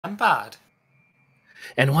I'm bad.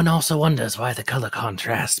 And one also wonders why the color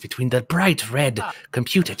contrast between the bright red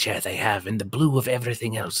computer chair they have and the blue of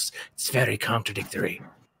everything else. It's very contradictory.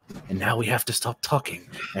 And now we have to stop talking,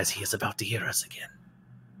 as he is about to hear us again.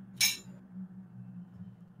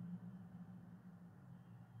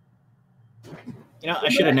 You know, I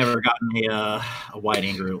should have never gotten a wide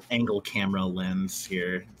angle camera lens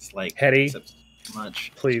here. It's like Hetty, so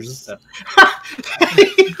much. please.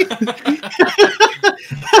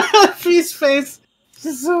 Fee's face.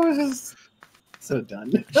 She's so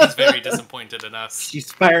done. She's very disappointed in us.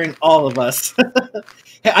 She's firing all of us.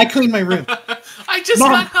 Hey, I cleaned my room. I just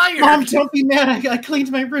got hired. Mom, don't be mad. I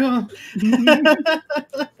cleaned my room.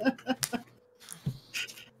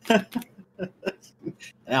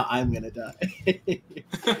 Now I'm gonna die.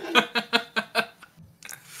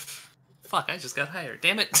 Fuck, I just got hired.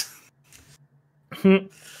 Damn it.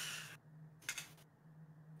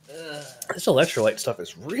 This electrolyte stuff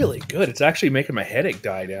is really good. It's actually making my headache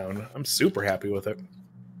die down. I'm super happy with it.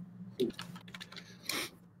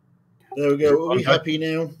 There we go. Are we happy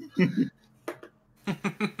now?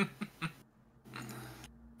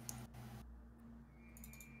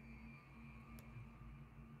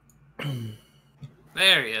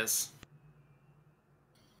 There he is.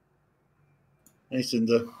 Hey,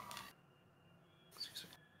 Cinder.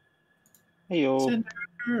 Hey, yo.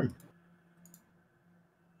 Cinder.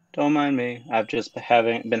 Don't mind me. I've just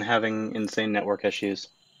been having insane network issues.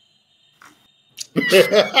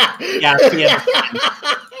 Yeah,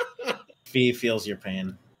 Fee feels your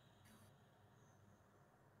pain.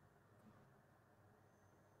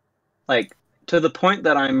 Like, to the point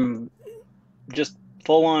that I'm just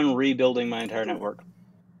full-on rebuilding my entire network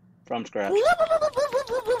from scratch.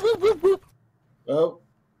 Well,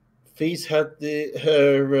 Fee's had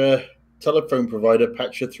her telephone provider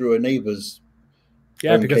patch her through her neighbour's.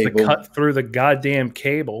 Yeah, because they cut through the goddamn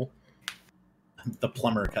cable. The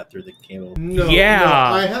plumber cut through the cable. No, yeah. No,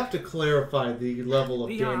 I have to clarify the level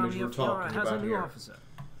of damage we're talking about here. Officer.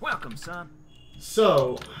 Welcome, son.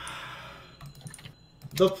 So,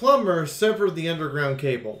 the plumber severed the underground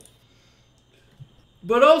cable.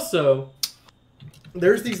 But also,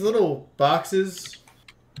 there's these little boxes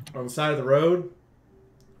on the side of the road.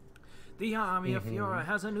 The Army of Fiora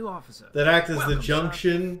has a new officer. That act as Welcome, the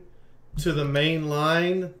junction to the main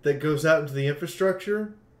line that goes out into the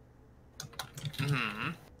infrastructure. Mm-hmm.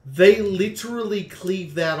 They literally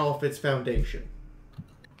cleave that off its foundation.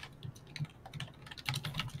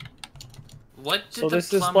 What did So the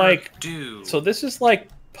this is plumber like do? So this is like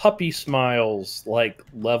Puppy Smiles like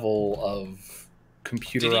level of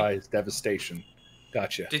computerized devastation.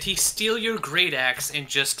 Gotcha. Did he steal your great axe and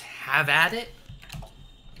just have at it?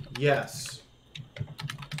 Yes.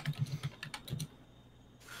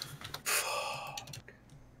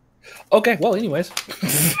 Okay, well, anyways.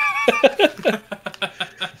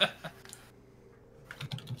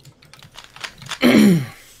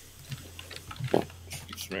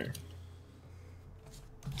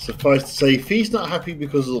 Suffice to say, Fee's not happy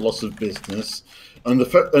because of the loss of business, and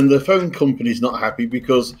the phone company's not happy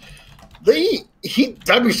because he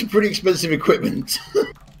damaged some pretty expensive equipment.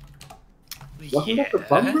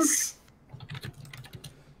 Yes.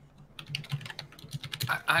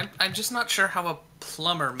 I'm just not sure how a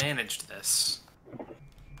plumber managed this.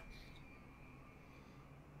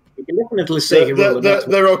 You can definitely say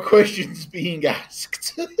there are questions being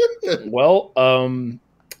asked. Well,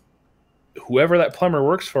 whoever that plumber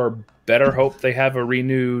works for better hope they have a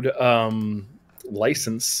renewed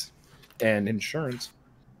license and insurance.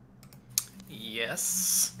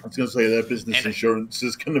 Yes. I was going to say their business insurance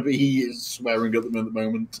is going to be swearing at them at the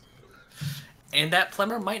moment. And that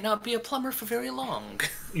plumber might not be a plumber for very long.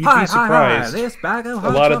 You'd be surprised. This bag of a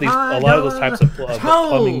lot of those types of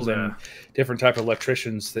plumbings and different type of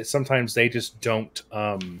electricians, that sometimes they just don't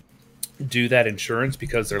do that insurance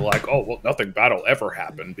because they're like, oh, well, nothing bad will ever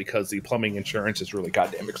happen because the plumbing insurance is really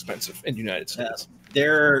goddamn expensive in the United States.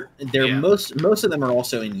 Most of them are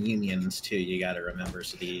also in unions too. You got to remember.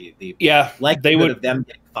 So the likelihood of them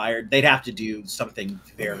getting fired, they'd have to do something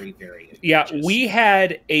very, very egregious. Yeah, we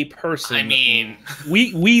had a person. I mean,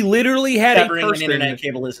 we literally had severing a person. an internet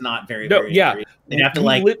cable is not very. No, very yeah, egregious. They'd have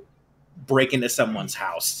to break into someone's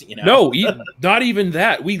house, you know? No, not even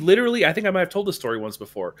that. We literally, I think I might have told this story once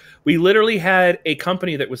before. We literally had a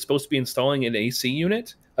company that was supposed to be installing an AC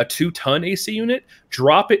unit, a 2-ton AC unit,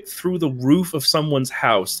 drop it through the roof of someone's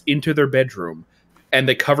house into their bedroom, and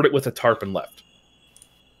they covered it with a tarp and left.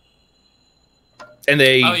 And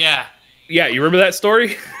they... Oh, yeah. Yeah, you remember that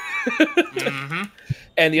story? Mm-hmm.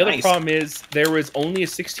 And the other problem is there was only a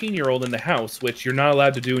 16-year-old in the house, which you're not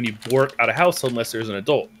allowed to do when you work at a house unless there's an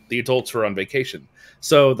adult. The adults were on vacation.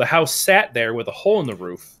 So the house sat there with a hole in the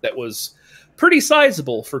roof that was pretty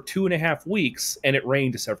sizable for 2.5 weeks, and it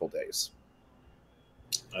rained several days.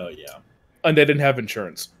 Oh, yeah. And they didn't have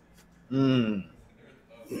insurance. They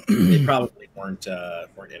probably weren't in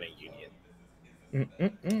a union.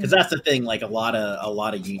 Because that's the thing. Like a lot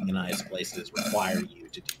of unionized places require you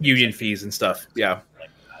to do union fees and stuff. Yeah. Like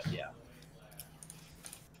that. Yeah.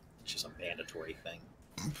 It's just a mandatory thing.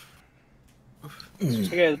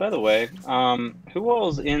 So guys, by the way, who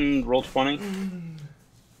all's in Roll20?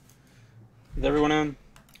 Is everyone in?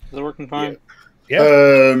 Is it working fine?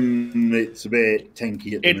 Yeah. It's a bit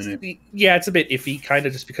tanky at the minute. Yeah, it's a bit iffy, kind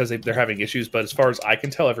of just because they're having issues. But as far as I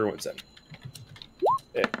can tell, everyone's in.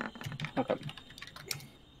 Yeah. Okay.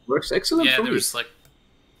 Works excellent. Yeah, for there me. was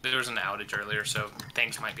an outage earlier, so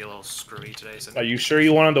things might be a little screwy today. So. Are you sure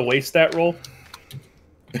you wanted to waste that roll?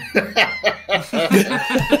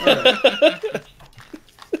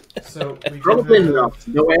 So Probably not.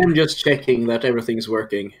 No, I am just checking that everything's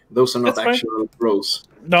working. Those are not That's fine. actual rolls.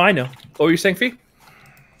 No, I know. What were you saying, Fee?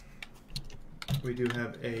 We do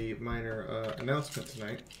have a minor announcement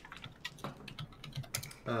tonight.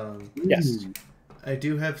 Yes. I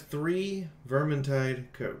do have 3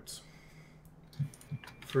 Vermintide codes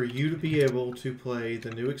for you to be able to play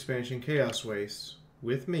the new expansion Chaos Waste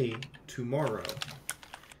with me tomorrow.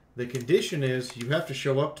 The condition is you have to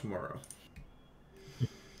show up tomorrow.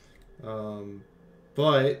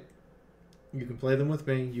 But you can play them with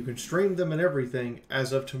me. You can stream them and everything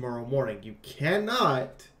as of tomorrow morning. You cannot,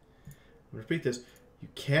 I'm going to repeat this, you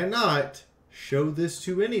cannot show this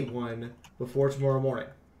to anyone before tomorrow morning,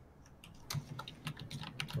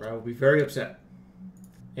 or I will be very upset.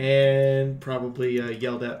 And probably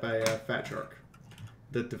yelled at by Fat Shark,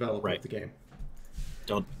 the developer of the game.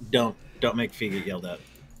 Don't make Fee get yelled at.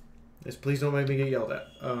 Yes, please don't make me get yelled at.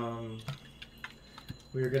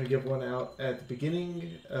 We are going to give one out at the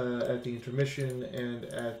beginning, at the intermission, and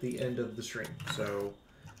at the end of the stream. So,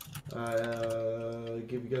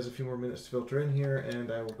 give you guys a few more minutes to filter in here,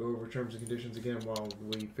 and I will go over terms and conditions again while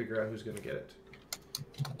we figure out who's going to get it.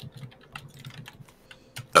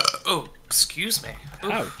 Oh, excuse me.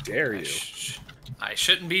 How dare you? I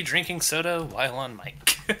shouldn't be drinking soda while on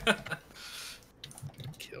mic.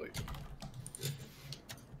 Kill you.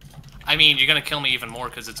 I mean, you're gonna kill me even more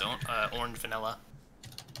because it's orange vanilla.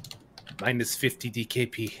 Minus 50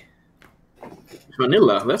 DKP.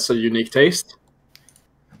 Vanilla, that's a unique taste.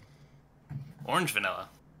 Orange vanilla.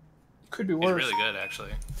 Could be It's worse. really good,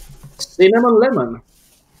 actually. Cinnamon lemon.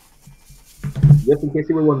 Just in case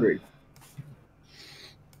you were wondering.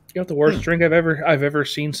 You know what the worst drink I've ever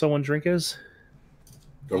seen someone drink is?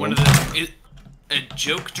 A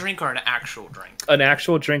joke drink or an actual drink? An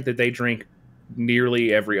actual drink that they drink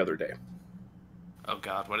nearly every other day. Oh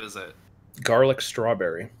God, what is it? Garlic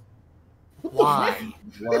strawberry. Why?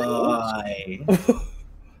 Why?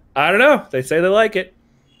 I don't know. They say they like it.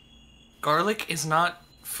 Garlic is not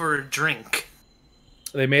for a drink.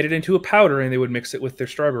 They made it into a powder and they would mix it with their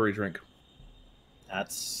strawberry drink.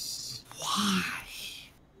 That's Why?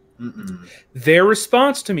 Their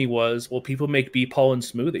response to me was, well, people make bee pollen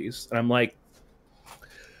smoothies. And I'm like,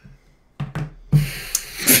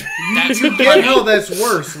 You get how that's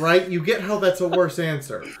worse, right? You get how that's a worse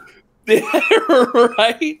answer.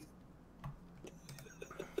 right?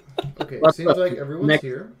 Okay, it seems like everyone's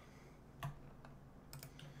here.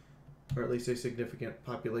 Or at least a significant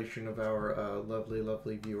population of our lovely,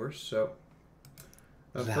 lovely viewers. So,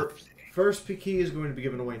 first key is going to be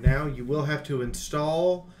given away now. You will have to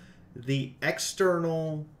install the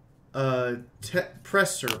external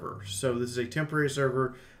press server. So this is a temporary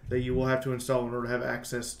server that you will have to install in order to have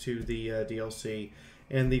access to the DLC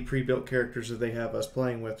and the pre-built characters that they have us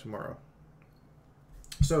playing with tomorrow.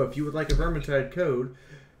 So if you would like a Vermintide code,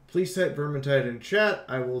 please type Vermintide in chat.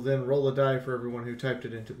 I will then roll a die for everyone who typed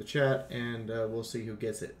it into the chat, and we'll see who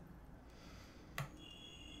gets it.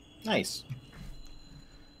 nice.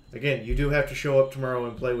 Again, you do have to show up tomorrow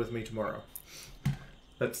and play with me tomorrow.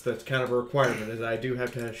 That's kind of a requirement, is I do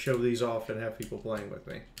have to show these off and have people playing with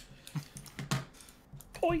me.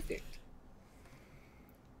 Perfect.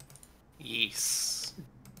 Yes.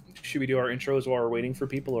 Should we do our intros while we're waiting for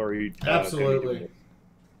people, or are you? Absolutely.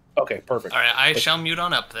 Okay, perfect. All right, I shall mute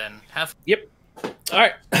on up then. Yep. All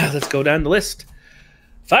right, let's go down the list.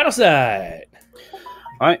 Final Sight.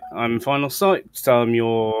 Hi, I'm Final Sight. I'm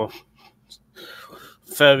your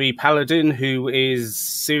furry paladin who is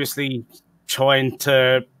seriously trying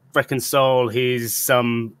to reconcile his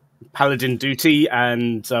paladin duty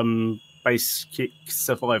and basic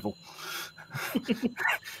survival.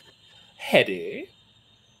 Heady.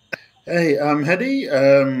 Hey, I'm Hedy.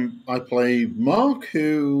 I play Mark,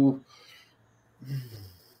 who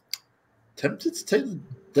tempted to take the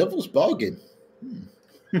devil's bargain.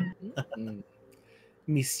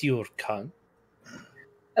 Monsieur Khan.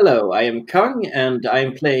 Hello, I am Kang, and I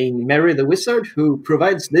am playing Mary the Wizard, who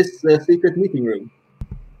provides this secret meeting room.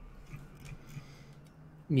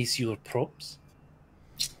 Monsieur Props.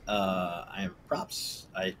 I am Props.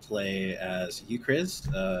 I play as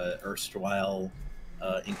Euchriz, erstwhile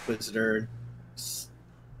Inquisitor,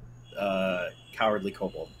 cowardly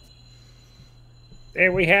kobold.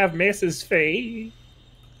 There we have Mrs. Fee.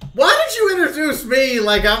 Why did you introduce me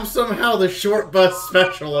like I'm somehow the short bus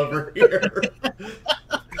special over here?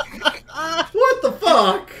 What the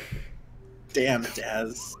fuck? Damn,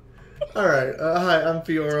 Daz. Alright, hi, I'm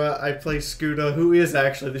Fiora. I play Scuda, who is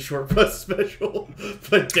actually the short bus special.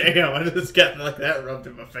 But damn, I just got like that rubbed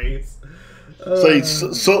in my face. So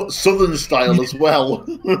it's Southern style as well.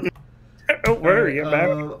 Don't worry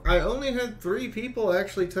about I only had 3 people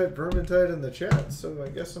actually type Vermintide in the chat, so I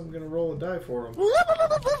guess I'm gonna roll a die for them.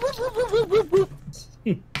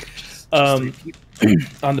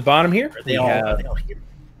 On the bottom here, Are they all here?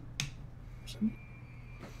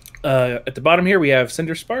 At the bottom here, we have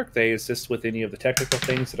Cinder Spark. They assist with any of the technical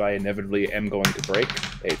things that I inevitably am going to break.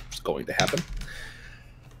 It's going to happen.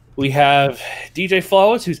 We have DJ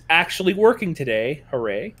Flawless, who's actually working today.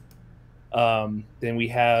 Hooray. Then we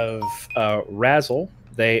have Razzle.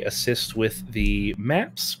 They assist with the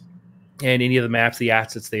maps. And any of the maps, the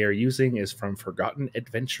assets they are using is from Forgotten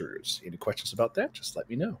Adventures. Any questions about that, just let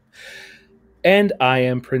me know. And I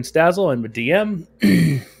am Prince Dazzle. I'm a DM.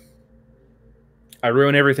 I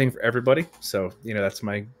ruin everything for everybody, so that's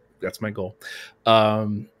my goal.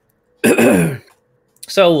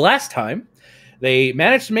 So last time they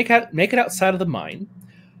managed to make it outside of the mine.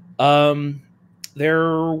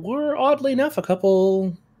 There were, oddly enough, a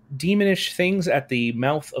couple demonish things at the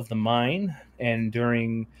mouth of the mine, and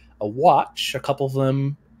during a watch, a couple of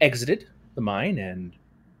them exited the mine and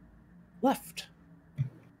left.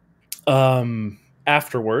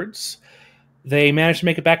 Afterwards, they managed to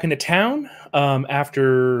make it back into town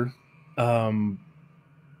after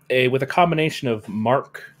with a combination of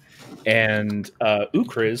Mark and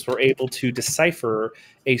Ukriz were able to decipher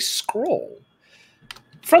a scroll.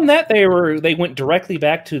 From that, they went directly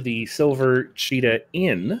back to the Silver Cheetah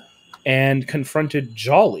Inn and confronted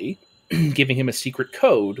Jolly, giving him a secret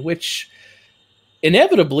code, which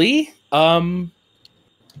inevitably had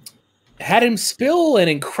him spill an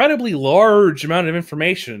incredibly large amount of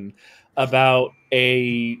information about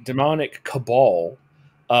a demonic cabal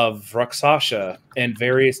of Rakshasa and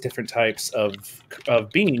various different types of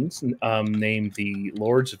beings named the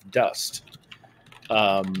Lords of Dust,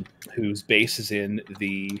 whose base is in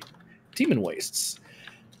the Demon Wastes.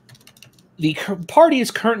 The party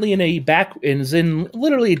is currently in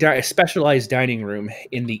literally a specialized dining room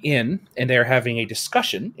in the inn, and they're having a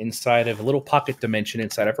discussion inside of a little pocket dimension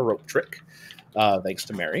inside of a rope trick, thanks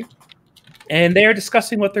to Mary. And they are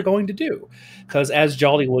discussing what they're going to do. Because as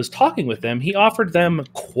Jolly was talking with them, he offered them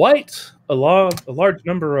quite a large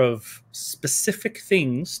number of specific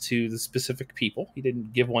things to the specific people. He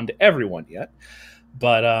didn't give one to everyone yet.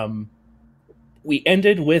 But we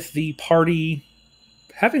ended with the party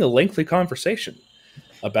having a lengthy conversation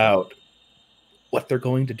about what they're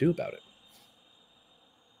going to do about it.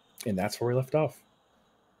 And that's where we left off.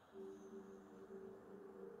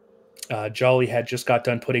 Jolly had just got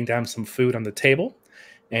done putting down some food on the table,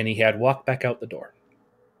 and he had walked back out the door,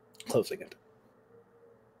 closing it.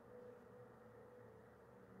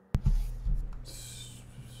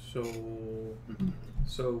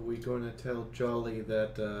 So we going to tell Jolly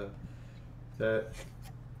that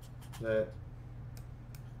we're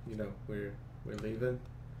leaving?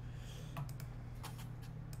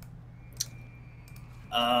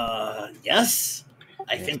 Yes.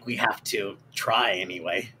 I think we have to try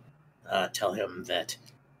anyway. Tell him that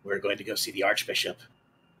we're going to go see the Archbishop.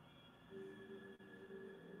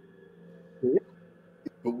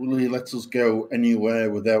 But will he let us go anywhere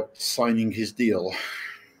without signing his deal?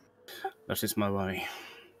 That is my worry.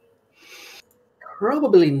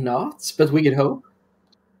 Probably not, but we could hope.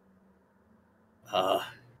 Who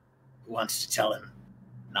wants to tell him?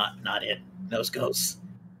 Not it. Those ghosts.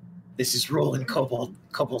 This is rule in kobold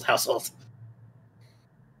household.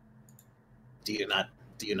 Do you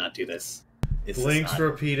not do this? Blinks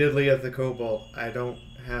repeatedly at the kobold. I don't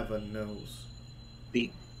have a nose.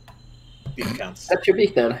 Beat counts. That's your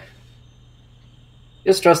beak then.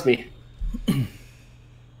 Just trust me.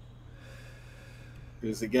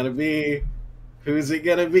 Who's it gonna be?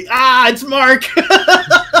 Ah, it's Mark!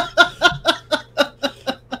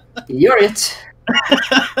 You're it.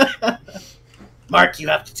 Mark, you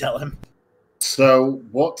have to tell him So,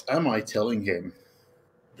 what am I telling him?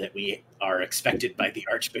 that we are expected by the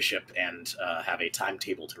Archbishop and have a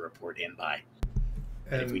timetable to report in by.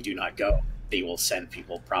 And if we do not go, they will send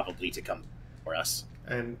people probably to come for us.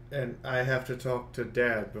 And I have to talk to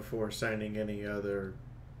Dad before signing any other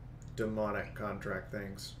demonic contract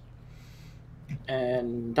things.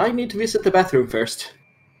 And I need to visit the bathroom first.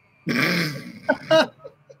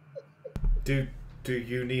 Do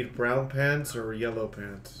you need brown pants or yellow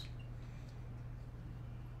pants?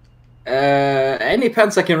 Any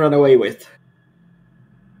pants I can run away with.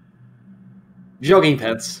 Jogging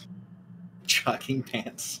pants. Jogging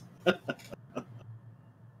pants.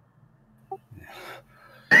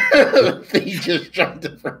 He just tried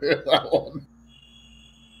to throw that one.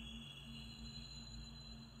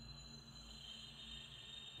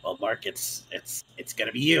 Well, Mark, it's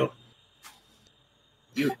gonna be you.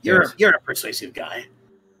 You're a persuasive guy.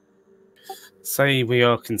 Say we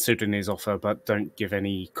are considering his offer, but don't give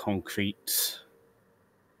any concrete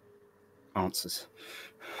answers.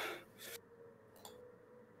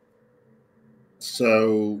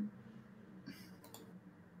 So,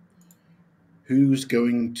 who's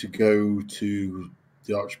going to go to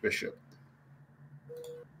the Archbishop?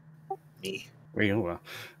 Me. We all are.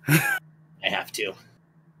 I have to.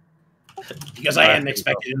 Because I am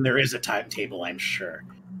expected, and there is a timetable, I'm sure.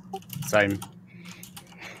 Same.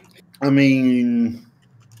 I mean,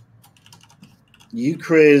 you,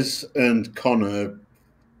 Chris, and Connor,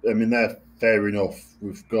 I mean, they're fair enough.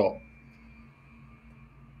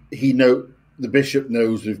 The bishop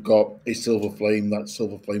knows we've got a silver flame. That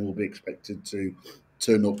silver flame will be expected to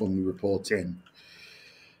turn up when we report in.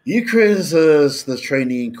 You, Chris, as the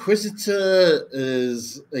trainee inquisitor,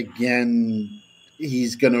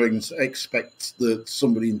 he's going to expect that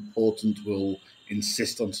somebody important will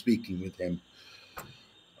insist on speaking with him.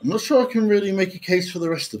 I'm not sure I can really make a case for the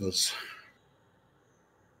rest of us.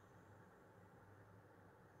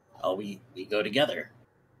 Oh, we go together.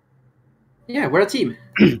 Yeah, we're a team.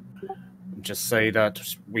 Just say that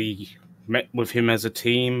we met with him as a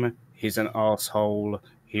team. He's an asshole.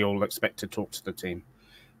 He'll expect to talk to the team.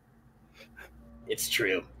 It's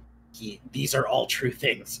true. These are all true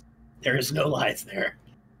things. There is no lies there.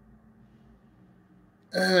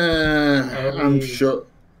 I'm sure.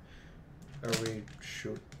 Are we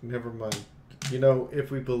sure? Never mind. You know, if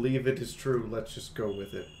we believe it is true, let's just go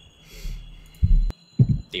with it.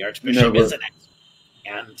 The Archbishop is an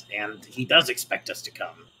expert, and he does expect us to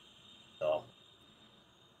come. So.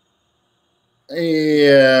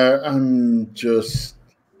 Yeah, I'm just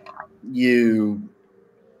you.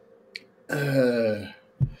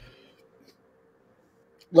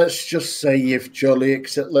 Let's just say if Jolly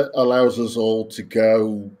allows us all to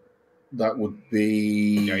go, that would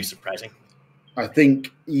be very surprising. I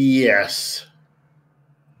think yes.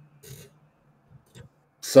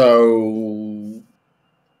 So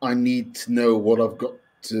I need to know what I've got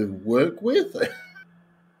to work with.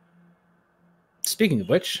 Speaking of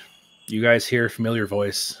which, you guys hear a familiar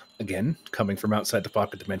voice again coming from outside the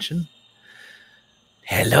pocket dimension.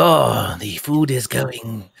 Hello, the food is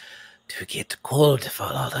going to get cold for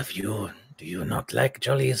all of you. Do you not like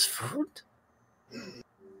Jolly's food?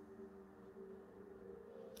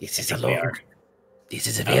 This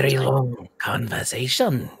is a very long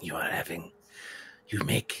conversation you are having. You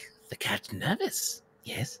make the cat nervous,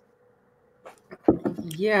 yes?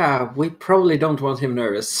 Yeah, we probably don't want him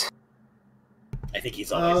nervous. I think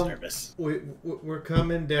he's always nervous. We're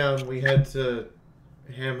coming down. We had to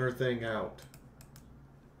hammer thing out.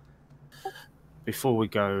 Before we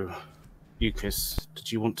go, you, Chris, did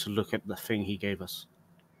you want to look at the thing he gave us?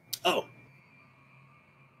 Oh.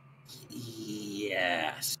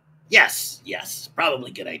 Yes.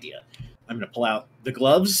 Probably a good idea. I'm going to pull out the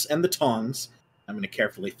gloves and the tongs. I'm going to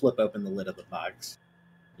carefully flip open the lid of the box.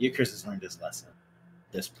 Chris has learned his lesson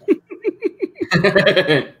at this point.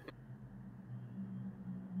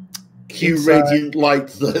 Cue radiant light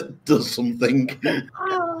that does something.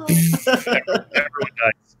 Everyone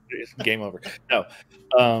dies. Game over. No.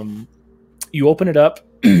 You open it up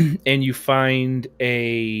and you find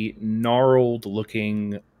a gnarled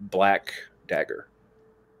looking black dagger.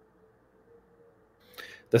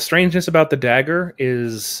 The strangeness about the dagger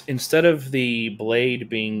is instead of the blade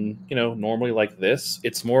being, normally like this,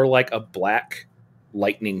 it's more like a black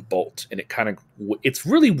lightning bolt. And it's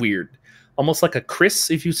really weird. Almost like a Chris,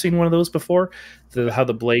 if you've seen one of those before, how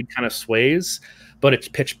the blade kind of sways, but it's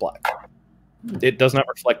pitch black. It does not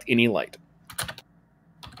reflect any light.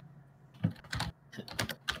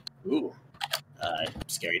 Ooh.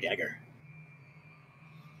 Scary dagger.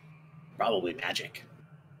 Probably magic.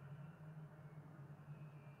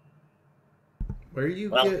 Where you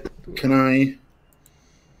Well, get? Can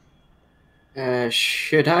I?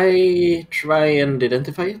 Should I try and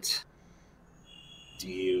identify it?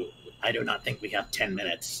 I do not think we have 10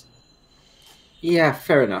 minutes. Yeah,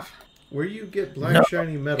 fair enough. Where you get black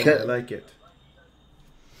shiny metal? I like it.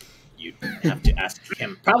 You have to ask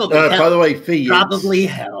him. Probably hell. By the way, Fee, Probably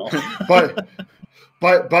hell.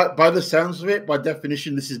 by the sounds of it, by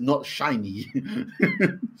definition, this is not shiny.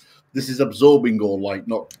 This is absorbing all light,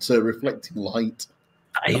 not reflecting light.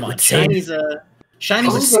 I Come on, would say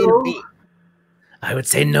shiny's a C to B. I would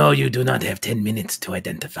say no. You do not have 10 minutes to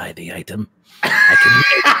identify the item. I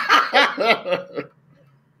can.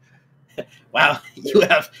 Wow, you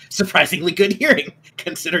have surprisingly good hearing,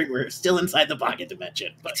 considering we're still inside the pocket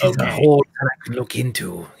dimension. But It is a hole that I can look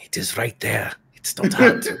into. It is right there. It's not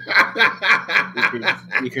hard to.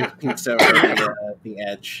 You can peeks over the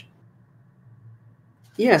edge.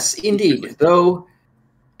 Yes, indeed. Though,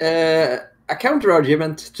 a counter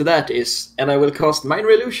argument to that is, and I will cast Mind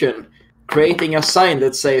Illusion, creating a sign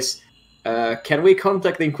that says, can we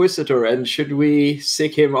contact the Inquisitor and should we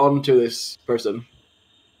sick him onto this person?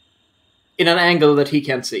 In an angle that he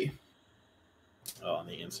can't see. Oh, on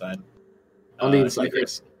the inside. On the inside,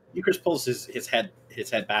 yes. Euchris pulls his head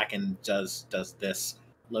back and does this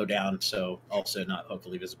low down, so also not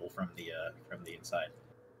hopefully visible from the inside.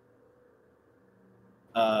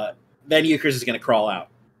 Then Euchris is going to crawl out.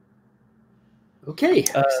 Okay,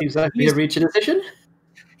 seems like we have reached a decision.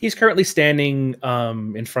 He's currently standing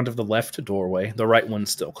in front of the left doorway. The right one's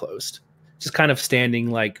still closed. Just kind of standing,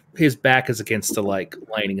 like his back is against the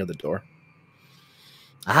lining of the door.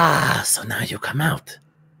 Ah, so now you come out.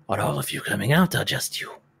 Are all of you coming out, or just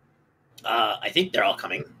you? I think they're all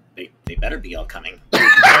coming. They better be all coming.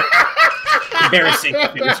 Embarrassing.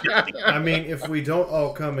 I mean, if we don't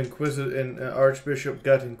all come, Inquisitor and Archbishop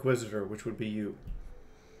Gut Inquisitor, which would be you.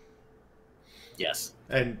 Yes.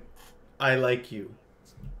 And I like you.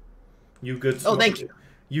 You good. Oh, thank you.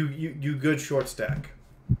 You good short stack.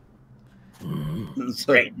 So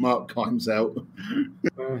great. Mark climbs out.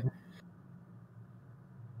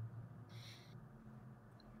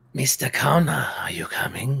 Mr. Connor, are you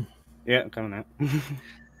coming? Yeah, I'm coming out.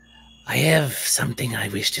 I have something I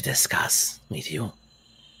wish to discuss with you.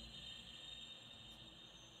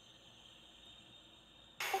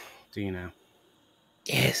 Do you know?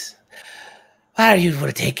 Yes. While you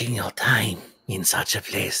were taking your time in such a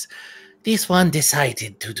place, this one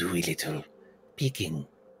decided to do a little peeking,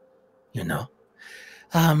 you know.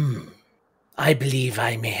 I believe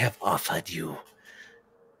I may have offered you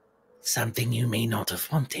something you may not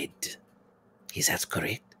have wanted. Is that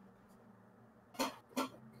correct?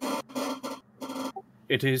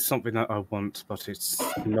 It is something that I want, but it's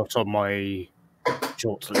not on my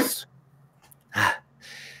short list. Ah,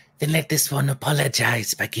 then let this one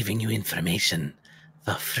apologize by giving you information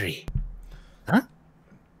for free. Huh?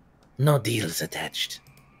 No deals attached.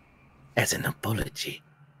 As an apology.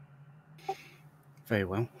 Very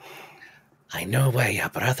well. I know where your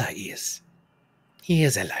brother is. He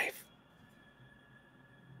is alive.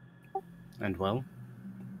 And well?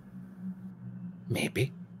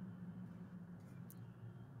 Maybe.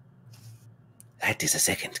 That is a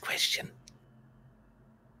second question.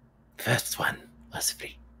 First one was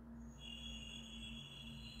free.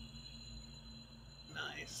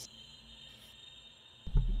 Nice.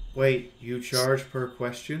 Wait, you charge per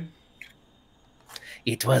question?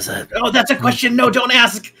 It was a... Oh, that's a question. No, don't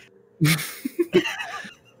ask.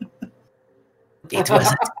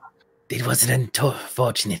 It was an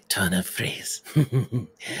unfortunate turn of phrase.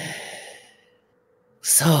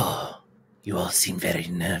 So, you all seem very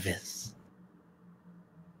nervous.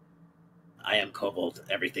 I am kobold.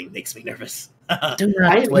 Everything makes me nervous. I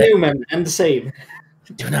am human and the same.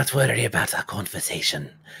 Do not worry about our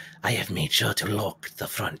conversation. I have made sure to lock the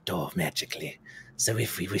front door magically, so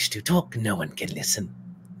if we wish to talk, no one can listen.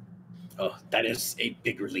 Oh, that is a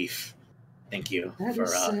big relief. Thank you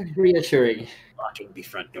for reassuring. locking the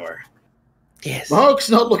front door. Yes. Mark's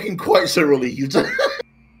not looking quite so relieved.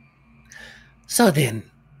 So then...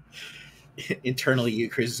 Internally,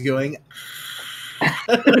 Euchris is going...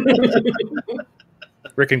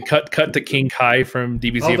 Rick and cut to King Kai from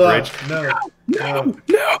DBZ Hold Bridge. On.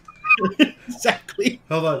 No. Exactly.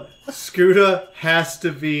 Hold on. Scuda has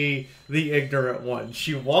to be the ignorant one.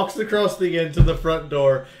 She walks across the end to the front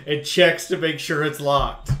door and checks to make sure it's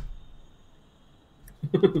locked.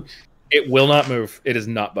 It will not move. It is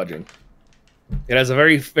not budging. It has a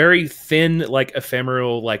very, very thin, like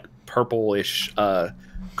ephemeral, like purplish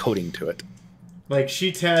coating to it. Like,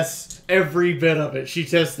 she tests every bit of it. She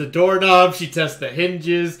tests the doorknob, she tests the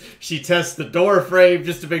hinges, she tests the door frame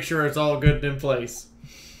just to make sure it's all good and in place.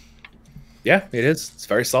 Yeah, it is. It's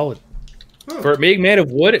very solid. Huh. For it being made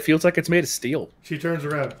of wood, it feels like it's made of steel. She turns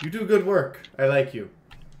around. You do good work. I like you.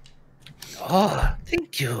 Oh,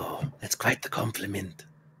 thank you. That's quite the compliment.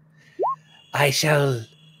 I shall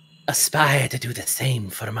aspire to do the same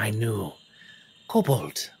for my new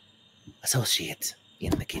kobold associate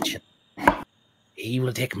in the kitchen. He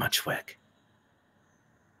will take much work.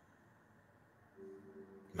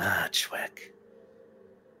 Much work.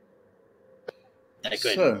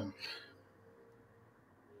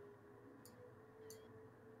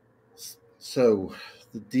 So,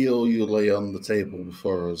 the deal you lay on the table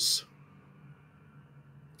before us.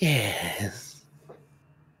 Yes.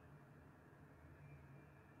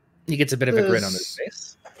 He gets a bit of a grin on his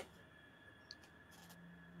face.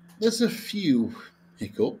 There's a few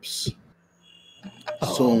hiccups.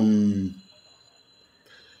 Oh.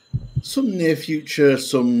 Some near future,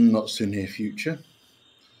 some not so near future.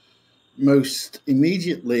 Most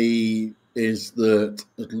immediately is that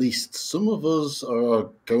at least some of us are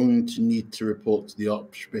going to need to report to the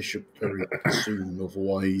Archbishop very soon.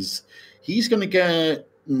 Otherwise, he's going to get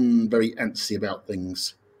very antsy about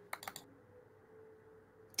things.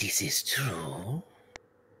 This is true.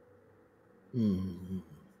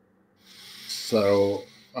 So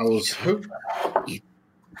I was hoping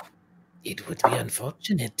it would be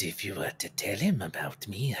unfortunate if you were to tell him about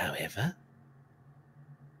me, however.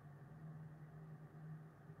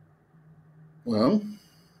 Well,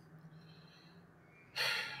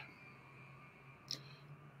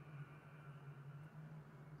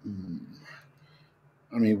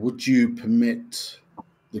 I mean, would you permit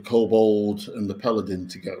the kobold and the paladin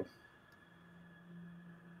to go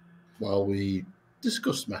while we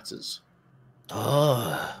discuss matters?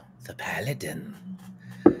 Oh, the paladin.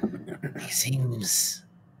 He seems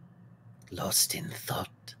lost in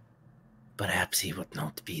thought. Perhaps he would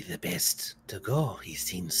not be the best to go. He's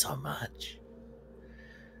seen so much.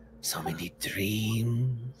 So many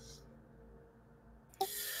dreams.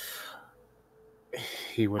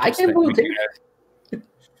 He would. I can believe it.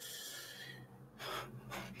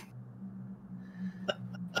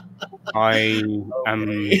 I am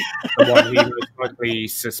the one he most likely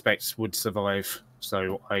suspects would survive,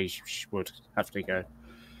 so I would have to go.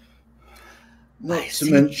 Not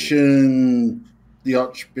to mention, the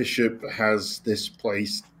Archbishop has this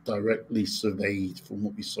place directly surveyed from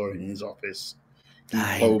what we saw in his office. He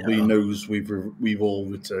probably knows we've all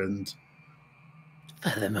returned.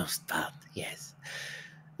 For the most part, yes.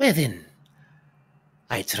 Well then,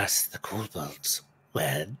 I trust the kobold's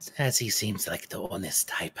word, as he seems like the honest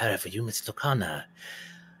type. However, you, Mr. Connor,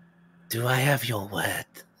 do I have your word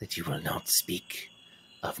that you will not speak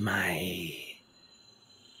of my,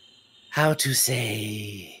 how to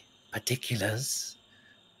say, particulars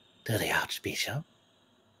to the Archbishop?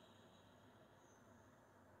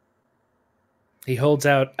 He holds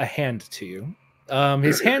out a hand to you.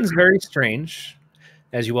 His hand's very strange,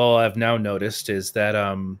 as you all have now noticed, is that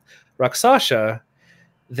Raksasha,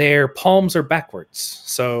 their palms are backwards.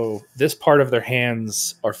 So this part of their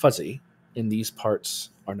hands are fuzzy, and these parts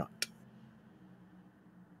are not.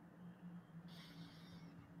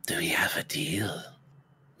 Do we have a deal,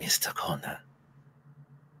 Mr. Connor?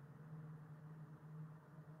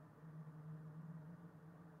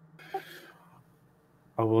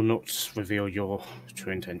 I will not reveal your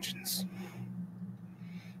true intentions.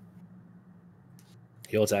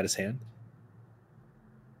 He holds out his hand.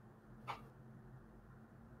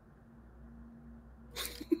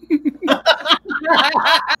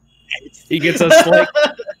 He gets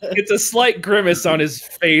a slight grimace on his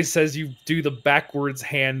face as you do the backwards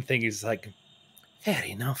hand thing. He's like, fair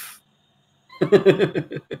enough.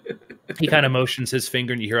 He kind of motions his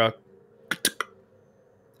finger, and you hear a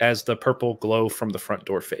as the purple glow from the front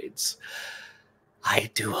door fades. I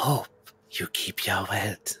do hope you keep your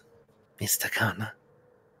word, Mr. Connor.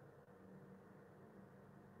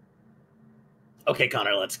 Okay,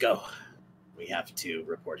 Connor, let's go. We have to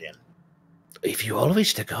report in. If you all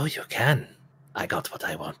wish to go, you can. I got what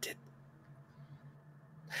I wanted.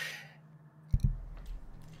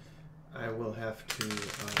 I will have to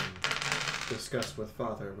discuss with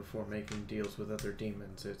Father before making deals with other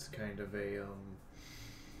demons. It's kind of a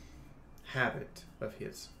habit of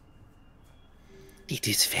his. It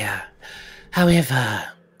is fair. However,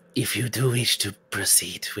 if you do wish to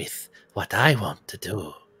proceed with what I want to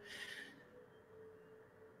do,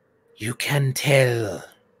 you can tell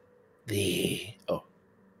the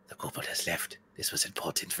kobold has left. This was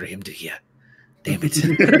important for him to hear. Damn it.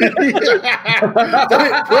 Damn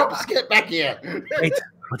it, Props, get back here. Wait,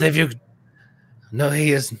 what have you... No,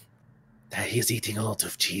 he is eating a lot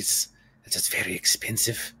of cheese. It's just very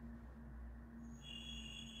expensive.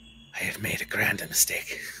 I have made a grand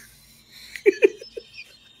mistake.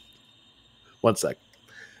 1 sec.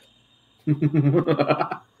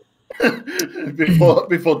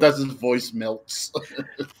 before Daz's voice melts.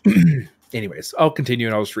 Anyways, I'll continue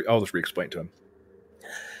and I'll just re-explain to him.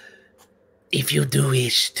 If you do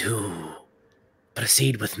wish to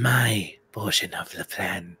proceed with my portion of the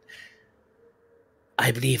plan, I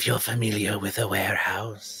believe you're familiar with a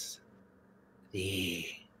warehouse the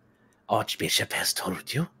Archbishop has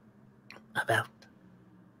told you about.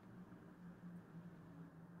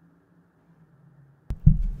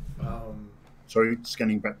 Sorry,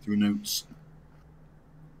 scanning back through notes.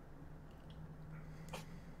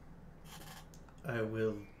 I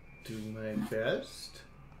will do my best.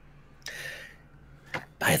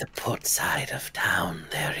 By the port side of town,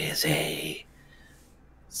 there is a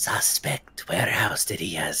suspect warehouse that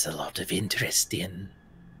he has a lot of interest in.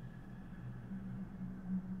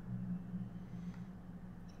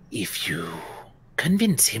 If you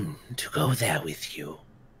convince him to go there with you,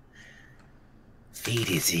 feed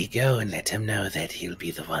his ego and let him know that he'll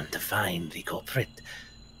be the one to find the culprit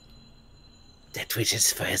that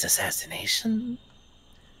wishes for his assassination.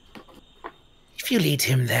 If you lead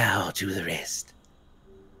him there, I'll do the rest.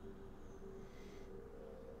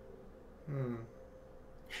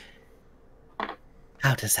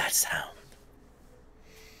 How does that sound?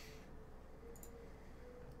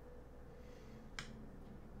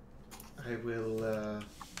 I will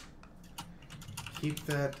keep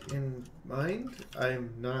that in mind.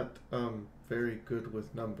 I'm not very good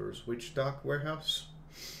with numbers. Which dock warehouse?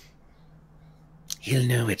 He'll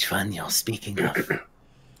know which one you're speaking of.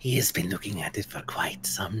 He has been looking at it for quite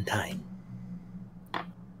some time.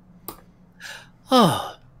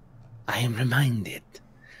 Oh, I am reminded.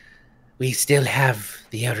 We still have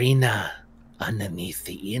the arena underneath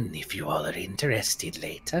the inn if you all are interested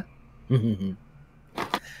later.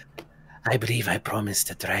 I believe I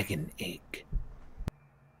promised a dragon egg.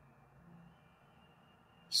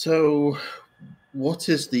 So, what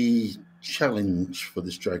is the challenge for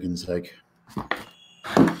this dragon's egg?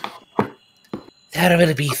 There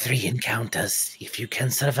will be 3 encounters if you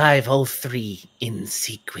can survive all 3 in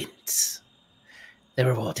sequence. The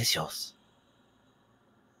reward is yours.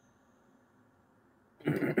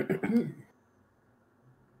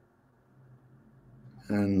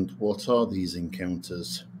 And what are these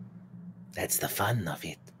encounters? That's the fun of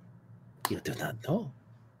it. You do not know.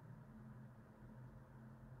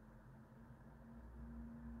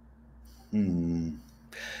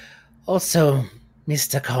 Also,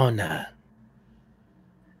 Mr. Connor.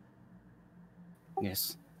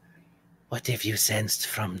 Yes. What have you sensed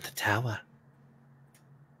from the tower?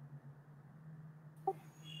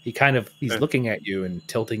 He's looking at you and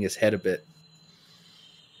tilting his head a bit.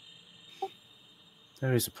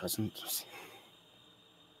 There is a presence.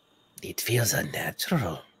 It feels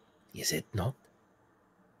unnatural, is it not?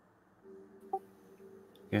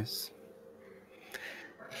 Yes.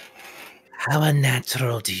 How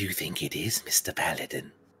unnatural do you think it is, Mr.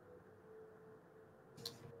 Paladin?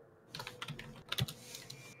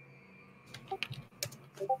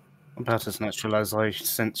 About as natural as I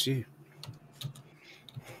sense you.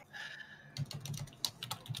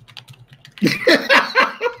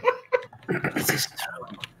 This is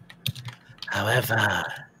true. However,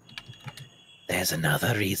 there's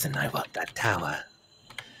another reason I want that tower.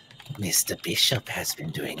 Mr. Bishop has been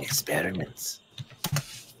doing experiments.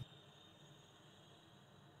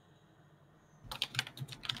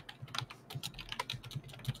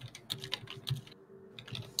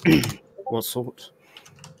 What sort?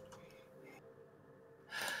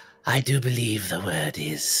 I do believe the word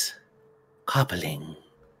is coupling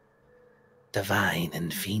divine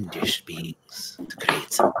and fiendish beings to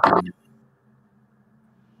create something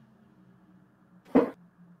new.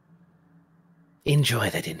 Enjoy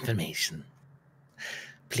that information.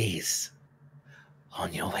 Please,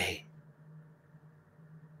 on your way.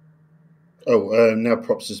 Oh, now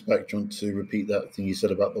Props is back. Do you want to repeat that thing you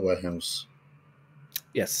said about the warehouse?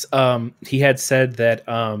 Yes. He had said that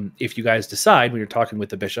if you guys decide when you're talking with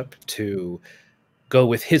the bishop to go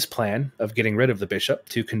with his plan of getting rid of the bishop,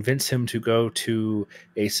 to convince him to go to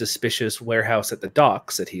a suspicious warehouse at the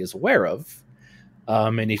docks that he is aware of.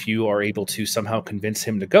 And if you are able to somehow convince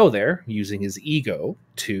him to go there using his ego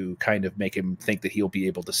to kind of make him think that he'll be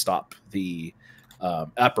able to stop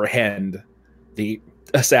apprehend the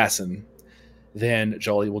assassin, then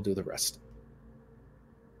Jolly will do the rest.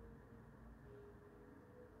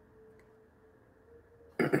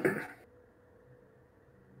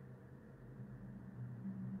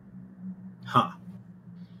 Huh.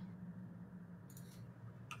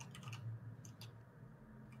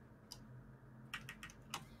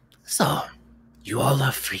 So, you all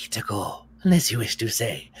are free to go, unless you wish to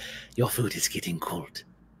say your food is getting cold.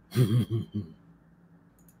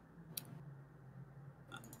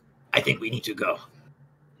 I think we need to go.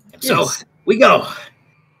 And Yes. so we go.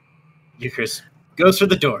 Euchris goes for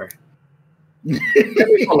the door.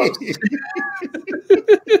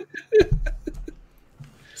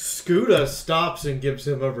 Scooter stops and gives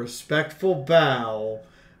him a respectful bow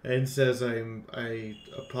and says, I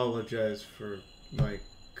apologize for my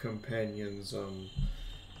companion's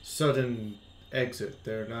sudden exit.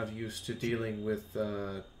 They're not used to dealing with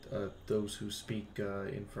those who speak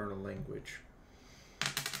infernal language.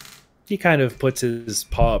 He kind of puts his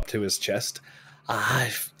paw up to his chest.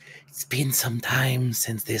 It's been some time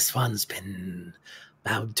since this one's been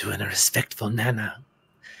bowed to in a respectful manner.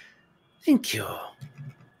 Thank you.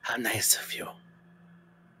 How nice of you.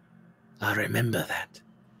 I'll remember that.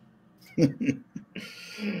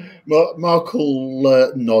 Mark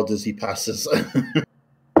will nod as he passes.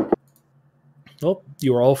 Well,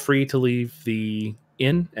 you are all free to leave the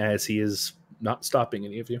inn, as he is not stopping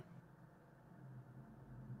any of you.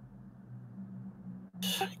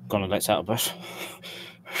 Gonna let's out of breath.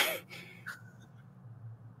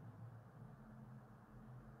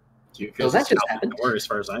 Euchris that is just out the happened. door as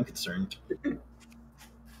far as I'm concerned.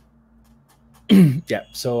 Yeah,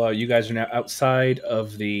 so you guys are now outside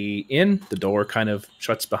of the inn. The door kind of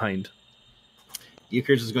shuts behind.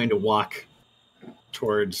 Euchris is going to walk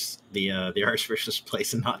towards the Archbishop's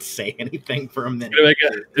place and not say anything for a minute. Like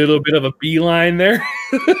a little bit of a beeline there.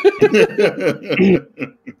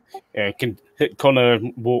 Yeah, Connor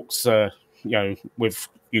walks, with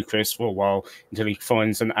Euchris for a while until he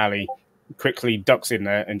finds an alley, quickly ducks in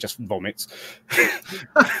there and just vomits.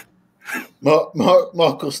 Mark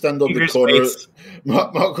will stand on the corner.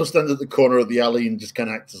 Mark will stand at the corner of the alley and just kind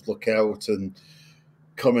of act as lookout and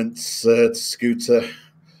comments to Scooter.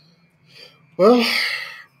 Well,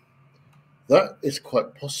 that is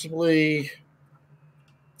quite possibly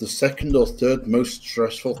the second or third most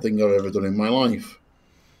stressful thing I've ever done in my life.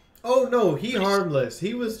 Oh no, he harmless.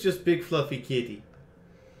 He was just big fluffy kitty.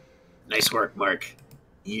 Nice work, Mark.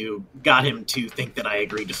 You got him to think that I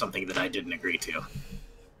agreed to something that I didn't agree to.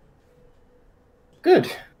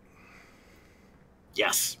 Good.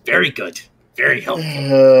 Yes, very good. Very helpful.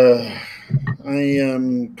 I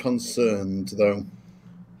am concerned, though.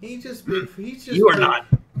 He's just You are not.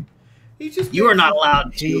 You are not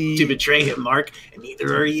allowed He- to betray him, Mark, and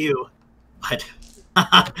neither are you. But,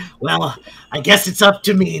 well, I guess it's up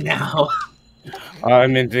to me now.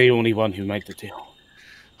 I'm the only one who made the deal.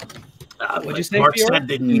 What'd you say, Mark Fiora? said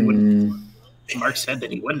that he wouldn't. Mark said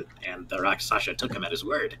that he wouldn't, and the Rakshasa took him at his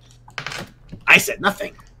word. I said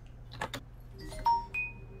nothing.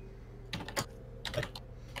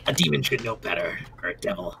 A demon should know better, or a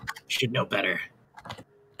devil should know better.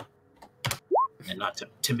 And not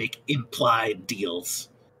to make implied deals.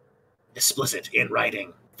 Explicit in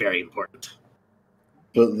writing. Very important.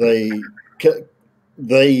 But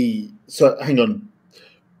so hang on.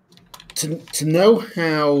 To know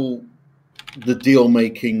how the deal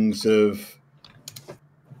makings of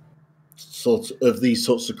these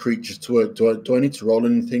sorts of creatures to work, do I need to roll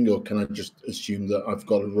anything, or can I just assume that I've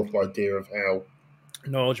got a rough idea of how?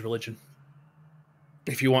 Knowledge religion.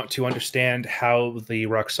 If you want to understand how the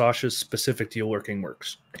Rakshas's specific deal working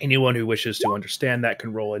works. Anyone who wishes to understand that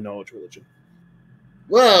can roll a knowledge religion.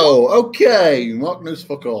 Well, okay. Mark knows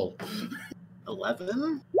fuck all.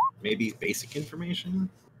 11? Maybe basic information?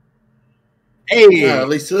 Hey! Yeah, at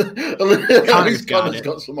least Connor's Connor's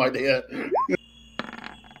got some idea.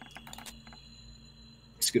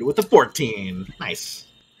 Scooter with a 14. Nice.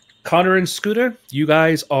 Connor and Scooter, you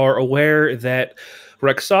guys are aware that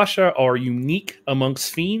Rakshasa are unique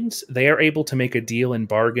amongst fiends. They are able to make a deal and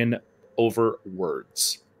bargain over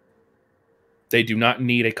words. They do not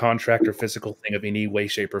need a contract or physical thing of any way,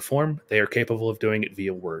 shape, or form. They are capable of doing it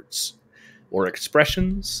via words or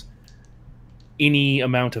expressions. Any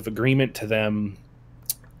amount of agreement to them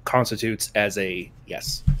constitutes as a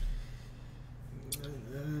yes.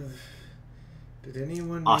 Did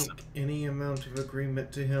anyone Awesome. make any amount of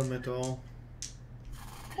agreement to him at all?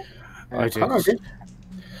 I did. Connor did.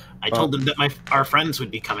 I told them that our friends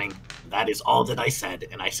would be coming. That is all that I said,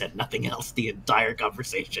 and I said nothing else the entire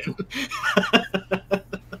conversation.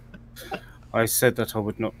 I said that I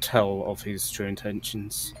would not tell of his true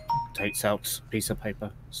intentions. Takes out a piece of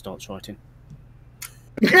paper, starts writing.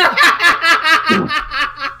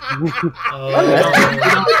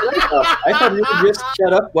 I thought you would just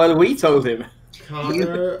shut up while we told him.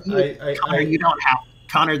 Connor, Connor, you don't have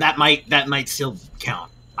Connor. That might still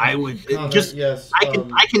count. I would Connor, just. yes.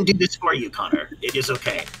 I can do this for you, Connor. It is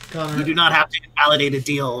okay. Connor, You do not have to invalidate a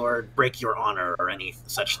deal or break your honor or any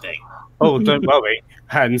such thing. Oh, don't worry.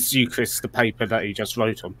 Hands Eucharist the paper that he just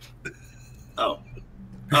wrote on. Oh,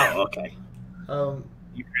 okay.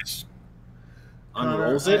 Eucharist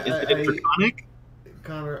unrolls it. Is it draconic?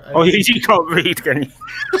 Connor, Oh, you can't read, can you?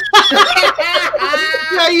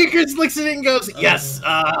 Yeah, Eucharist looks at it and goes, "Yes,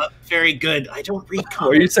 very good. I don't read comics."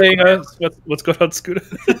 What are you saying? What's going on, Scooter?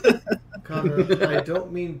 Connor, I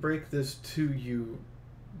don't mean break this to you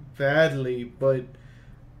badly, but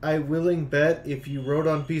I willing bet if you wrote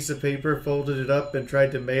on a piece of paper, folded it up, and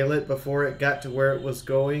tried to mail it before it got to where it was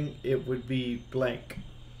going, it would be blank.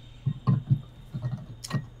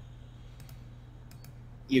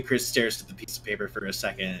 Eucharist stares at the piece of paper for a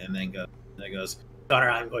second and then goes, "Connor,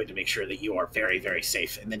 I'm going to make sure that you are very, very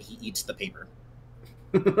safe." And then he eats the paper.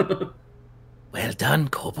 Well done,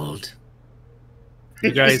 Kobold.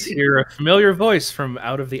 You guys hear a familiar voice from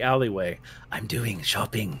out of the alleyway. I'm doing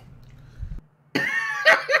shopping.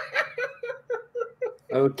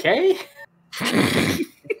 Okay.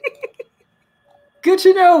 Good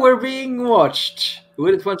to know we're being watched. We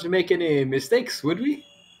wouldn't want to make any mistakes, would we?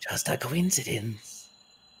 Just a coincidence.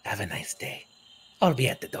 Have a nice day. I'll be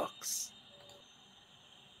at the docks.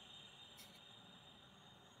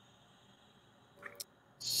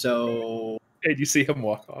 So... And you see him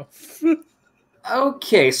walk off.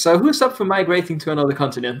 Okay, so who's up for migrating to another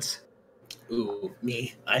continent? Ooh,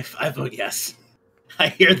 me. I vote yes. I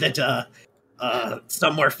hear that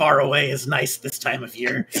somewhere far away is nice this time of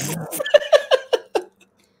year.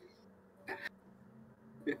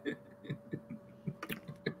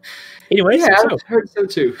 Anyway, Yeah, so I've heard so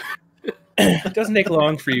too. it doesn't take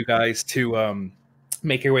long for you guys to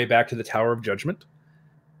make your way back to the Tower of Judgment.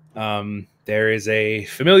 There is a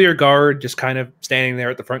familiar guard just kind of standing there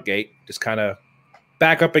at the front gate, just kind of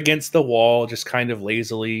back up against the wall, just kind of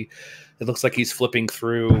lazily. It looks like he's flipping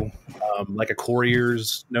through like a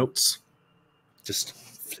courier's notes. Just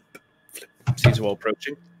flip, sees you all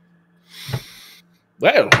approaching.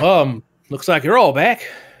 Well, looks like you're all back.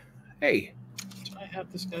 Hey. Do I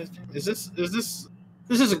have this guy's name? This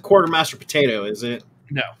isn't Quartermaster Potato, is it?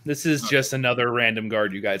 No, this is just another random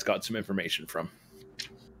guard you guys got some information from.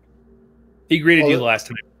 He greeted you the last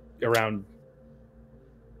time around.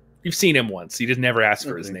 You've seen him once. He just never asked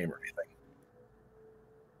for his name or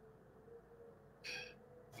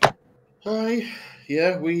anything. Hi.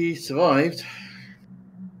 Yeah, we survived.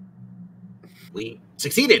 We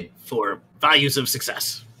succeeded for values of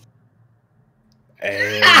success.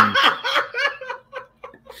 And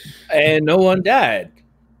no one died.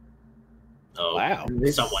 Oh, wow.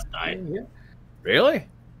 Someone died. Yeah. Really?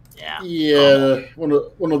 Yeah. Yeah, one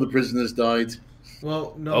of the prisoners died.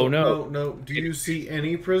 Well, no, Oh, no. no. Do you see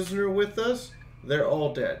any prisoner with us? They're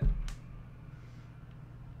all dead.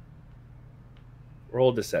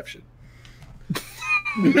 Roll deception.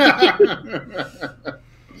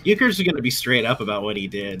 Euchre's going to be straight up about what he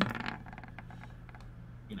did.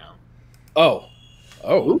 You know. Oh.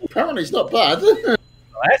 Ooh, apparently it's not bad. Well,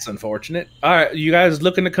 that's unfortunate. All right, you guys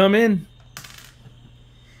looking to come in?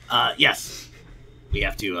 Yes. We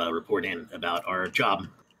have to report in about our job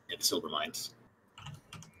at the silver mines.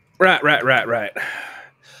 Right.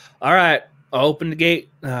 All right, I'll open the gate.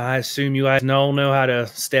 I assume you guys know how to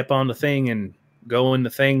step on the thing and go in the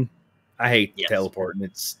thing. I hate teleporting.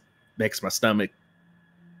 It makes my stomach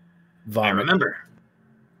vomit. I remember.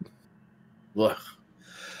 Ugh.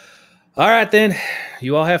 All right, then.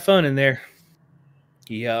 You all have fun in there.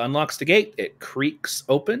 He unlocks the gate. It creaks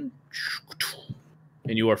open.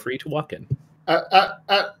 And you are free to walk in. At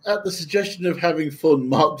the suggestion of having fun,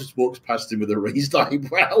 Mark just walks past him with a raised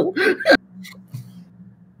eyebrow.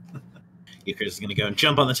 Euchre is going to go and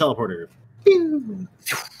jump on the teleporter.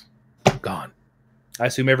 Gone. I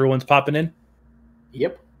assume everyone's popping in?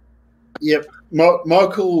 Yep.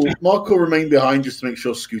 Mark will remain behind just to make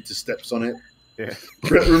sure Scooter steps on it. Yeah.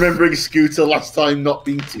 Remembering Scooter last time not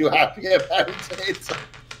being too happy about it.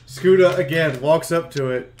 Scooter again walks up to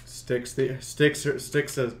it, sticks the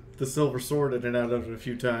silver sword in and out of it a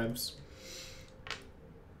few times.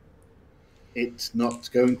 It's not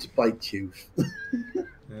going to bite you. I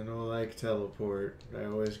don't like teleport. I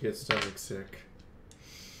always get stomach sick.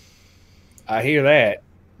 I hear that.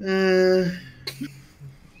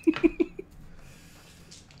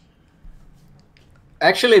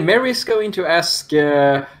 Actually, Mary's going to ask.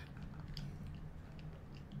 I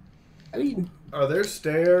mean, are there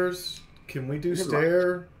stairs? Can we do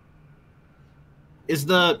stair? Is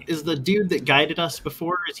the dude that guided us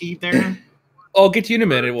before? Is he there? I'll get to you in a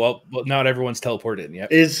minute. Well, not everyone's teleported in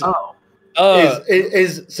yet. So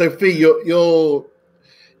Fee,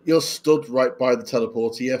 you're stood right by the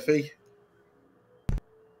teleporter, yeah, Fee?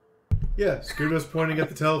 Yeah, Scuda's pointing at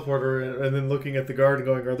the teleporter and then looking at the guard and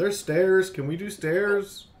going, "Are there stairs? Can we do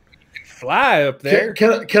stairs?" Fly up there.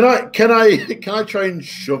 Can I try and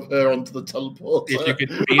shove her onto the teleporter? If you could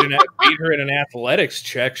beat her in an athletics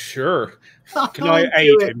check, sure. Can I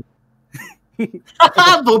aid him?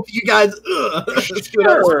 Both you guys.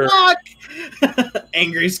 Sure.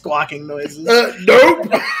 Angry squawking noises.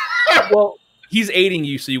 Nope. Well, he's aiding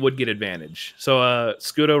you, so you would get advantage. So,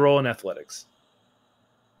 Scudo, roll in athletics.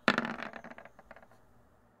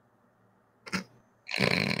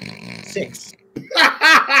 6.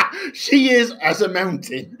 She is as a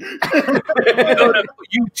mountain.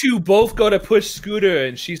 You two both go to push Scooter,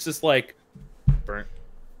 and she's just like, burnt.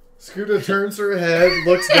 Scuda turns her head,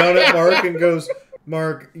 looks down at Mark, and goes,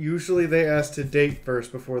 "Mark, usually they ask to date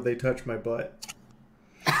first before they touch my butt."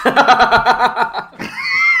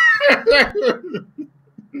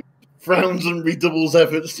 Frowns and redoubles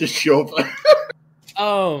efforts to shove.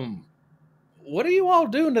 What are you all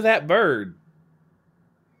doing to that bird?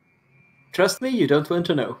 Trust me, you don't want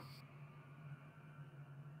to know.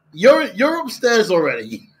 You're upstairs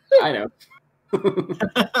already. I know.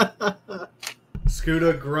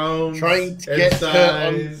 Scuda groans Trying to and get her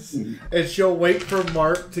sighs, and she'll wait for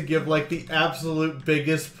Mark to give like the absolute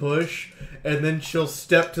biggest push, and then she'll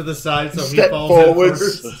step to the side so he falls forwards. in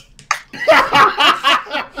first.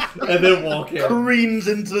 And then walk in. Careens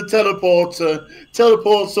into the teleporter,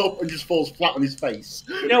 teleports up, and just falls flat on his face.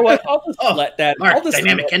 You know what? I'll just let that. Mark, I'll just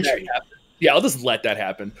dynamic let that entry. happen. Yeah, I'll just let that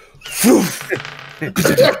happen.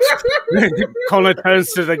 Connor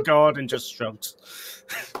turns to the guard and just shrugs.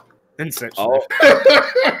 And sits there.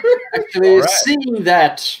 Actually, All right. seeing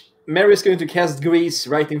that, Mary's going to cast grease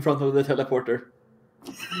right in front of the teleporter.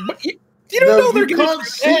 But you don't know No, they're you gonna can't do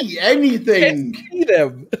that. see anything. Can't see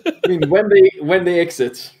them. I mean, when they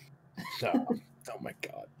exit. Oh my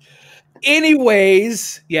god.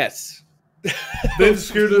 Anyways, yes. Then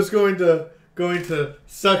Scuda's going to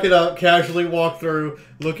suck it up, casually walk through,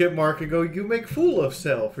 look at Mark, and go, "You make fool of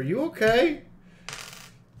self. Are you okay?"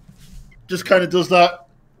 Just kind of does that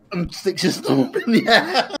and sticks his thumb in the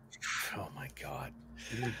air. Oh my god.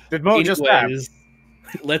 Did Mark just tap? Anyways,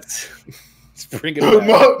 let's bring it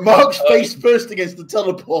back. Mark's face first against the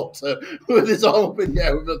teleporter with his arm up in the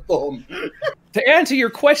air with a thumb. To answer your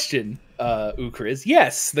question, Ukriz,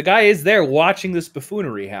 yes, the guy is there watching this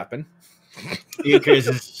buffoonery happen. Ukers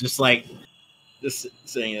is just like just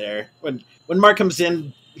sitting there. When Mark comes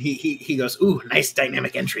in, he goes, "Ooh, nice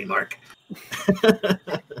dynamic entry, Mark."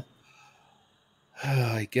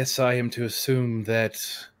 I guess I am to assume that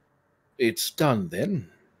it's done then.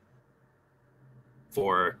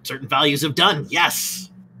 For certain values of done,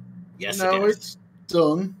 yes. Yes, No, it is. it's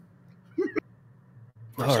done.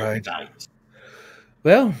 For All certain right. values.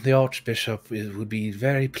 Well, the Archbishop would be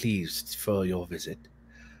very pleased for your visit.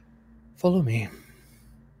 Follow me.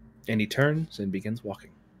 And he turns and begins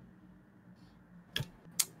walking.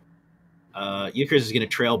 Ukers is going to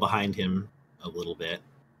trail behind him a little bit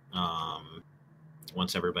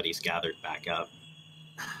once everybody's gathered back up.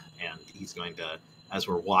 And he's going to, as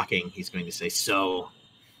we're walking, he's going to say, "So,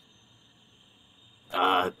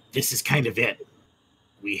 this is kind of it.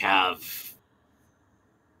 We have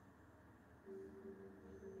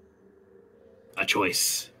a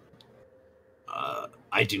choice.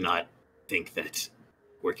 I do not think that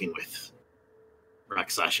working with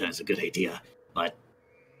Raksasha is a good idea, but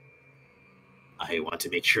I want to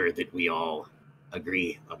make sure that we all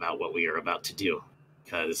agree about what we are about to do,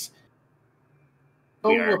 because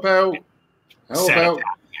we How are about set up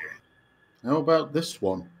here. how about this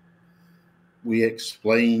one? We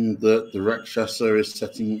explain that the Rakshasa is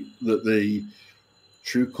that the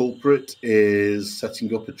true culprit is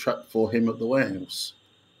setting up a trap for him at the warehouse.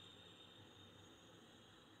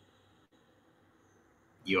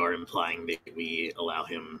 You are implying that we allow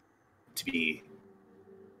him to be...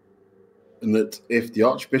 And that if the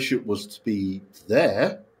Archbishop was to be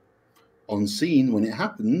there on scene when it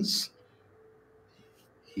happens,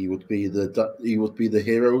 he would be the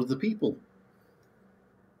hero of the people.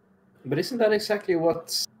 But isn't that exactly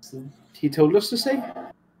what he told us to say?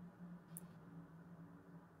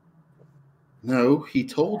 No, he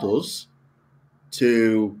told us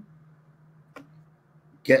to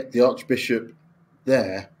get the Archbishop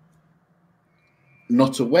there,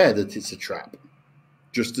 not aware that it's a trap,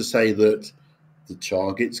 just to say that the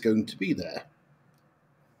target's going to be there.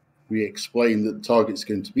 We explain that the target's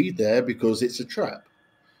going to be there because it's a trap.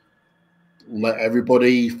 Let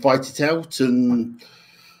everybody fight it out, and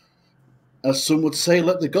as some would say,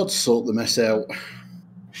 let the gods sort the mess out.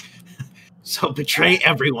 So betray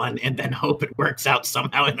everyone and then hope it works out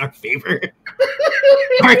somehow in our favor.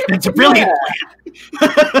 Mark, that's a brilliant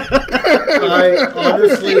I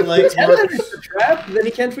honestly like Tell him Mark's. it's a trap, then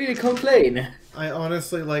he can't really complain. I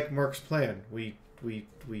honestly like Mark's plan.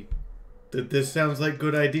 This sounds like a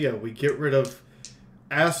good idea. We get rid of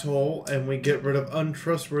asshole and we get rid of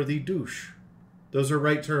untrustworthy douche. Those are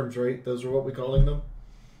right terms, right? Those are what we're calling them.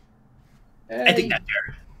 I think that's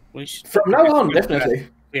fair. From now on, definitely.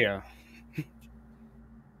 Yeah.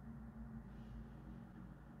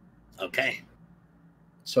 Okay.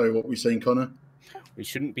 Sorry, what were we saying, Connor? We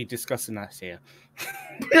shouldn't be discussing that here.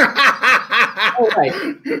 All right.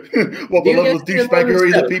 What the level of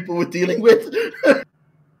douchebaggery that people were dealing with?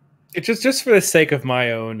 It's just for the sake of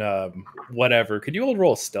my own whatever. Could you all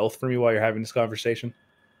roll stealth for me while you're having this conversation?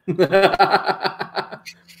 I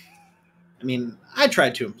mean, I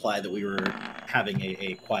tried to imply that we were having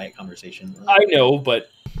a quiet conversation. I know, but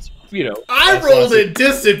you know, I rolled a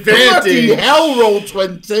disadvantage. Bloody hell, roll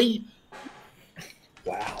 20.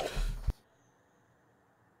 Wow.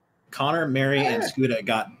 Connor, Mary, and Scuda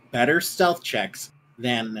got better stealth checks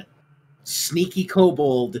than Sneaky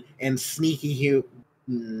Kobold and Sneaky Hugh.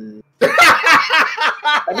 I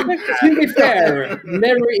mean, to be fair,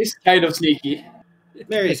 Mary is kind of sneaky.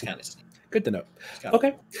 Mary's kind of sneaky. Good to know.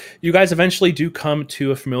 Okay. You guys eventually do come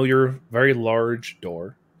to a familiar, very large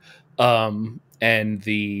door. And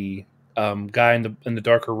the guy in the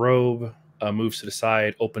darker robe moves to the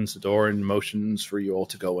side, opens the door, and motions for you all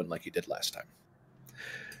to go in like he did last time.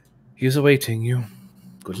 He is awaiting you.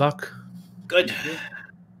 Good luck. Good.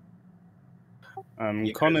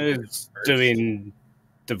 Connor's doing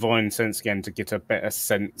divine sense again to get a better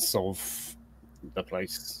sense of the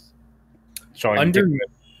place. Trying to get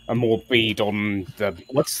a more bead on the...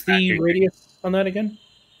 What's the radius on that again?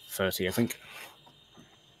 30, I think.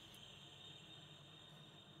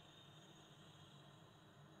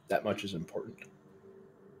 That much is important.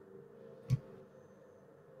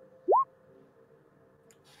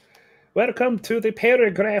 Welcome to the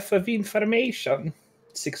paragraph of information.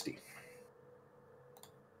 60.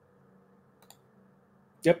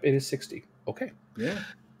 Yep, it is 60. Okay. Yeah.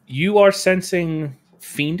 You are sensing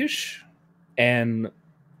fiendish and a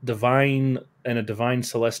divine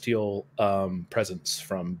celestial presence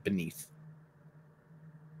from beneath.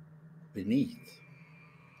 Beneath.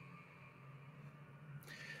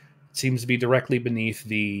 It seems to be directly beneath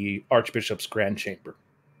the Archbishop's grand chamber.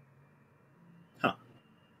 Huh.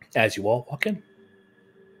 As you all walk in.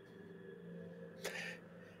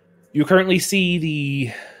 You currently see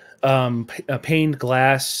the paned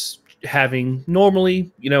glass having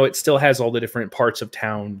normally, it still has all the different parts of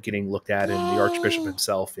town getting looked at, and the Archbishop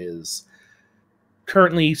himself is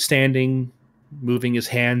currently standing, moving his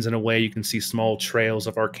hands in a way you can see small trails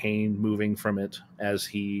of arcane moving from it as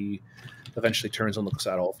he eventually turns and looks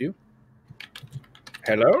at all of you.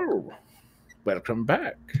 Hello. Welcome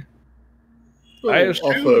back. I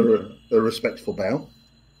offer a respectful bow.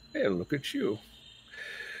 Hey, look at you.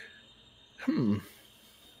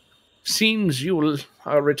 Seems you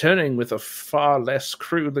are returning with a far less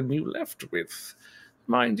crew than you left with.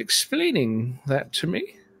 Mind explaining that to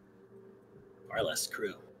me? Far less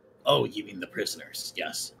crew. Oh, you mean the prisoners?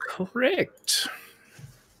 Yes. Correct.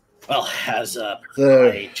 Well, as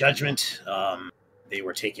my judgment, they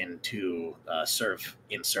were taken to serve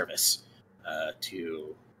in service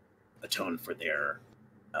to atone for their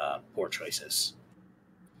poor choices.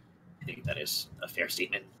 I think that is a fair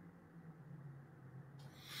statement.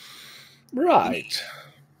 Right.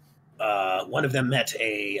 One of them met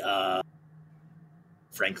a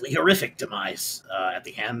frankly horrific demise at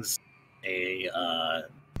the hands of a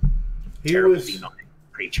terrible demonic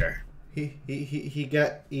creature. He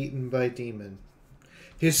got eaten by demon.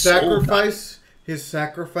 His sacrifice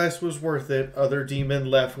was worth it. Other demon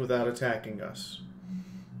left without attacking us.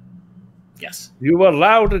 Yes. You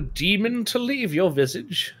allowed a demon to leave your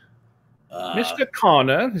visage? Mr.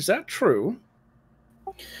 Connor, is that true?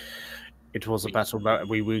 It was a battle that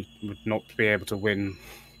we would not be able to win.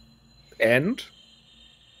 And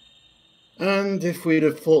if we'd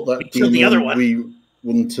have fought that killed the other one, we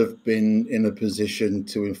wouldn't have been in a position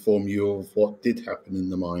to inform you of what did happen in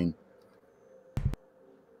the mine.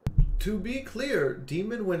 To be clear,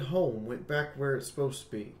 demon went home, went back where it's supposed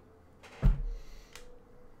to be.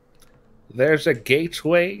 There's a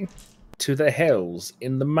gateway to the hells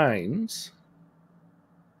in the mines.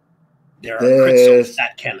 There are crystals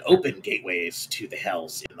that can open gateways to the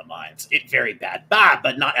hells in the mines. It's very bad,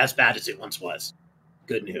 but not as bad as it once was.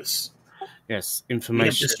 Good news. Yes, We have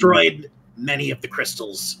information. destroyed many of the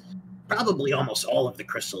crystals, probably almost all of the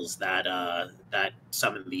crystals that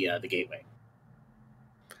summon the gateway.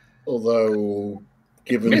 Although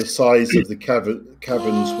Given the size of the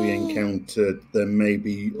caverns we encountered, there may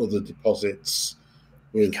be other deposits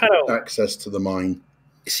with access to the mine.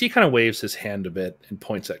 He kind of waves his hand a bit and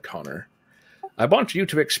points at Connor. I want you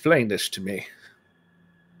to explain this to me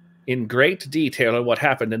in great detail of what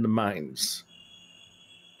happened in the mines.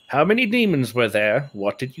 How many demons were there?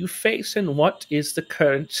 What did you face? And what is the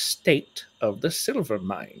current state of the silver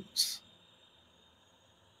mines?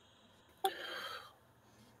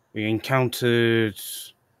 We encountered...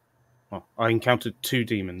 Well, I encountered 2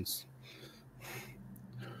 demons.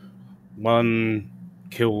 One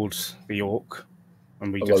killed the orc,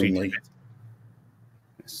 and we defeated it.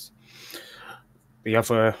 Yes. The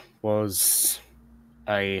other was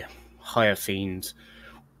a higher fiend.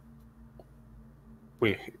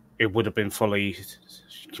 It would have been folly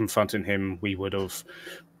confronting him. We would have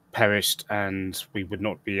perished, and we would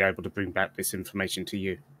not be able to bring back this information to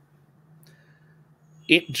you.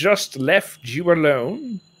 It just left you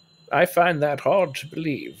alone? I find that hard to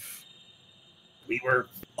believe. We were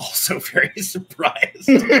also very surprised.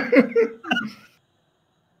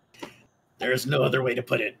 There's no other way to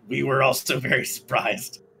put it. We were also very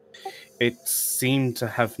surprised. It seemed to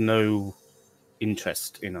have no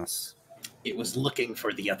interest in us. It was looking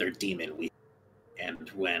for the other demon, and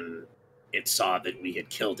when it saw that we had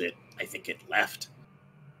killed it, I think it left.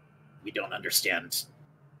 We don't understand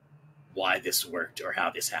why this worked or how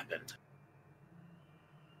this happened.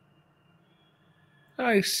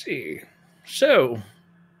 I see. So,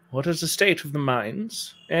 what is the state of the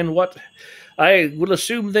mines? And what... I will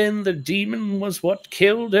assume then the demon was what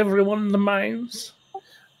killed everyone in the mines?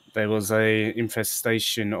 There was a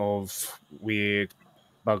infestation of weird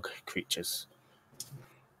bug creatures.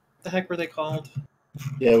 What the heck were they called?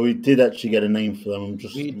 Yeah, we did actually get a name for them. I'm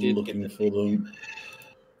just looking for them.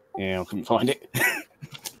 Yeah, I couldn't find it.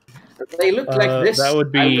 They look like this. That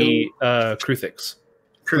would be Kruthix.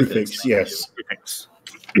 Kruthix, yes. Kruthix.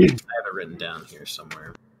 I have it written down here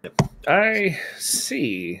somewhere. Yep. I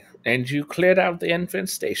see. And you cleared out the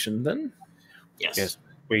infestation then? Yes.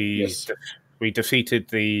 We defeated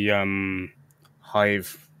the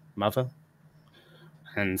hive mother,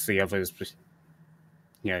 and the others,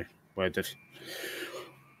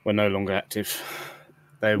 were no longer active.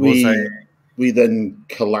 We then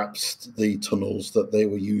collapsed the tunnels that they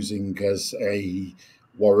were using as a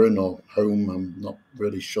warren or home. I'm not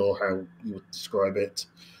really sure how you would describe it.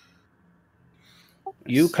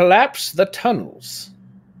 You collapsed the tunnels?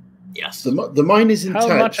 Yes. The mine is intact.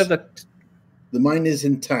 How much of the mine is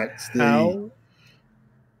intact. How?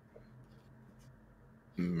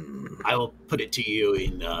 I will put it to you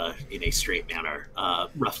in a straight manner.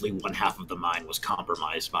 Roughly 1/2 of the mine was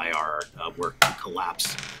compromised by our work to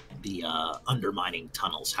collapse the undermining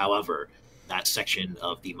tunnels. However, that section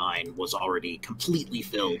of the mine was already completely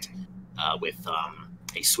filled with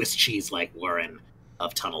a Swiss cheese-like warren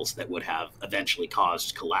of tunnels that would have eventually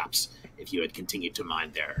caused collapse if you had continued to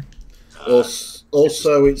mine there.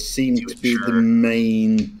 Also, it seemed to be the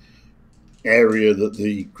main area that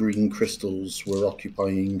the green crystals were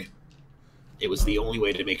occupying. It was the only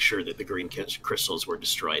way to make sure that the green crystals were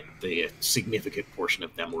destroyed. The significant portion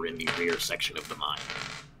of them were in the rear section of the mine.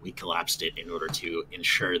 We collapsed it in order to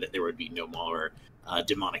ensure that there would be no more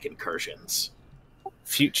demonic incursions.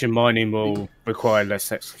 Future mining will require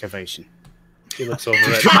less excavation. He looks over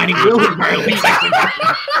at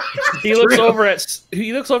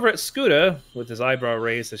he looks over at Scooter with his eyebrow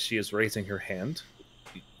raised as she is raising her hand.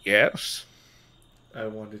 Yes. I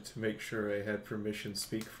wanted to make sure I had permission to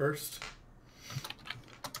speak first.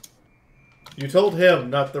 You told him,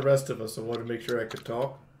 not the rest of us. I wanted to make sure I could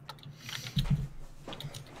talk.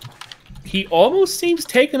 He almost seems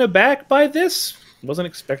taken aback by this. Wasn't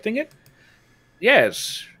expecting it.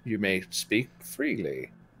 Yes, you may speak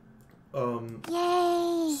freely.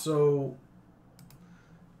 Yay! So,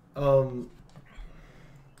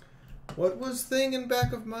 what was thing in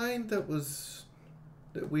back of mind that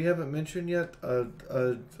we haven't mentioned yet? A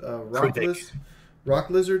rock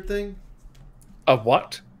lizard thing? A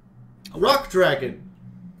what? A rock dragon.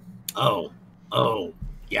 Oh,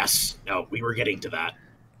 yes. No, we were getting to that.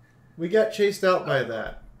 We got chased out by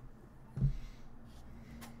that.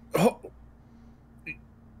 Oh.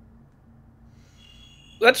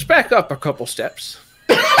 Let's back up a couple steps.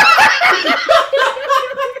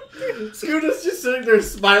 Scooter's just sitting there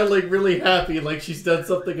smiling really happy like she's done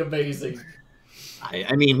something amazing.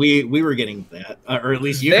 I mean, we were getting that. Or at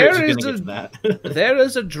least you guys were getting to that. There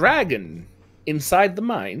is a dragon inside the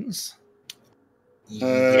mines.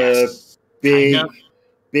 Yes.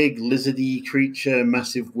 Big lizardy creature,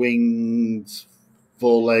 massive wings,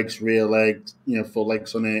 4 legs, rear legs, 4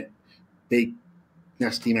 legs on it. Big,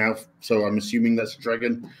 nasty mouth. So I'm assuming that's a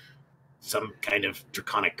dragon. Some kind of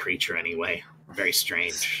draconic creature, anyway. Very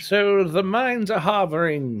strange. So the mines are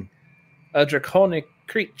harboring a draconic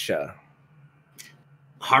creature.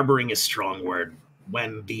 Harboring is a strong word.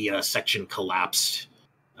 When the section collapsed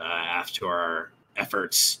after our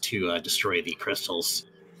efforts to destroy the crystals,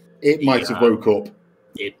 It might have woke up.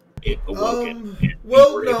 It awoke it.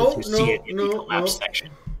 Well, we were able to see it in the collapsed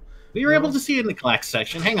section. We were able to see it in the collapsed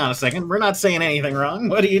section. Hang on a second. We're not saying anything wrong.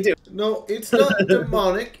 What do you do? No, it's not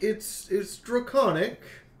demonic. It's draconic.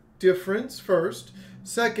 Difference first.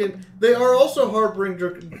 Second, they are also harboring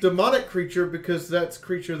demonic creature because that's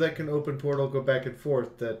creature that can open portal, go back and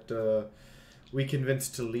forth. That we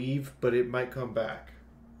convinced to leave, but it might come back.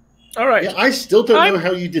 All right. Yeah, I still don't know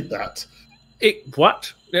how you did that.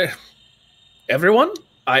 What? Everyone?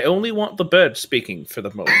 I only want the bird speaking for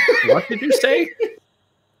the moment. What did you say?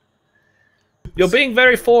 You're being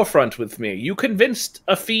very forefront with me. You convinced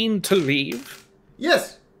a fiend to leave?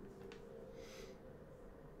 Yes.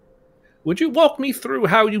 Would you walk me through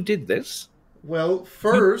how you did this? Well,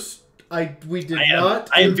 first, we did not.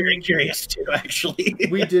 I am very curious too, actually.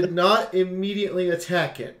 We did not immediately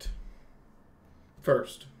attack it.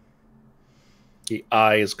 First. He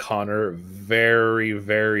eyes Connor very,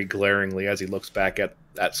 very glaringly as he looks back at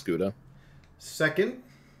Scooter. Second.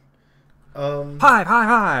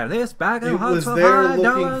 Hi! This bag of hugs for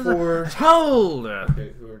 $5. Hold!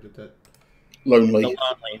 Okay, who did that? Lonely.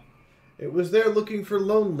 It was there looking for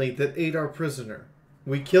Lonely that ate our prisoner.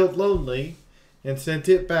 We killed Lonely and sent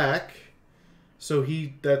it back. So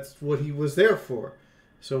that's what he was there for.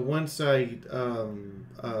 So once I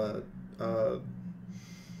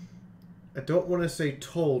don't want to say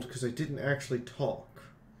told because I didn't actually talk.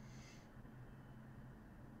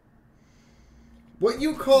 What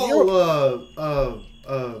you call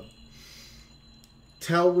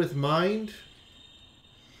tell with mind?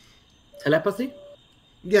 Telepathy?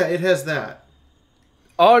 Yeah, it has that.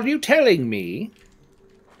 Are you telling me?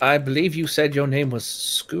 I believe you said your name was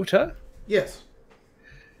Scooter? Yes.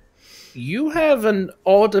 You have an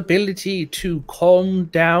odd ability to calm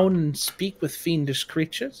down and speak with fiendish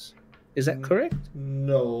creatures? Is that correct?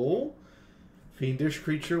 No. Fiendish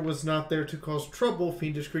creature was not there to cause trouble.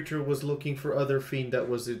 Fiendish creature was looking for other fiend that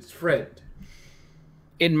was its friend.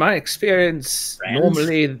 In my experience,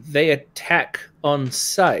 normally they attack on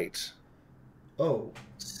sight. Oh.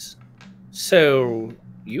 So,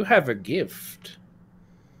 you have a gift.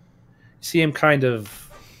 See him kind of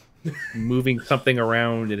moving something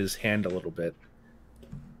around in his hand a little bit.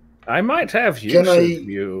 I might have use of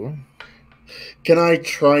you. Can I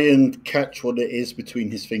try and catch what it is between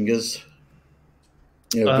his fingers?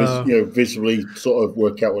 Visually sort of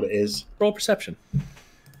work out what it is. Roll perception.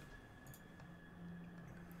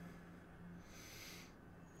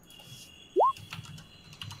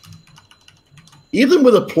 Even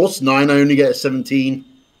with a +9, I only get a 17.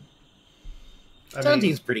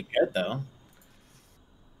 17's pretty good, though.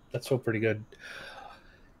 That's so pretty good.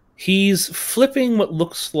 He's flipping what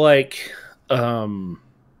looks like at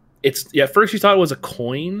first you thought it was a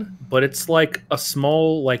coin, but it's like a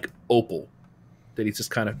small opal that he's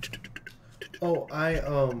just kind of. Oh, I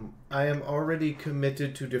am already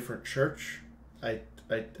committed to different church. I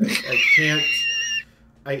can't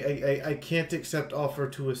I can't accept offer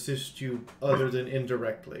to assist you other than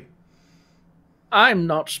indirectly. I'm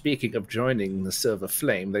not speaking of joining the Silver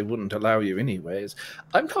Flame. They wouldn't allow you anyways.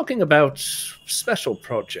 I'm talking about special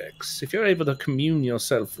projects. If you're able to commune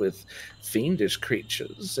yourself with fiendish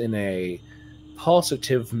creatures in a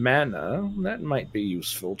positive manner, that might be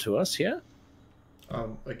useful to us here.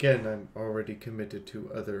 Again, I'm already committed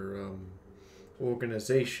to other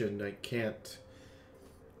organization.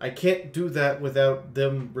 I can't do that without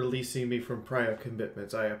them releasing me from prior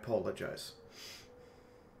commitments. I apologize.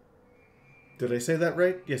 Did I say that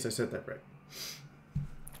right? Yes, I said that right.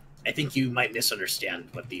 I think you might misunderstand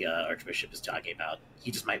what the Archbishop is talking about.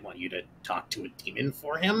 He just might want you to talk to a demon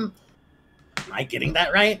for him. Am I getting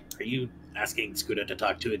that right? Are you asking Scooter to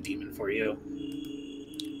talk to a demon for you?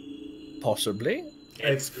 Possibly.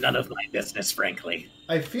 It's none of my business, frankly.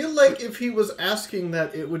 I feel like if he was asking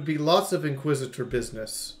that, it would be lots of Inquisitor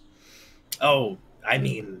business. Oh, I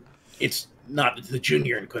mean, it's not the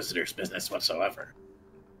Junior Inquisitor's business whatsoever.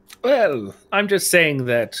 Well, I'm just saying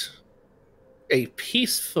that a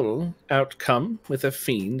peaceful outcome with a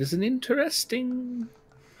fiend is an interesting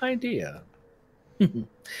idea.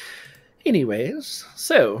 Anyways,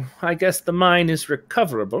 so I guess the mine is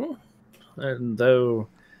recoverable, and though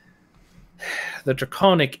the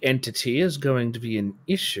draconic entity is going to be an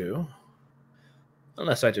issue,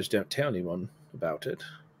 unless I just don't tell anyone about it.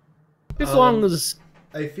 As long as...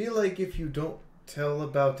 I feel like if you don't tell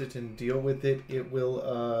about it and deal with it, it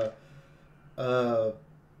will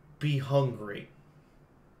be hungry.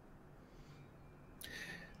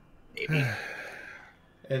 Maybe.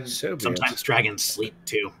 And So be Sometimes it. dragons sleep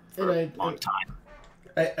too for a long time.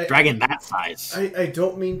 Dragon that size. I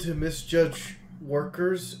don't mean to misjudge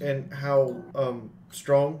workers and how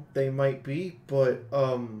strong they might be, but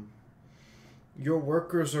your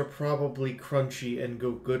workers are probably crunchy and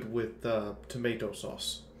go good with tomato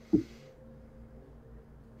sauce.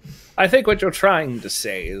 I think what you're trying to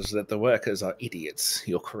say is that the workers are idiots.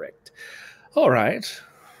 You're correct. All right.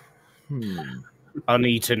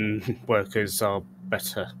 Uneaten workers are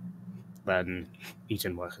better than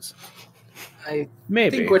eaten workers. I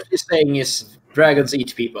Maybe. think what he's saying is dragons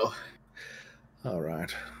eat people. All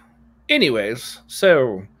right. Anyways,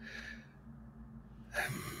 so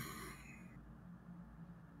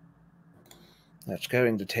that's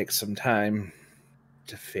going to take some time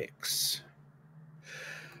to fix.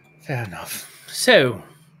 Fair enough. So,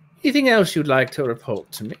 anything else you'd like to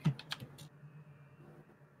report to me?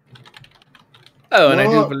 Oh, and I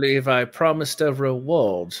do believe I promised a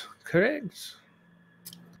reward, correct?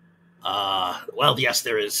 Well, yes,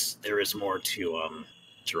 there is more to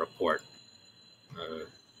report.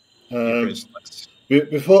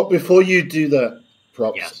 Before you do that,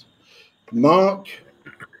 props. Yes. Mark,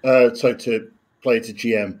 so to play to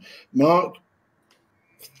GM, Mark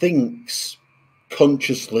thinks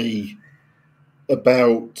consciously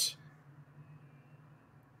about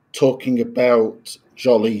talking about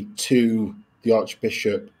Jolly to the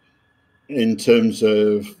Archbishop in terms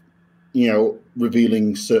of,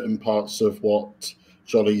 revealing certain parts of what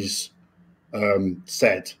Jolly's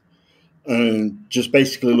said, and just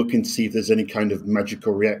basically looking to see if there's any kind of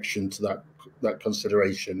magical reaction to that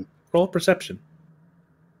consideration. Roll perception.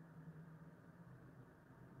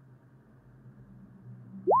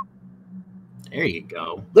 There you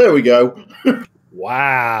go. There we go.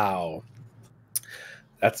 Wow.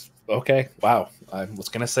 That's okay. Wow. I was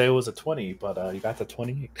going to say it was a 20, but you got the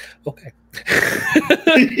 28. Okay.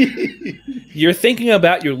 You're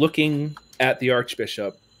looking at the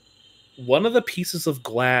Archbishop. One of the pieces of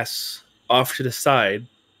glass off to the side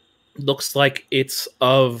looks like it's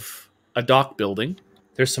of a dock building.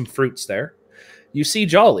 There's some fruits there. You see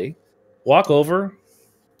Jolly walk over,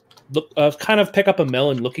 look, kind of pick up a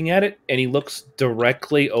melon looking at it, and he looks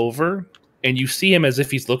directly over, and you see him as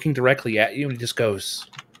if he's looking directly at you, and he just goes...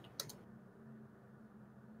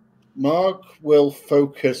 Mark will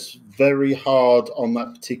focus very hard on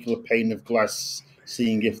that particular pane of glass,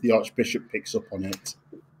 seeing if the Archbishop picks up on it.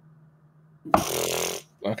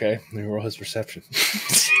 Okay, let me roll his perception.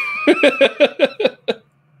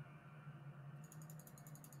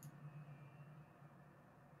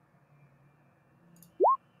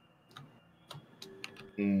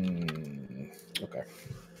 Okay.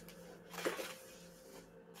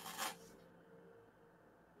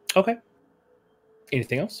 Okay.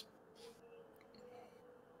 Anything else?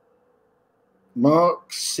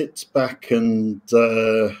 Mark sits back and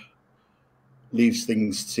leaves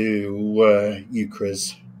things to you,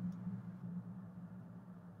 Chris.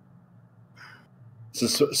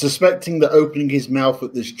 Suspecting that opening his mouth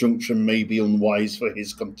at this junction may be unwise for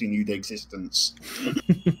his continued existence.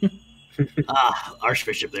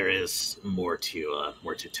 Archbishop, there is more to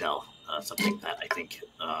tell. Something that I think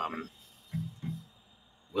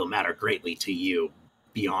will matter greatly to you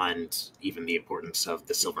beyond even the importance of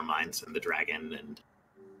the silver mines and the dragon and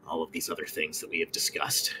all of these other things that we have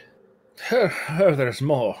discussed. Oh, there's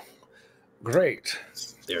more. Great.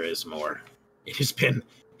 There is more. It has been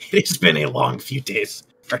a long few days,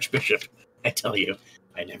 Archbishop. I tell you,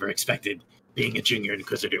 I never expected being a junior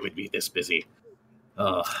inquisitor would be this busy.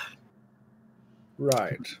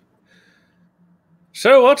 Right.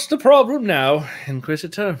 So what's the problem now,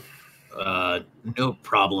 Inquisitor? No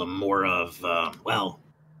problem. More of, well,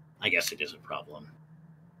 I guess it is a problem.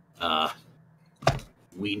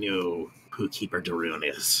 We knew who Keeper Darun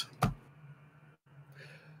is.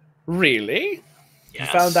 Really?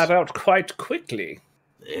 Yes. You found that out quite quickly.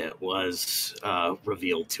 It was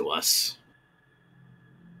revealed to us.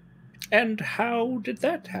 And how did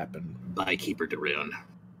that happen? By Keeper Darun.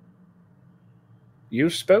 You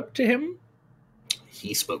spoke to him?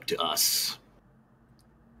 He spoke to us.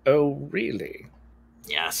 Oh, really?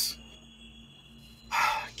 Yes.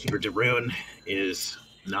 Keeper Darun is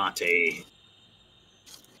not a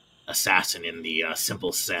assassin in the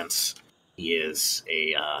simple sense. He is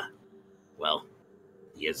a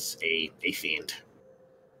fiend.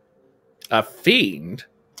 A fiend?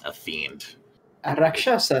 A fiend. A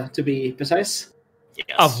Rakshasa, to be precise.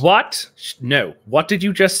 Yes. A what? No. What did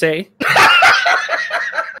you just say?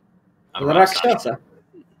 The Rakshasa.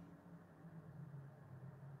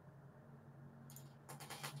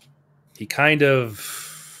 He kind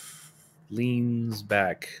of leans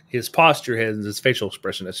back. His posture has, his facial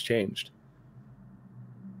expression has changed.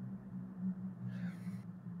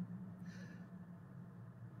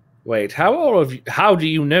 Wait, how do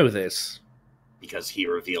you know this? Because he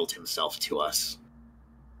revealed himself to us.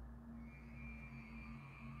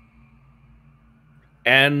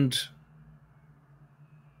 And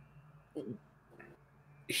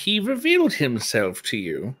he revealed himself to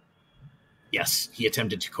you. Yes, he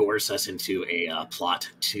attempted to coerce us into a plot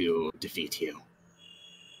to defeat you.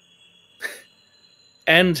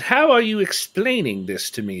 And how are you explaining this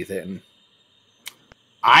to me then?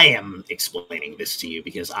 I am explaining this to you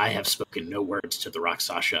because I have spoken no words to the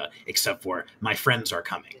Rakshasa except for my friends are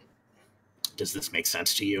coming. Does this make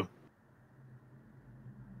sense to you?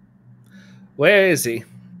 Where is he?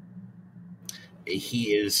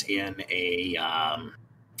 He is in a.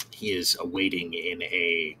 He is awaiting in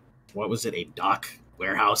a. What was it? A dock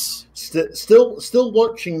warehouse. Still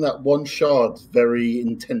watching that one shard very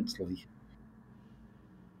intensely.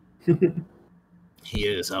 He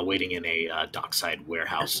is waiting in a dockside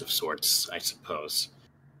warehouse of sorts, I suppose.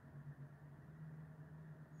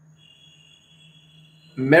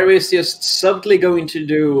 Mary is just subtly going to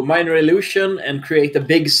do minor illusion and create a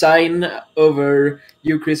big sign over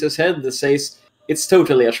Euchris's head that says, "It's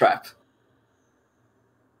totally a trap."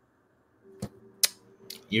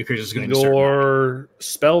 Euchris is going to Your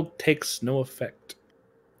spell takes no effect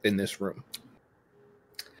in this room.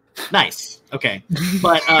 Nice. Okay,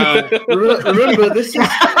 but remember, this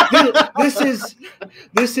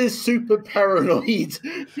is super paranoid.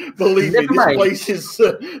 Believe me,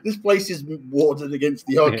 this place is warded against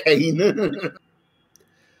the arcane.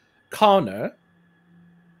 Connor,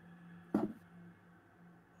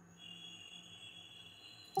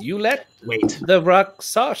 you let the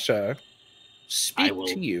Rakshasa speak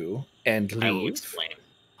to you and leave.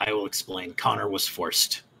 I will explain. Connor was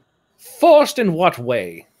forced. Forced in what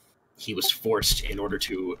way? He was forced in order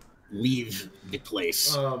to leave the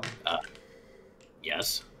place.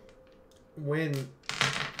 Yes.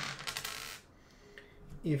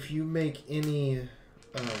 If you make any,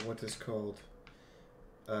 what is called,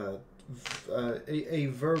 a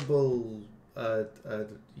verbal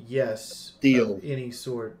yes deal of any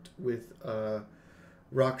sort with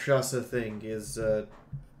Rakshasa thing is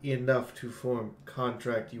enough to form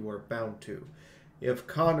contract you are bound to. If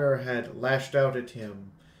Connor had lashed out at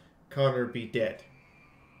him, Connor be dead.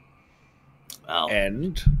 Well,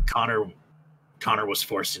 and Connor was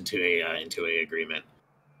forced into a agreement,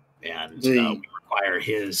 and we require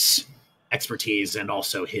his expertise and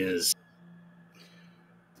also his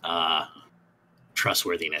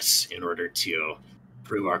trustworthiness in order to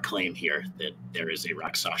prove our claim here that there is a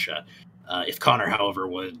Rakshasa. If Connor, however,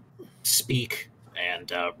 would speak and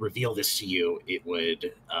reveal this to you, it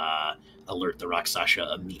would alert the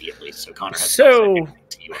Rakshasa immediately. So Connor has So,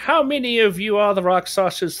 how many of you are the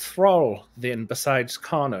Raksasa's thrall, then, besides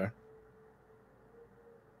Connor?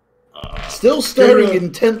 Still staring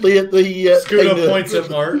intently at the... Scooter points at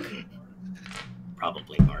Mark.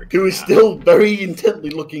 Probably Mark. Who is still very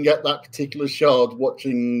intently looking at that particular shard,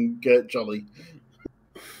 watching Jolly.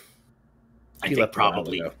 I think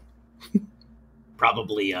probably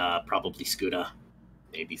Scooter.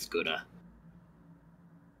 Maybe Scooter.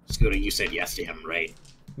 Scooter, you said yes to him, right?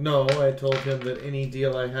 No, I told him that any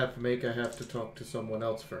deal I have to make, I have to talk to someone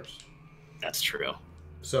else first. That's true.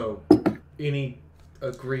 So, any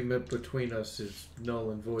agreement between us is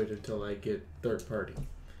null and void until I get third party.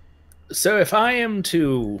 So if I am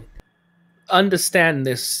to understand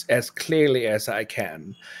this as clearly as I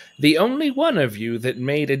can, the only one of you that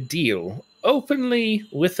made a deal openly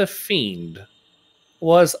with a fiend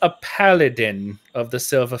was a paladin of the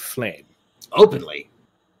Silver Flame. Openly?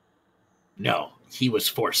 No, he was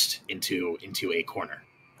forced into a corner.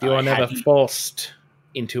 You are never forced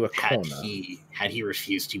into a corner. Had he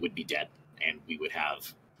refused, he would be dead, and we would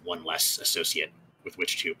have one less associate with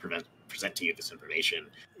which to present to you this information,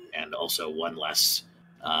 and also one less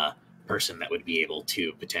person that would be able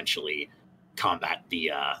to potentially combat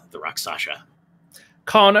the Rakshasa.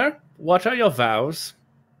 Connor, what are your vows?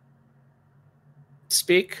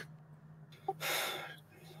 Speak.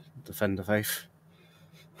 Defend the faith.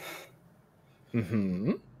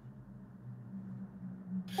 Mm-hmm.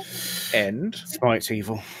 And? Fight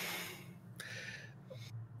evil.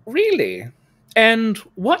 Really? And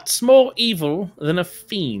what's more evil than a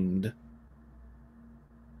fiend?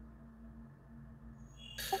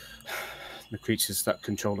 The creatures that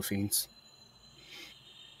control the fiends.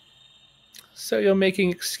 So you're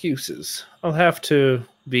making excuses. I'll have to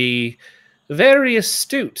be very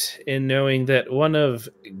astute in knowing that one of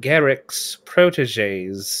Garrick's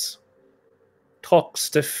proteges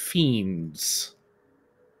talks to fiends.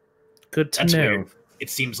 Good to That's know. weird.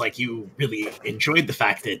 It seems like you really enjoyed the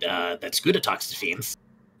fact that that's good at talks to fiends.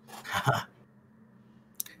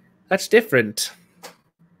 That's different.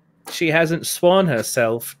 She hasn't sworn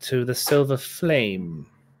herself to the Silver Flame.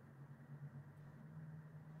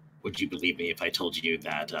 Would you believe me if I told you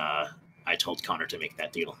that I told Connor to make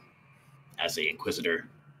that deal as a Inquisitor?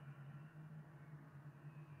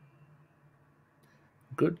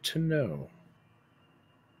 Good to know.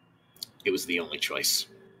 It was the only choice.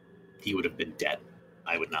 He would have been dead.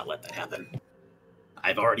 I would not let that happen.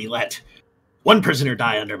 I've already let one prisoner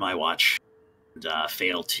die under my watch and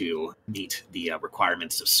fail to meet the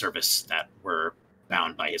requirements of service that were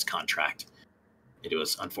bound by his contract. It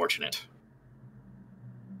was unfortunate.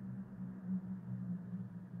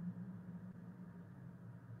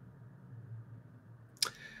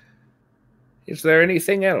 Is there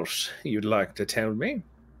anything else you'd like to tell me?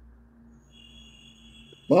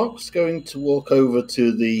 Mark's going to walk over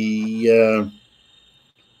to the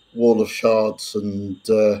wall of shards and.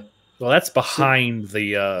 Well, that's behind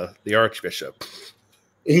the Archbishop.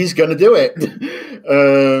 He's going to do it.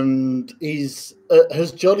 And he's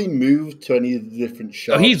has Johnny moved to any of the different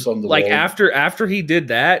shards on the like wall? after he did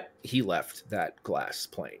that, he left that glass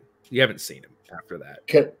plane. You haven't seen him after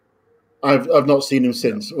that. I've not seen him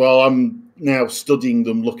since. Well, I'm now studying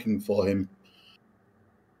them, looking for him.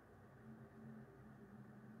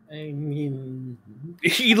 I mean,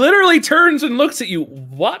 He literally turns and looks at you.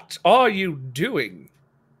 What are you doing?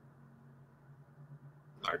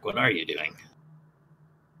 Mark, what are you doing?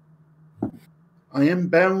 I am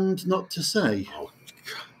bound not to say.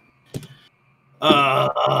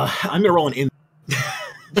 I'm gonna roll an in.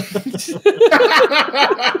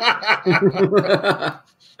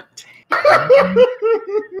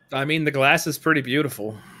 I mean, the glass is pretty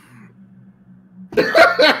beautiful. Well,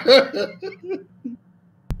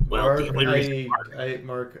 Mark, the only reason,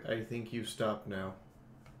 Mark, I think you stop now.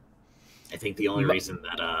 I think the only reason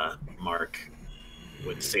that Mark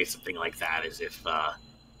would say something like that is if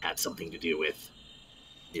had something to do with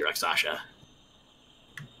the Raksasha.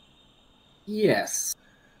 yes.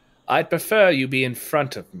 I'd prefer you be in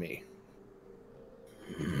front of me.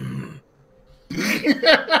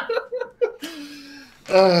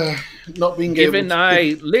 Not being Given able to...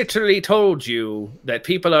 I literally told you that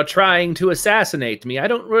people are trying to assassinate me, I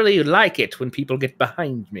don't really like it when people get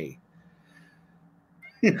behind me.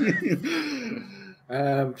 He'll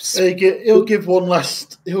give one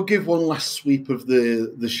last sweep of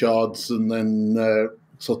the shards and then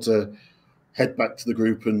sort of head back to the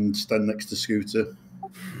group and stand next to Scooter.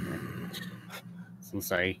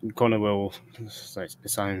 Say Connor will say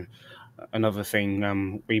another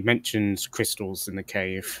thing. We mentioned crystals in the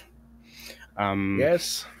cave.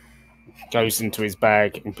 Yes. Goes into his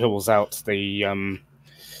bag and pulls out the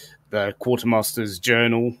quartermaster's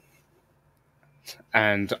journal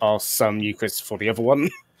and asks Eucharist for the other one.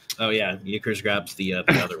 Oh yeah, Eucharist grabs the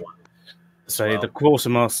other one. So the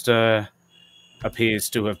quartermaster appears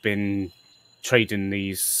to have been trading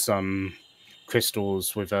these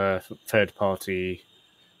crystals with a third party.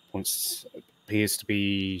 Appears to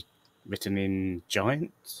be written in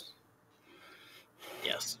Giant.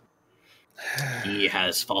 Yes, he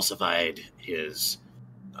has falsified his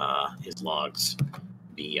logs.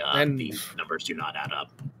 The numbers do not add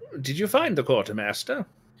up. Did you find the quartermaster?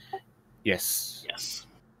 Yes. Yes.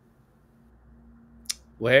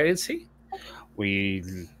 Where is he? We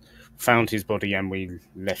found his body and we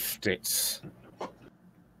left it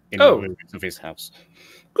in the ruins of his house.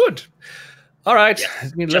 Good. All right. Yes,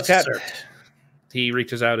 Let me look at it. He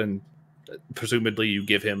reaches out and presumably you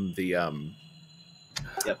give him the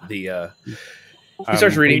he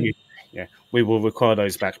starts reading. We will require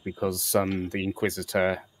those back because the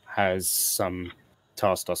Inquisitor has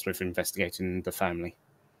tasked us with investigating the family.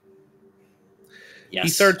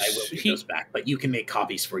 Yes, I will give those back, but you can make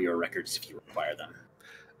copies for your records if you require them.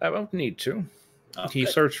 I won't need to. Oh, he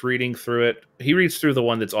good. starts reading through it. He reads through the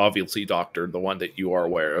one that's obviously doctored, the one that you are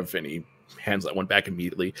aware of, and he hands that one back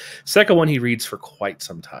immediately. Second one he reads for quite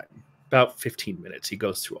some time. About 15 minutes. He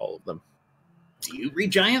goes through all of them. Do you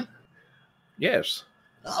read Giant? Yes.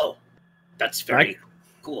 Oh, that's very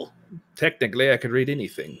cool. Technically, I could read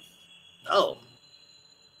anything. Oh.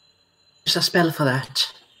 There's a spell for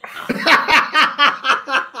that.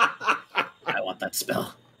 I want that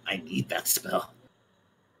spell. I need that spell.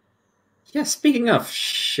 Yeah, speaking of,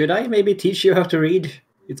 should I maybe teach you how to read?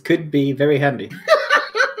 It could be very handy.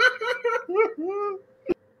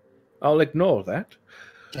 I'll ignore that.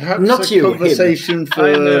 Perhaps Not a you, conversation for.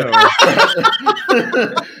 I know.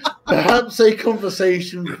 Perhaps a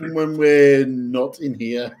conversation from when we're not in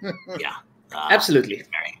here. Yeah. Absolutely.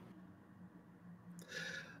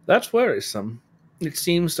 That's worrisome. It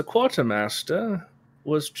seems the quartermaster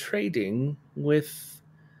was trading with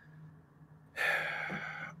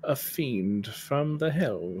a fiend from the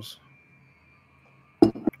hills.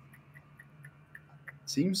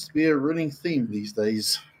 Seems to be a running theme these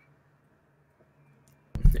days.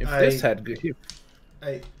 If this had good...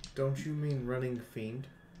 Don't you mean running fiend?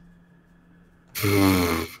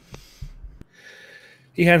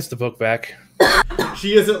 He hands the book back.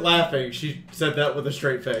 She isn't laughing. She said that with a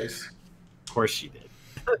straight face. Of course she did.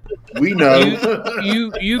 We know.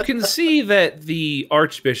 You can see that the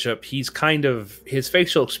Archbishop, his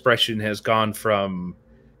facial expression has gone from...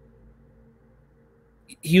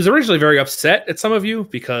 He was originally very upset at some of you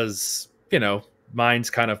because, mine's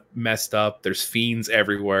kind of messed up. There's fiends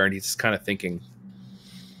everywhere, and he's just kind of thinking,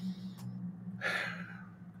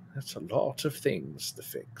 that's a lot of things to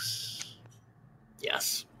fix.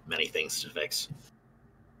 Yes, many things to fix.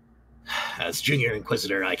 As Junior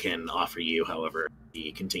Inquisitor, I can offer you, however,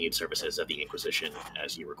 the continued services of the Inquisition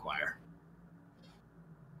as you require.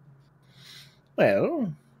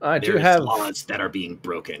 Well, I do There's have laws that are being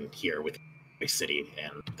broken here with a city,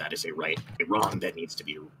 and that is a wrong that needs to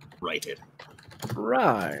be righted.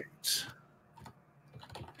 Right.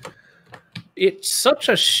 It's such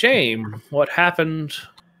a shame what happened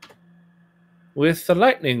with the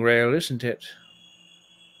lightning rail, isn't it?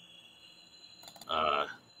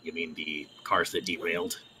 You mean the cars that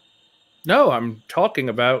derailed? No, I'm talking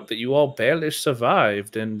about that you all barely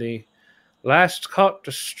survived and the last cart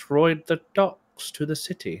destroyed the docks to the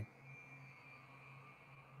city.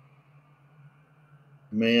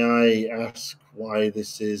 May I ask why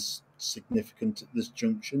this is significant at this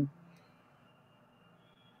junction?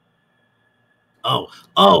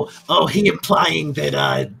 He implying that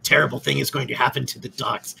a terrible thing is going to happen to the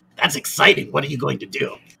docks. That's exciting. What are you going to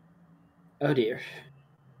do? Oh dear.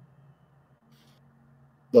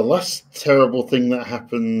 The last terrible thing that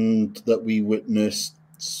happened that we witnessed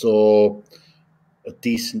saw a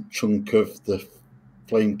decent chunk of the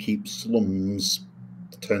Flamekeep slums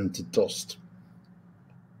turn to dust.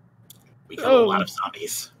 We kill a lot of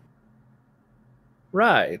zombies.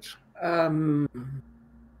 Right.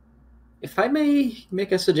 If I may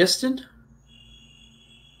make a suggestion,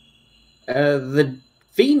 the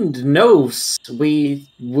fiend knows we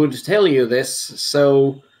would tell you this,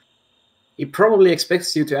 so he probably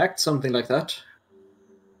expects you to act something like that.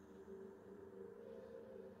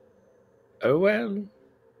 Oh well.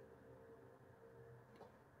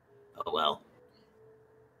 Oh well.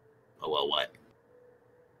 Oh well, what?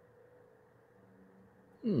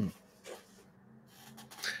 You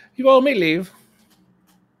all may leave.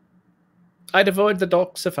 I'd avoid the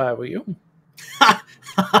docks if I were you.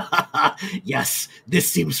 Yes,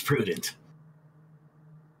 this seems prudent.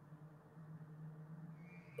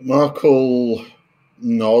 Mark will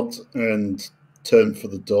nod and turn for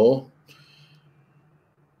the door.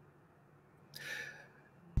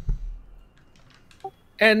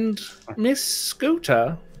 And Miss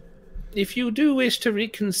Scooter, if you do wish to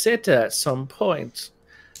reconsider at some point,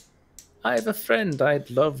 I have a friend I'd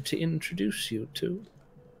love to introduce you to.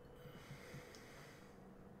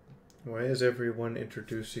 Why is everyone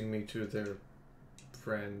introducing me to their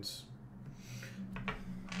friends?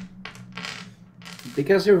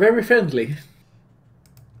 Because you're very friendly.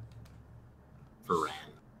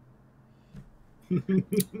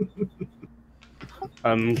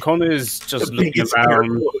 Connor's just the looking biggest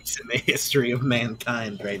around. quotes in the history of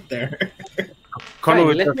mankind, right there. Connor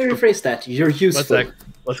would let me rephrase that. You're useful.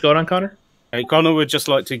 What's going on, Connor? Connor would just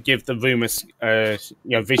like to give the room a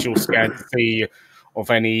visual scan to see of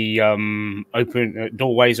any open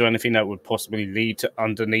doorways or anything that would possibly lead to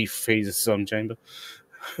underneath his chamber.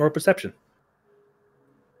 Or perception.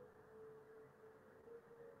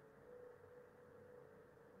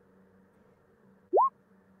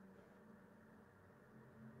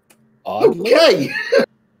 Oddly? Okay.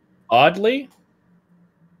 Oddly?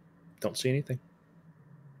 Don't see anything.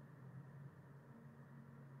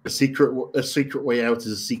 A secret way out is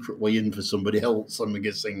a secret way in for somebody else, I'm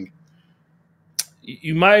guessing.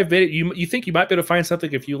 You might have been, you think you might be able to find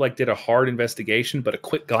something if you did a hard investigation, but a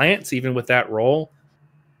quick glance, even with that roll.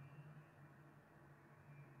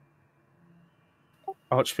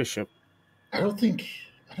 Archbishop. I don't think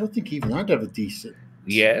even I'd have a decent.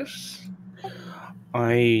 Yes.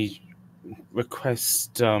 I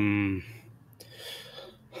request I'm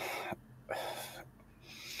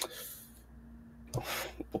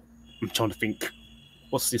trying to think.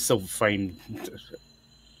 what's the silver flame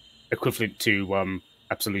equivalent to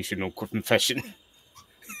absolution or confession?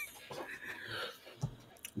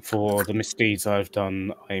 For the misdeeds I've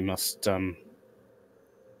done, I must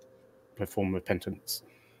perform repentance.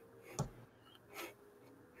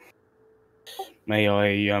 May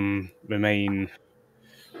I remain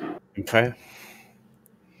in prayer?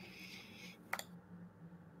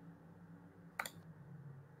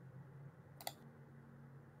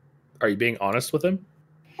 Are you being honest with him?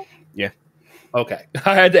 Yeah. Okay.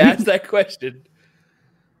 I had to ask that question.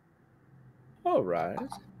 All right.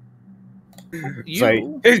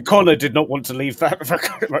 So, Connor did not want to leave that very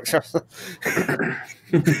much.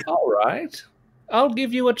 All right. I'll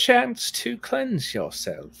give you a chance to cleanse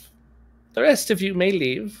yourself. The rest of you may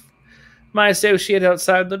leave. My associate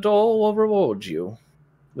outside the door will reward you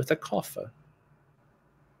with a coffer.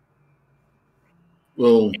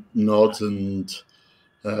 Will nod and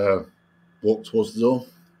walk towards the door.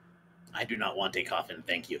 I do not want a coffin,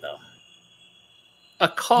 thank you, though. A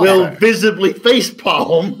coffer. Will visibly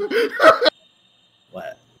facepalm.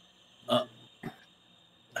 What?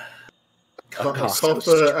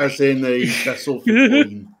 Coffer as in a vessel for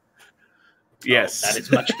coin. Yes. Oh, that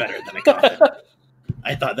is much better than a coffin.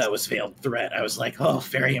 I thought that was veiled threat. I was like, oh,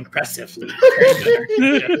 very impressive.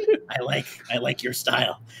 I like your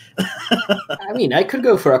style. I mean, I could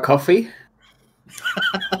go for a coffee.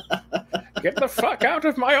 Get the fuck out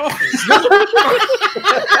of my office.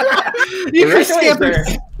 You can skip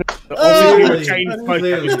it.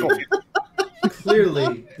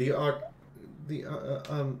 Clearly, the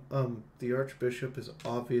Archbishop is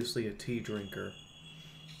obviously a tea drinker.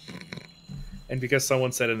 And because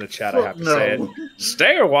someone said in the chat, I have to say it.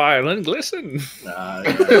 Stay a while and listen.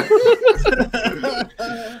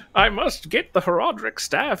 I must get the Herodric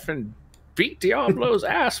staff and beat Diablo's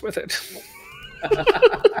ass with it.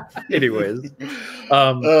 Anyways,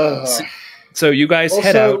 so you guys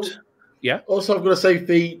head out. Yeah. Also, I'm going to say,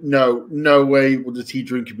 Fee, no way would the tea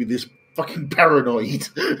drinker be this fucking paranoid.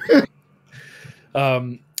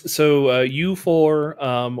 So you four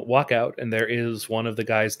walk out, and there is one of the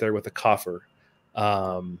guys there with a coffer.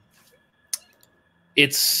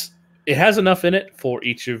 It has enough in it for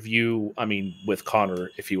each of you. I mean, with Connor,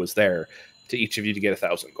 if he was there, to each of you to get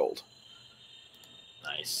 1,000 gold.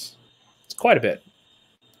 Nice. It's quite a bit.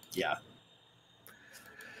 Yeah.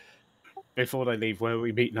 Before they leave, where are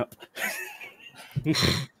we meeting up?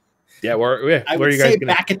 Yeah, where I are would you guys say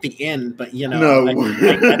gonna... back at the inn, but No.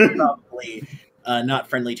 that's probably not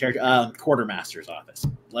friendly territory. Quartermaster's office.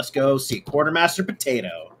 Let's go see Quartermaster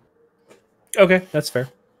Potato. Okay, that's fair.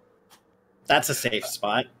 That's a safe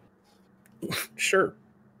spot. Sure.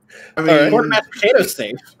 I mean, Quartermaster Potato's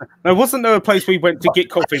safe. Now, wasn't there a place we went to get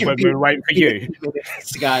coffee when we were waiting for you?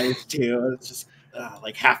 These guys too. It's just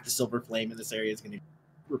like half the silver flame in this area is going to be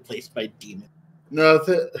replaced by demon. No,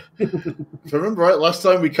 if I remember right, last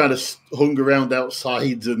time we kind of hung around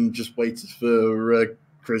outside and just waited for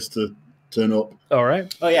Chris to turn up. All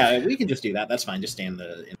right. Oh yeah, we can just do that. That's fine. Just stay in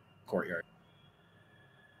the courtyard.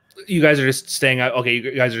 You guys are just staying out. Okay,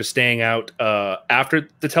 you guys are just staying out after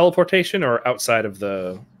the teleportation, or outside of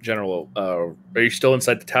the general. Are you still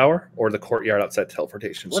inside the tower or the courtyard outside the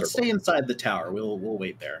teleportation? Let's circle? stay inside the tower. We'll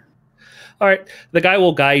wait there. All right. The guy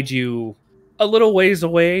will guide you a little ways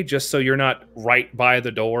away, just so you're not right by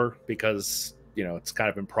the door, because it's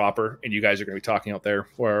kind of improper, and you guys are going to be talking out there.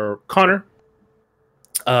 Where Connor,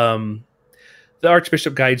 the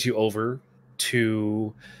Archbishop guides you over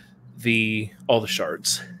to all the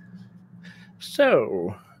shards.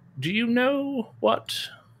 So, do you know what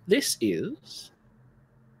this is?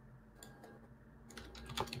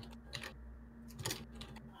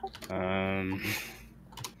 I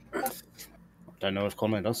don't know if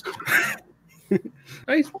Conrad does.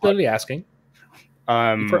 He's literally asking.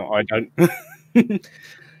 I don't.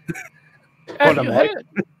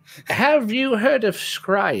 Have you heard of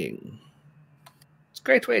scrying? It's a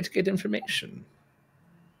great way to get information.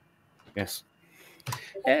 Yes.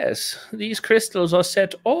 Yes, these crystals are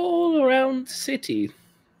set all around the city.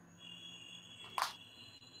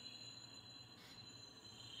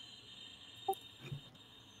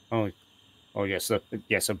 Oh yes,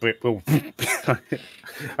 yes. A Brit will.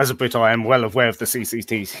 As a Brit, I am well aware of the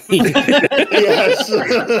CCTs. Yes.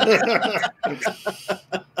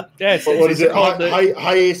 Yes. What is it?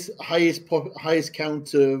 Highest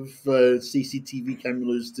count of CCTV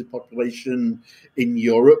cameras to population in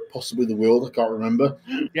Europe, possibly the world. I can't remember.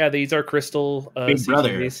 Yeah, these are crystal. Big Brother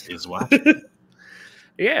CCTVs. is watching.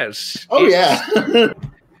 Yes. Oh yeah.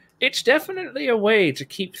 It's definitely a way to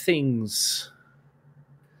keep things.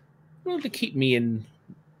 Well, to keep me in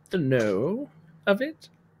the know of it.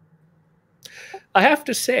 I have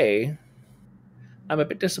to say, I'm a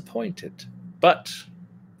bit disappointed, but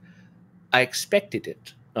I expected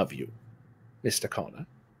it of you, Mr. Connor.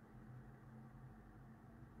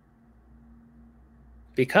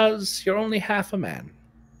 Because you're only half a man.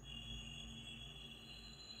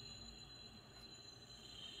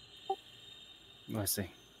 I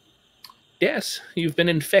see. Yes, you've been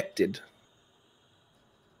infected.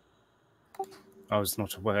 I was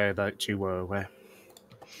not aware that you were aware.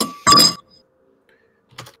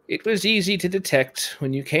 It was easy to detect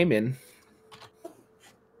when you came in.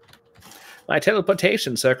 My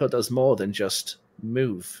teleportation circle does more than just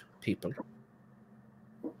move people.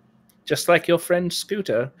 Just like your friend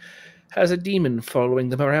Scooter has a demon following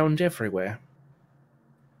them around everywhere.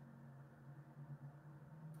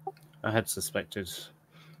 I had suspected.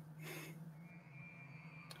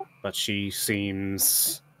 But she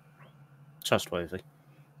seems trustworthy.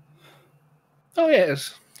 Oh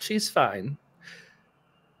yes, she's fine.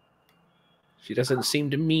 She doesn't seem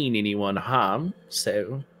to mean anyone harm,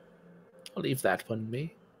 so I'll leave that one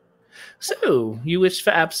be. So, you wish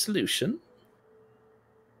for absolution?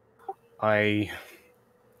 In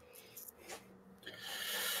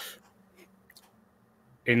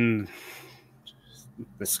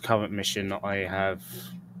this current mission, I have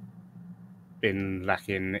been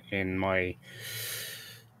lacking in my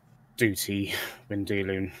duty when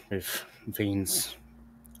dealing with fiends.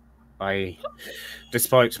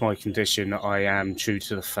 Despite my condition, I am true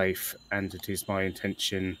to the faith, and it is my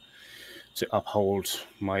intention to uphold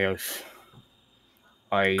my oath.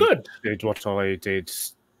 I Good. did what I did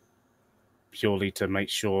purely to make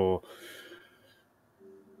sure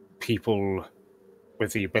people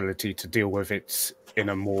with the ability to deal with it in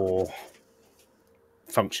a more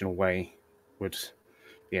functional way would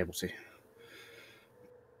be able to.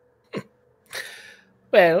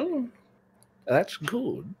 Well, that's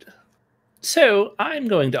good. So, I'm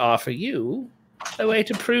going to offer you a way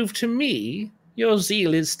to prove to me your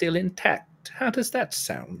zeal is still intact. How does that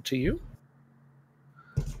sound to you?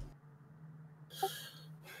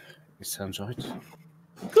 It sounds right.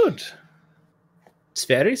 Good. It's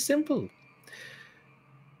very simple.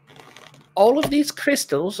 All of these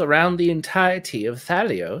crystals around the entirety of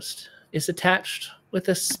Thalios is attached with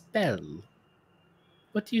a spell.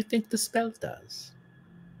 What do you think the spell does?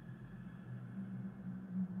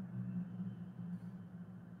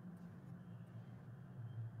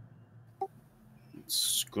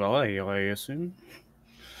 Scry, I assume.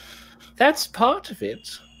 That's part of it.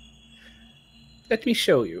 Let me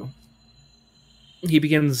show you. He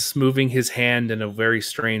begins moving his hand in a very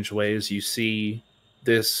strange way as you see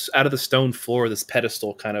this out of the stone floor, this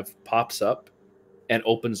pedestal kind of pops up and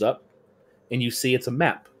opens up, and you see it's a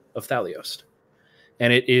map of Thalios.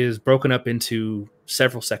 And it is broken up into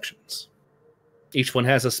several sections. Each one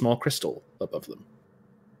has a small crystal above them.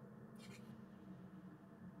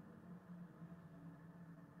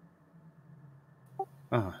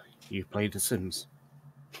 Ah, you play The Sims.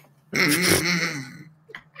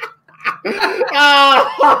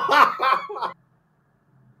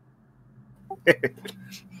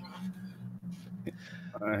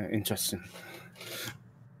 Interesting.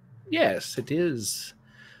 Yes, it is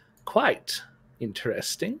quite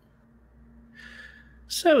interesting.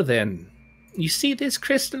 So then, you see this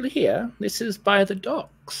crystal here? This is by the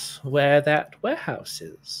docks, where that warehouse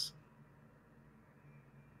is.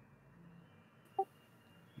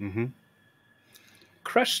 Mm-hmm.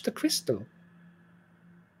 Crush the crystal.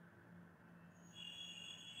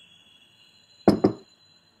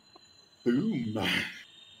 Boom.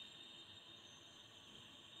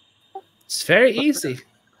 It's very easy.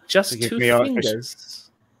 Just Forgive 2 me, fingers.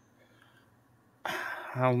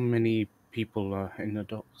 How many people are in the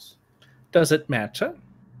docks? Does it matter?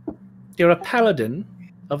 You're a paladin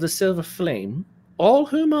of the Silver Flame, all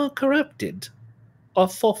whom are corrupted or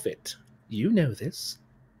forfeit. You know this.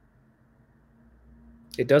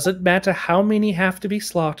 It doesn't matter how many have to be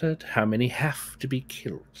slaughtered, how many have to be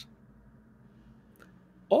killed.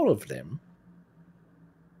 All of them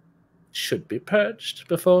should be purged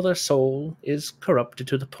before their soul is corrupted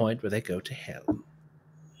to the point where they go to hell.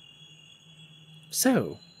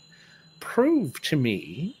 So, prove to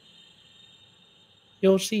me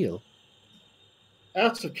your zeal.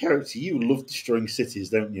 Out of character, you love destroying cities,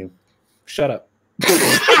 don't you? Shut up.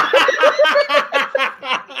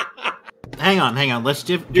 Hang on. Let's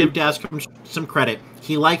give Dascom some credit.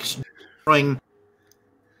 He likes destroying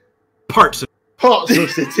parts of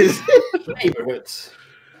cities. Neighborhoods.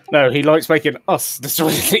 No, he likes making us destroy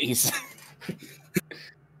cities.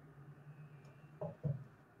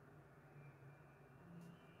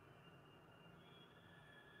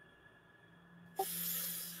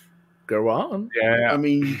 Go on. Yeah, I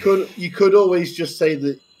mean, you could always just say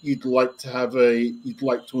that you'd like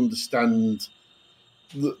to understand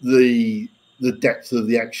the depth of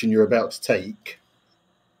the action you're about to take.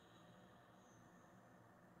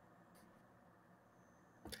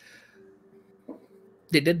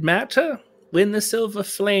 Did it matter when the silver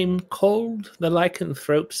flame called the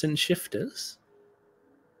lycanthropes and shifters?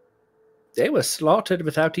 They were slaughtered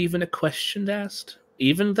without even a question asked,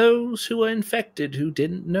 even those who were infected who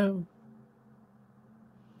didn't know.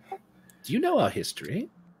 Do you know our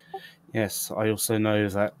history? yes. I also know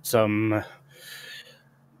that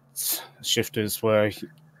shifters were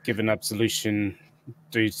given absolution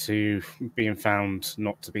due to being found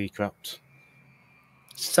not to be corrupt.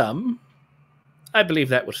 Some. I believe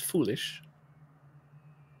that was foolish.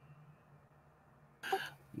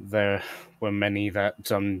 There were many that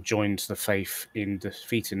joined the faith in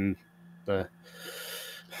defeating the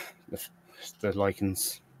the, the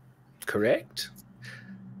Lycans. Correct?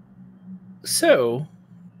 So,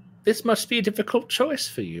 this must be a difficult choice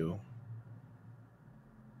for you.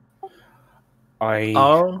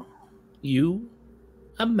 Are you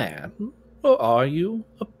a man, or are you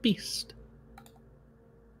a beast?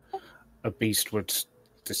 A beast would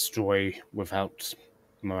destroy without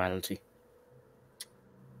morality.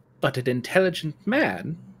 But an intelligent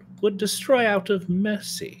man would destroy out of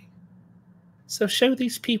mercy. So show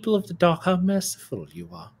these people of the dark how merciful you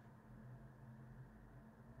are.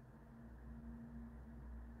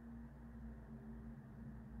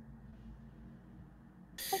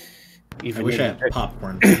 I wish I had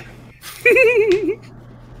popcorn.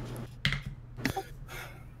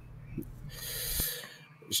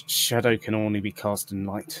 Shadow can only be cast in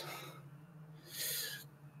light.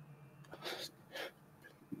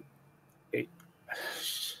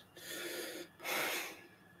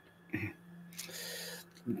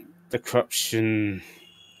 The corruption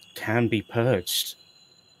can be purged.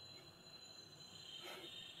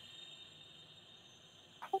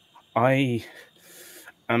 I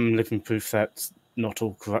am living proof that not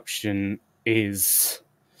all corruption is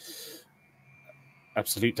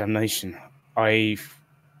absolute damnation. I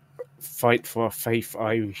fight for our faith.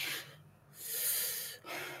 I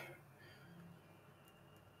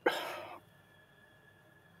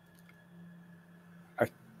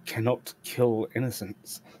cannot kill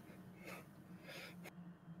innocents.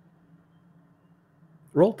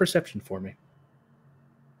 Roll perception for me.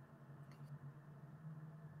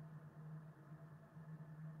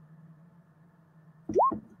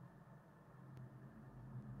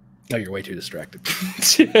 Oh, you're way too distracted.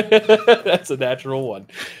 That's a natural one.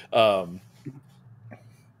 I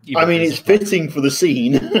mean, it's fitting for the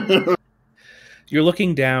scene. You're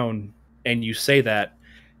looking down and you say that,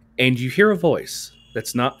 and you hear a voice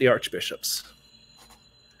that's not the Archbishop's.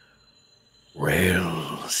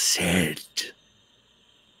 Well said.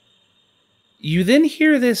 You then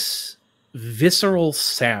hear this visceral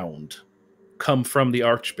sound come from the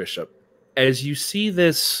Archbishop as you see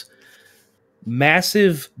this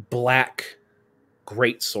massive black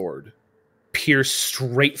greatsword pierce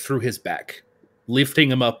straight through his back,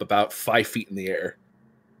 lifting him up about 5 feet in the air.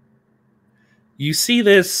 You see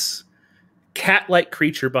this cat-like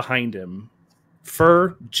creature behind him,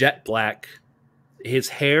 fur jet black. His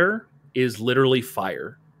hair is literally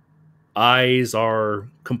fire. Eyes are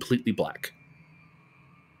completely black.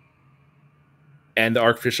 And the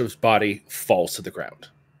Archbishop's body falls to the ground.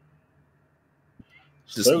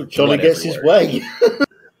 Just so Jolly gets everywhere. his way.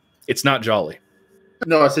 It's not Jolly.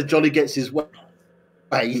 No, I said Jolly gets his way.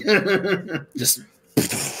 Just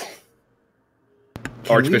Can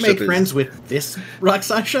Archbishop we make friends with this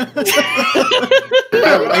Raksasha?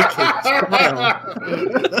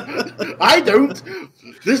 I don't.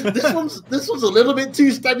 This one's a little bit too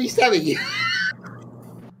stabby.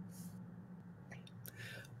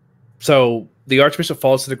 So the Archbishop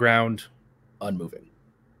falls to the ground, unmoving.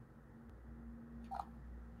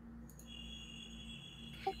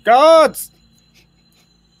 Guards!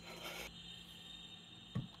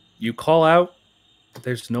 You call out,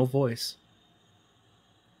 there's no voice.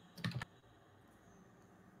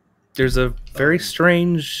 There's a very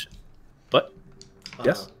strange, but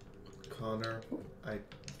yes, Connor, I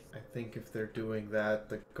think if they're doing that,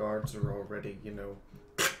 the guards are already,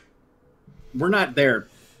 We're not there.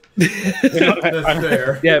 That's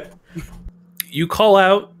fair. Yep. You call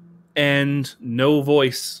out, and no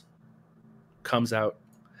voice comes out.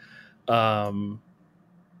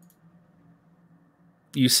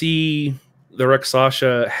 You see the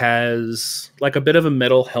Raksasha has like a bit of a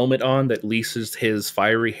metal helmet on that leases his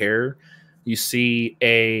fiery hair. You see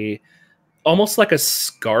almost like a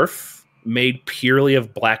scarf made purely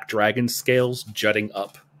of black dragon scales jutting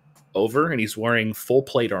up over, and he's wearing full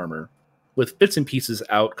plate armor with bits and pieces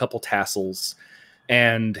out, couple tassels,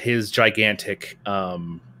 and his gigantic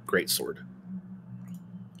greatsword.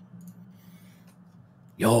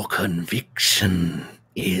 Your conviction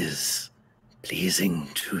is pleasing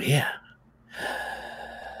to hear.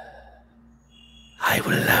 I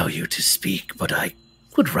will allow you to speak, but I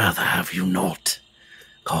would rather have you not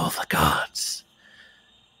call the guards.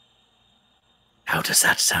 How does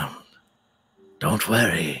that sound? Don't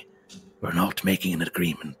worry, we're not making an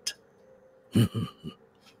agreement.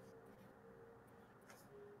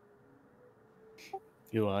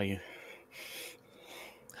 Who are you?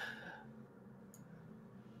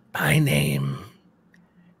 My name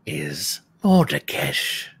is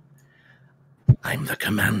Mordekesh. I'm the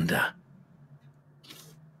commander.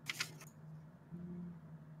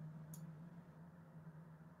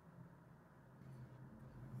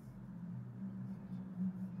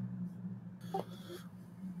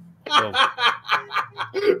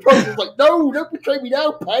 Probably like, no, don't betray me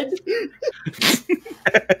now, Ped.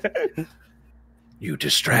 You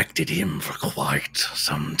distracted him for quite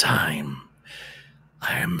some time.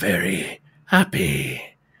 I am very happy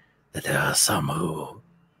that there are some who,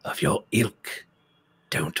 of your ilk,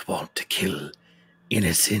 don't want to kill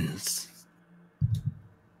innocents.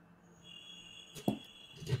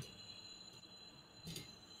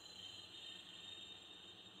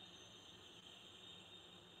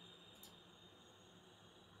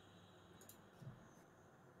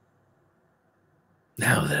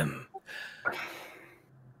 Now then,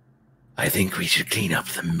 I think we should clean up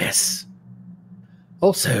the mess.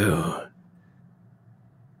 Also,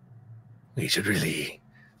 we should really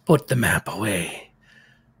put the map away.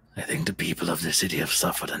 I think the people of the city have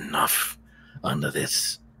suffered enough under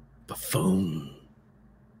this buffoon.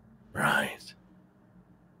 Right.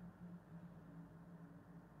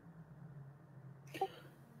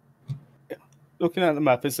 Looking at the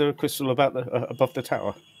map, is there a crystal about above the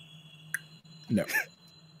tower? No.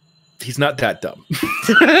 He's not that dumb.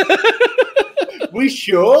 We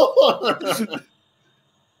sure?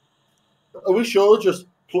 Are we sure just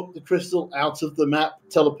pluck the crystal out of the map,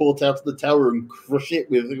 teleport out of the tower, and crush it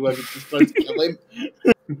with whoever's just trying to kill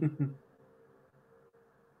him?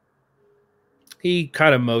 He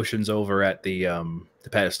kind of motions over at the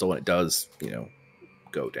pedestal, and it does,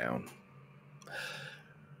 go down.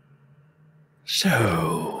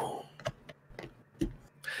 So,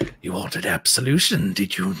 you wanted absolution,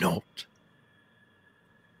 did you not?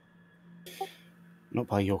 Not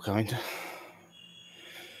by your kind.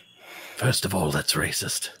 First of all, that's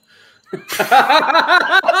racist.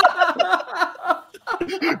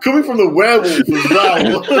 Coming from the werewolf as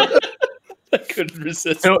well. I couldn't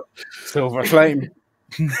resist. Silver flame.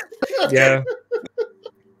 Yeah.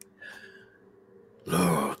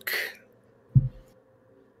 Look.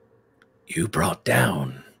 You brought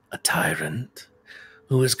down a tyrant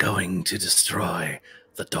who is going to destroy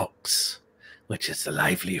the docks, which is the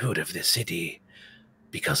livelihood of the city,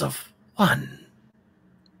 because of one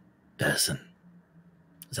person.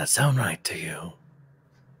 Does that sound right to you?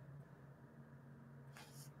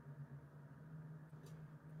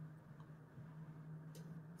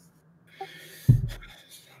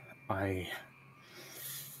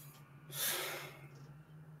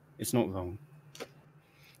 It's not wrong.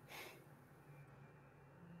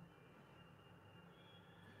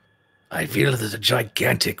 I feel there's a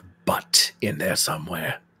gigantic butt in there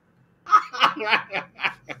somewhere.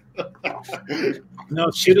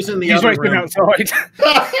 No, shoot us in the He's other waiting room. outside.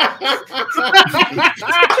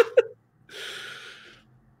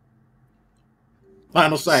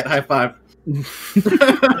 Final sight, high five.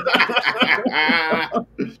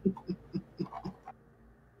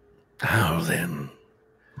 How then?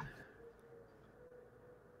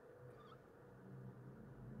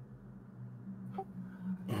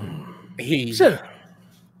 He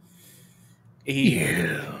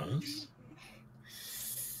Yes.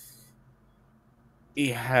 he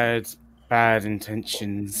had bad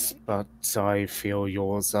intentions, but I feel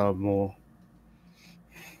yours are more.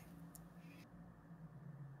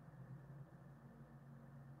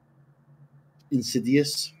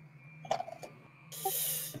 Insidious.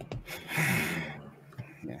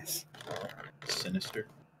 Yes. Sinister.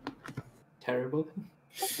 Terrible.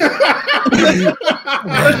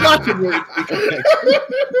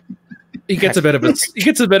 He gets a bit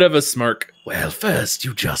of a smirk. Well, first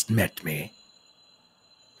you just met me.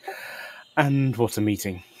 And what a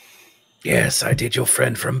meeting. Yes, I did your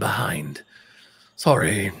friend from behind.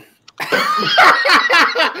 Sorry.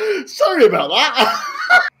 Sorry about that.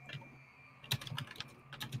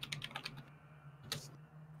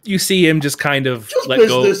 You see him just kind of Just let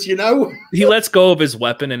business, go. you know? He lets go of his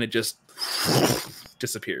weapon and it just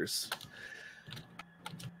disappears.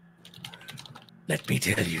 Let me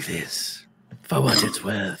tell you this. For what it's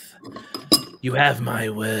worth, you have my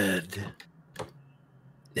word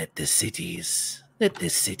that this city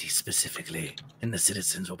specifically, and the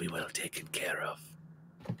citizens will be well taken care of.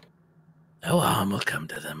 No harm will come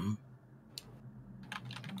to them.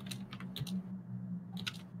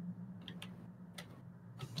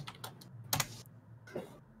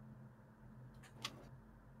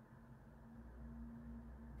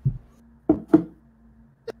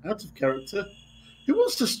 Out of character. Who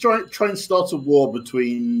wants to try and start a war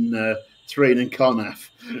between Thrain and Karnath?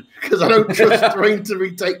 Because I don't trust Thrain to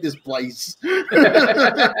retake this place.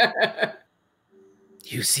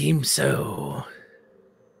 You seem so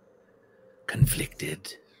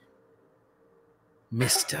conflicted,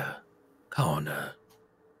 Mr. Connor.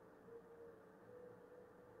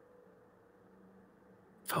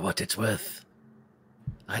 For what it's worth,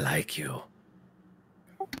 I like you.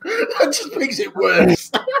 That just makes it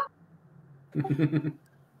worse.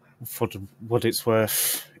 For what it's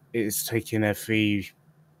worth, it's taken every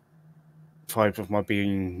fibre of my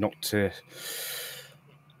being not to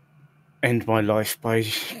end my life by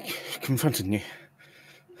confronting you.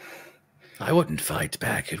 I wouldn't fight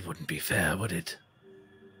back. It wouldn't be fair, would it?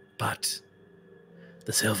 But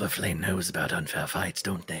the Silver Flame knows about unfair fights,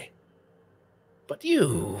 don't they? But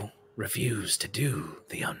you refuse to do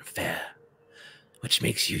the unfair, which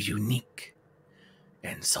makes you unique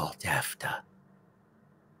and sought after.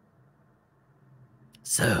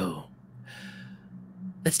 So,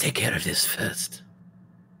 let's take care of this first.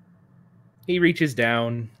 He reaches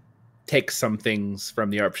down, takes some things from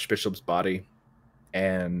the Archbishop's body,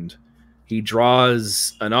 and he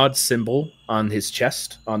draws an odd symbol on his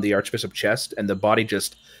chest, on the Archbishop's chest, and the body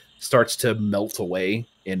just starts to melt away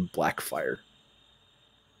in black fire.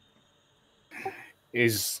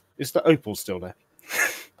 Is the opal still there?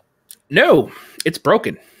 No, it's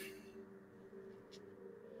broken.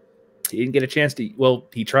 He didn't get a chance to... Well,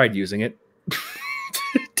 he tried using it.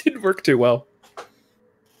 It didn't work too well.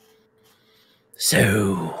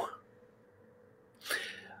 So,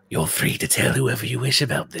 you're free to tell whoever you wish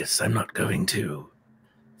about this. I'm not going to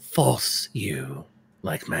force you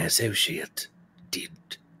like my associate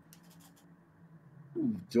did.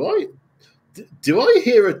 Do I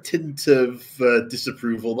hear a tint of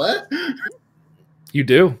disapproval there? You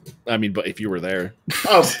do. I mean, but if you were there.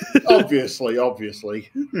 Oh, obviously.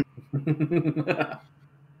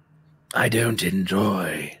 I don't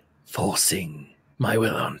enjoy forcing my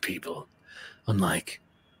will on people, unlike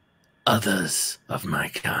others of my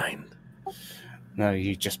kind. No,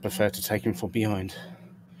 you just prefer to take him from behind.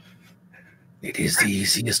 It is the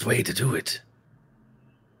easiest way to do it.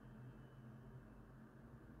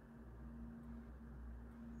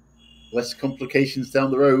 Less complications down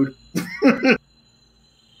the road.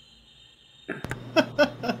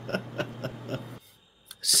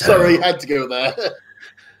 Sorry, had to go there.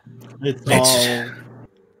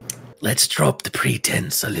 Let's drop the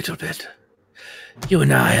pretense a little bit. You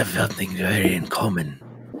and I have something very in common.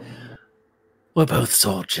 We're both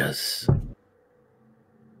soldiers.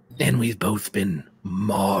 And we've both been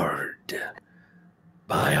marred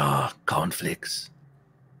by our conflicts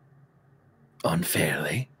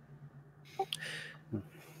unfairly.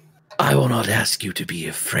 I will not ask you to be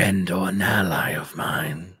a friend or an ally of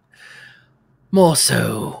mine. More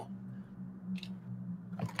so,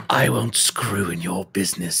 I won't screw in your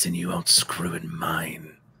business and you won't screw in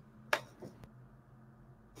mine.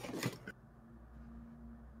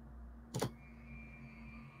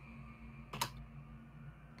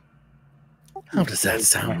 How does that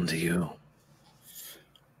sound to you?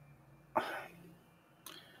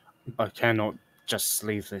 I cannot just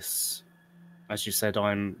leave this. As you said,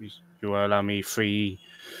 you will allow me free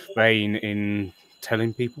reign in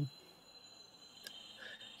telling people?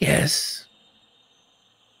 Yes.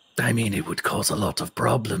 I mean, it would cause a lot of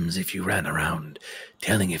problems if you ran around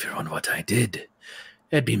telling everyone what I did.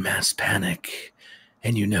 There'd be mass panic,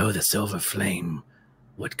 and you know the Silver Flame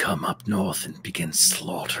would come up north and begin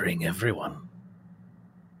slaughtering everyone.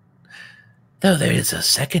 Though there is a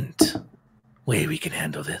second way we can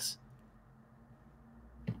handle this.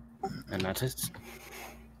 And that is?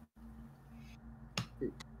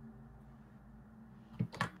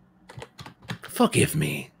 Forgive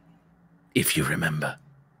me, if you remember.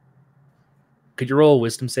 Could you roll a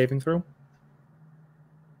wisdom saving throw?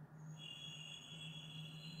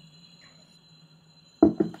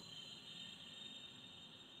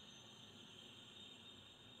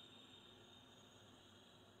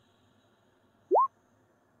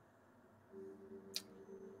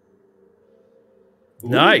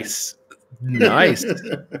 Nice. Nice.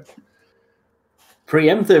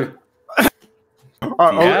 Preemptive.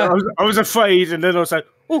 I was afraid, and then I was like,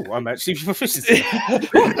 "Oh, I'm actually proficiency."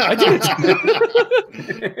 I did.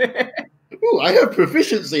 Ooh, I have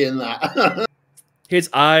proficiency in that. His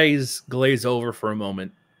eyes glaze over for a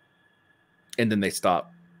moment, and then they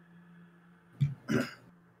stop.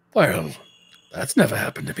 Well, that's never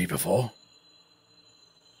happened to me before.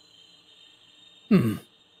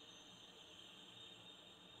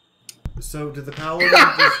 So did the paladin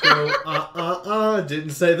just go,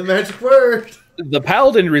 didn't say the magic word? The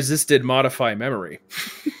paladin resisted modify memory.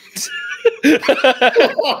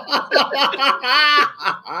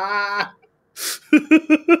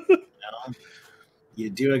 You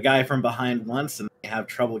do a guy from behind once and they have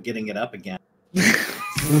trouble getting it up again. You're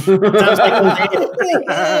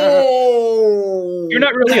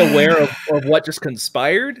not really aware of what just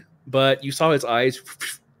conspired, but you saw his eyes,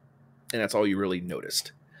 and that's all you really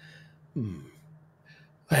noticed.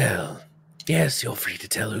 Well, yes, you're free to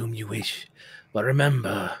tell whom you wish, but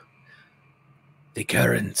remember, the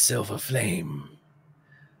current Silver Flame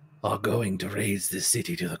are going to raise this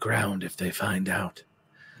city to the ground if they find out.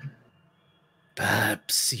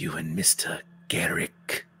 Perhaps you and Mr.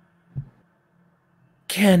 Garrick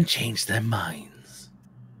can change their minds.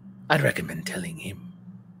 I'd recommend telling him.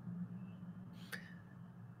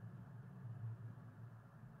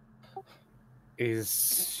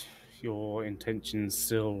 Is your intention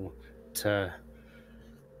still to...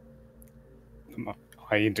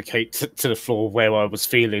 I indicate to the floor where I was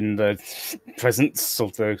feeling the presence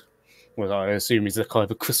of the... what I assume is the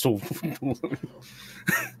kyber crystal.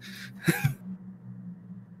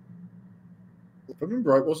 If I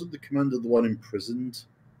remember right, wasn't the commander the one imprisoned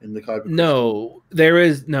in the kyber crystal? No, there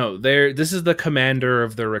is no there. This is the commander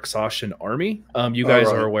of the Rixoshan army. You guys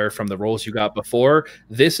are aware from the roles you got before.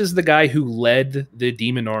 This is the guy who led the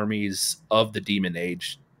demon armies of the Demon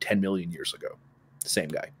Age 10 million years ago. The same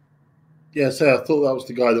guy. Yeah, so I thought that was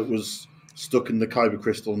the guy that was stuck in the kyber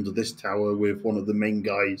crystal under this tower with one of the main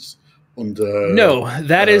guys under... No,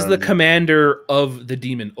 that is the commander of the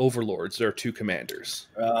demon overlords. There are two commanders.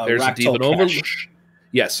 There's a demon overlord.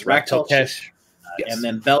 Yes, Raktal Kesh. Yes. And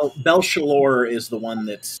then Belshalor is the one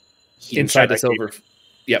that's inside the silver.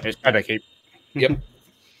 Yep. It's Shadowkeep. Yep.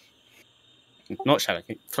 Not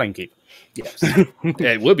Shadowkeep, Flamekeep. Yes.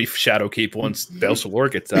 Yeah, it will be Shadowkeep once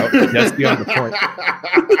Belshalor gets out. That's beyond the point.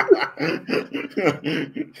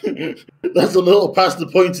 That's a little past the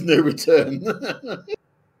point of no return.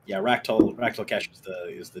 Yeah, Raktal Kesh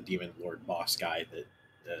is the demon lord boss guy that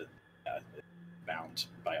bound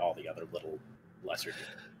by all the other little lesser demons.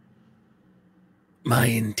 My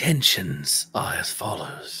intentions are as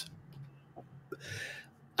follows.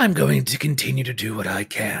 I'm going to continue to do what I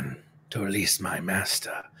can to release my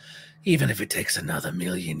master, even if it takes another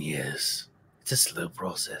 1,000,000 years. It's a slow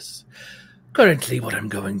process. Currently, what I'm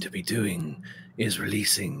going to be doing is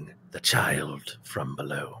releasing the child from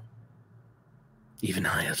below. Even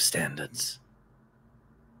I have standards.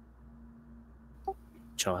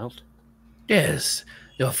 Child? Yes,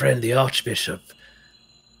 your friend the Archbishop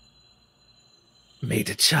made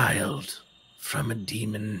a child from a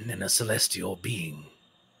demon and a celestial being.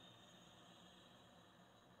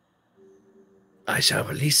 I shall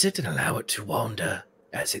release it and allow it to wander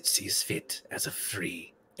as it sees fit as a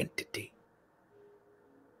free entity.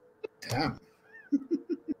 Damn.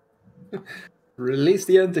 Release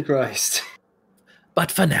the Antichrist.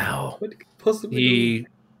 But for now, What could possibly He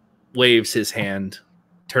waves his hand,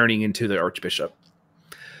 turning into the Archbishop.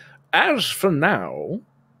 As for now,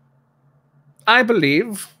 I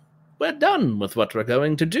believe we're done with what we're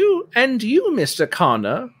going to do, and you, Mr.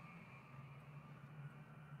 Connor,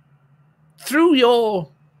 through your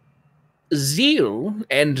zeal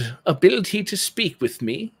and ability to speak with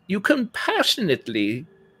me, you compassionately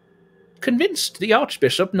convinced the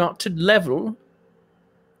Archbishop not to level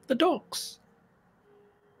the docks.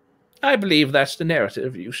 I believe that's the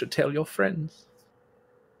narrative you should tell your friends.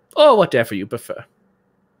 Or whatever you prefer.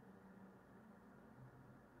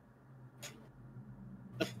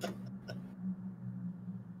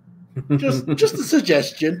 Just a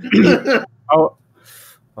suggestion.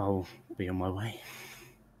 I'll be on my way.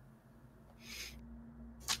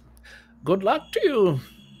 Good luck to you,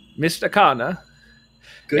 Mr. Connor.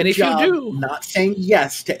 Good And if job you do- not saying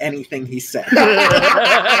yes to anything he said.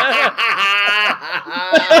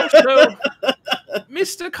 So,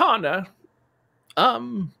 Mr. Connor,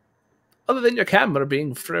 other than your camera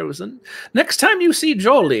being frozen, next time you see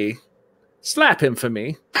Jolie, slap him for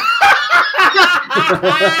me.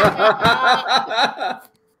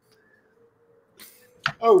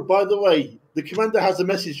 Oh, by the way, the commander has a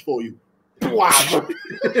message for you. Swab.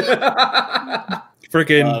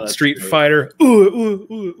 Freaking that's Street great. Fighter.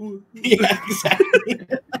 Yeah, exactly.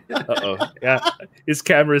 Uh-oh. Yeah. His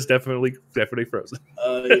camera is definitely frozen.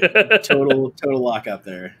 Yeah, total lockup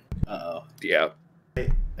there. Uh-oh. Yeah.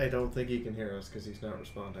 I don't think he can hear us because he's not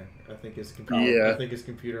responding. I think his Yeah.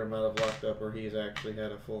 computer might have locked up, or he's actually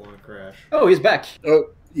had a full-on crash. Oh, he's back. Oh,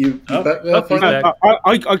 you back there? Oh, he's Frank? back.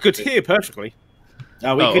 I could hear perfectly.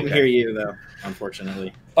 No, we Oh, couldn't okay. hear you though,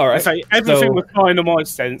 unfortunately. All I right. say everything So- was fine in my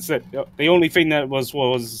sense. The only thing that was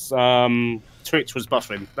Twitch was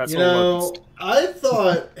buffering. That's You all. know, I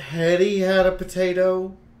thought Hetty had a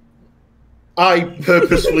potato. I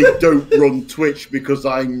purposefully don't run Twitch because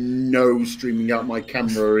I know streaming out my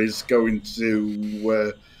camera is going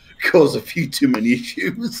to cause a few too many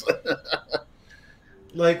issues.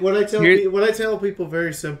 Like what I tell people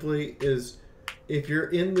very simply is, if you're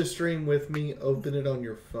in the stream with me, open it on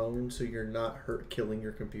your phone so you're not killing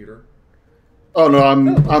your computer. Oh no,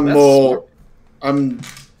 I'm that's more I'm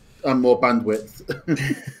more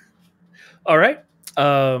bandwidth. All right.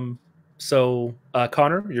 So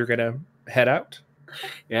Connor, you're gonna head out.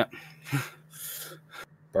 Yeah.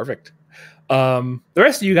 Perfect. The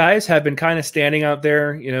rest of you guys have been kind of standing out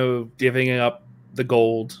there, divvying up the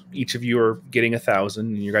gold. Each of you are getting 1,000,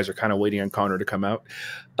 and you guys are kind of waiting on Connor to come out.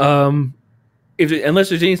 Unless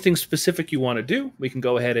there's anything specific you want to do, we can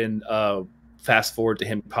go ahead and fast forward to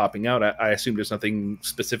him popping out. I assume there's nothing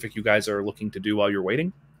specific you guys are looking to do while you're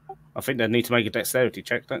waiting. I think they need to make a dexterity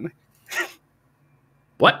check, don't they?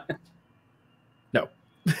 What? No.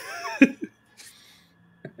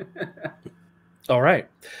 All right.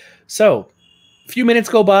 So, a few minutes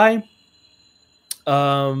go by,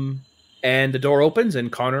 and the door opens,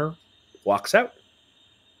 and Connor walks out.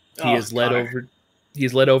 He is led Connor. over.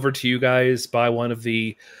 He's led over to you guys by one of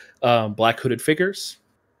the black hooded figures.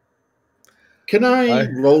 Can I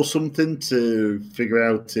roll something to figure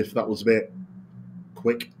out if that was a bit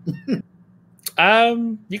quick?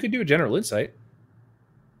 You could do a general insight.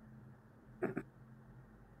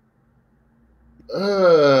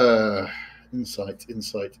 Insight.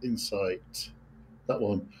 That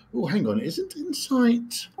one. Oh, hang on. Isn't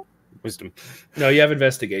insight? Wisdom. No, you have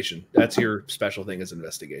investigation. That's your special thing, is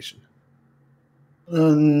investigation.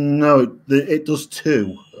 No, it does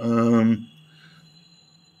two.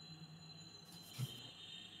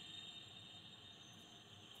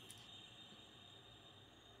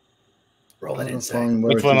 Roll that I'll insight. find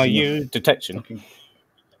where Which it one is are in the you? Detection. fucking-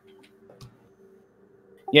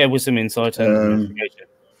 Yeah, wisdom, insight, and investigation.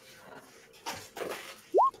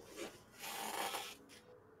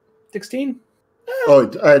 16? Oh,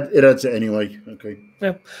 it adds it anyway. Okay.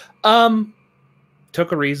 Yeah.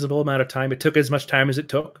 Took a reasonable amount of time. It took as much time as it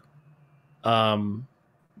took.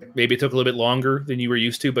 Maybe it took a little bit longer than you were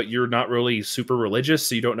used to, but you're not really super religious,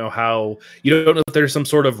 so you don't know if there's some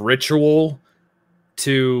sort of ritual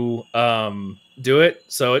to do it.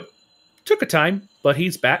 So it took a time, but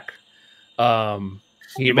he's back.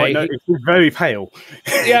 You might notice he's very pale.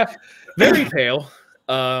 Yeah, very pale.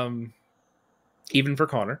 Even for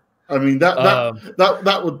Connor. I mean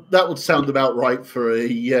that would sound about right for a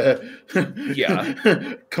yeah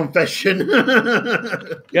confession.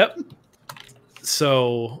 Yep.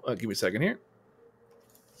 So give me a second here.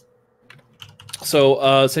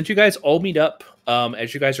 So since you guys all meet up,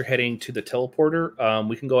 as you guys are heading to the teleporter,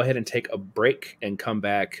 we can go ahead and take a break and come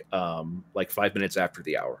back like 5 minutes after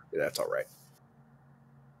the hour. If that's all right.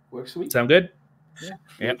 Works sweet. Sound good? Yeah.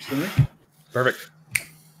 Yep. Perfect.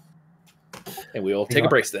 And we'll take a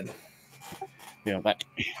break then. Yeah, back.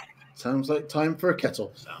 Sounds like time for a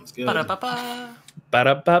kettle. Sounds good. Ba-da-ba-ba.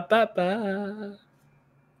 Ba-da-ba-ba-ba.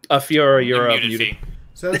 Fiora, you're muted.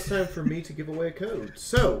 So it's time for me to give away a code.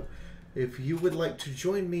 So, if you would like to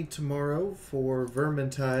join me tomorrow for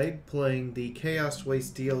Vermintide, playing the Chaos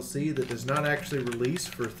Waste DLC that does not actually release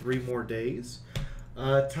for 3 more days,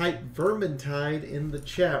 type Vermintide in the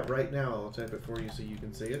chat right now. I'll type it for you so you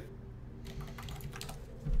can see it.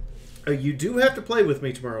 You do have to play with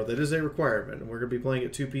me tomorrow. That is a requirement. We're going to be playing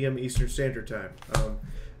at 2 p.m. Eastern Standard Time.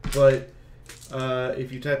 But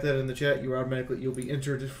if you type that in the chat, you'll be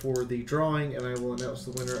entered for the drawing, and I will announce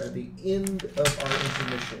the winner at the end of our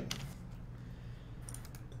intermission.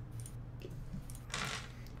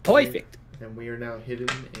 Perfect. And we are now hidden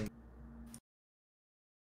in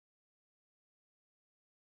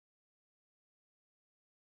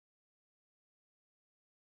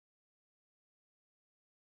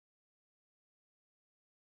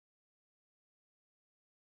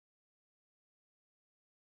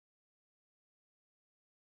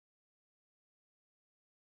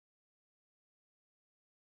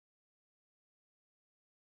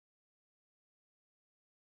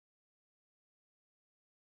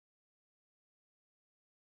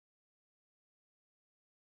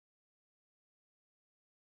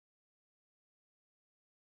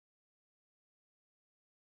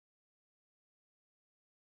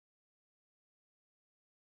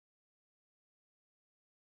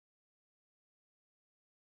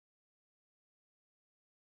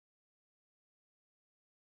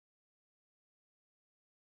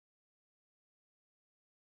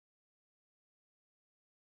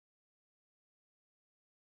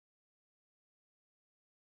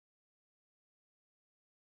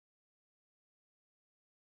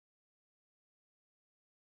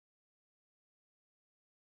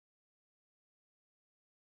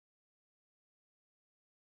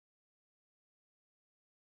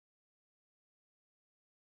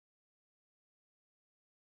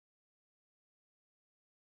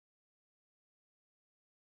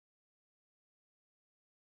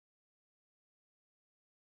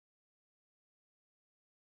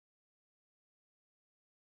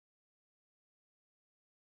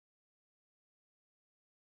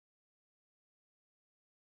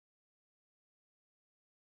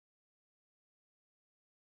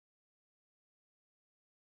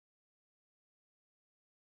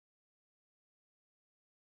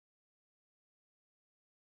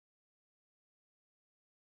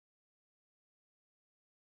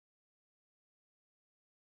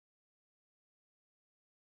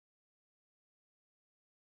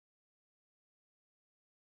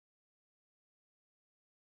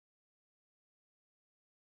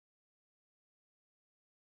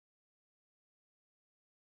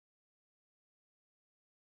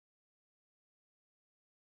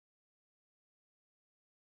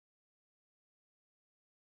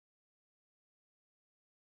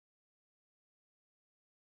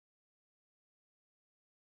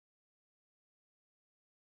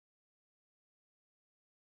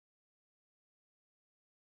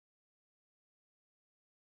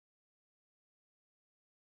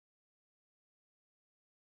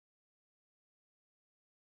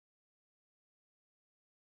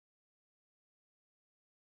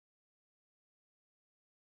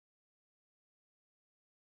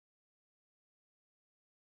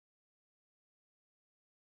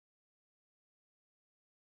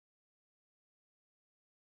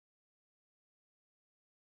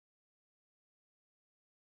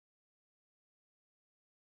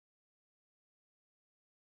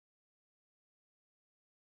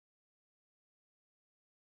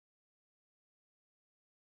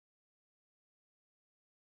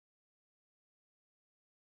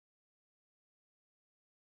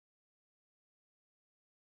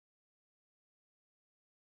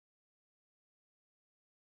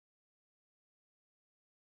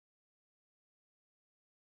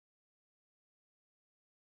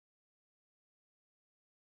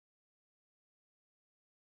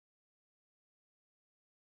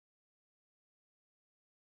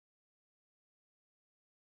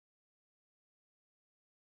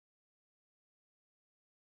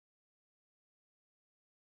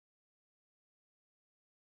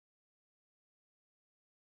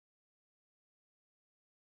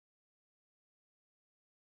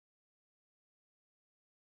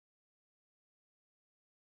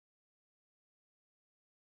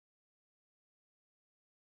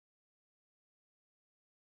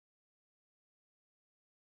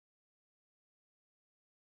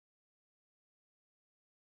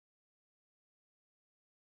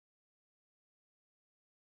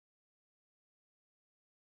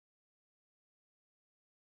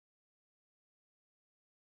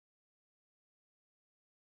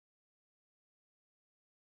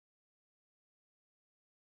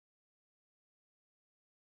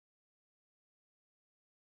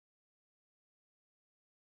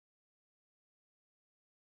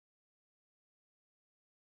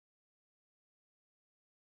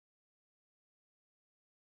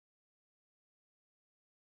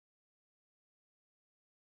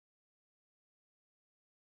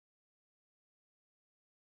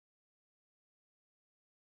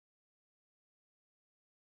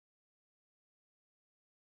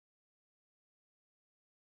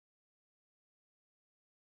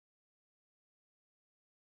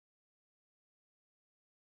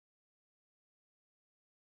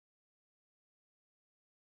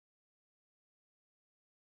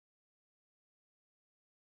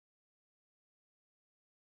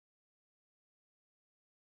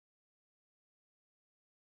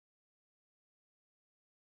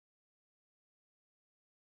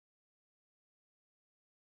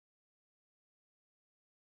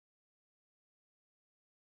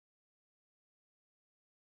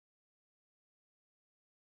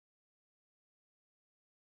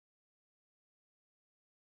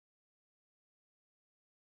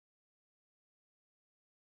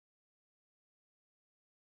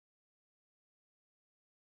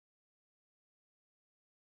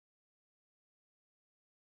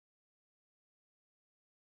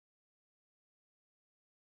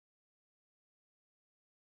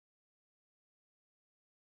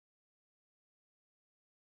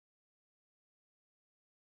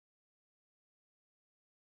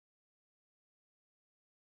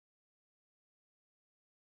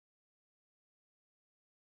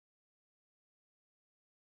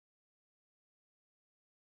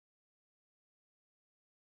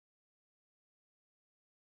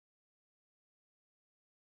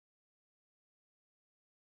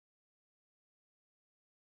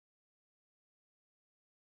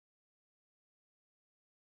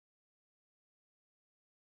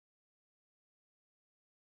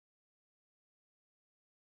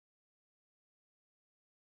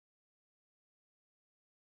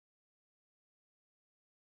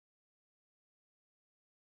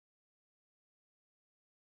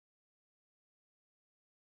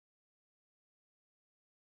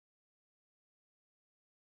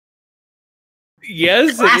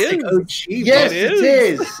Yes, Classic it is. OG. Yes, it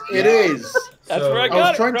is. It is. That's So- where I I got was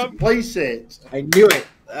it trying from. to place it. I knew it.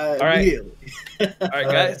 right. Immediately. All right,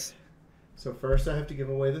 guys. So first, I have to give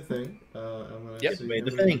away the thing. I'm gonna Yep. see Give away how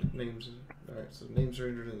the many thing. names. All right, so names are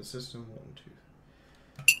entered in the system. 1, 2.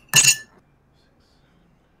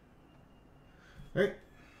 All right.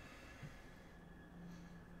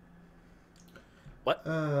 What?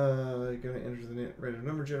 Gonna enter the random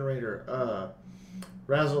number generator.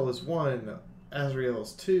 Razzle is 1. Azrael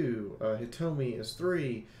is 2. Hitomi is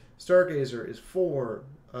 3. Stargazer is 4.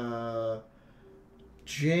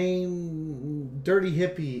 Dirty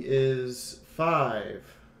Hippie is 5.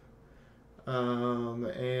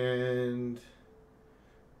 And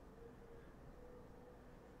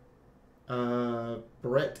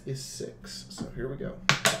Brett is 6. So here we go.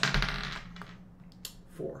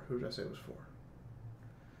 4. Who did I say was 4?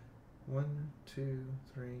 1, 2,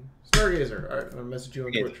 3. Stargazer. All right, I'm gonna message you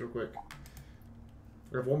on Twitch real quick.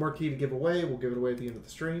 We have one more key to give away. We'll give it away at the end of the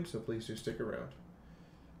stream, so please do stick around.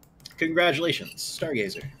 Congratulations,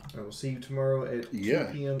 Stargazer. I will see you tomorrow at 2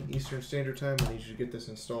 Yeah. p.m. Eastern Standard Time. I need you to get this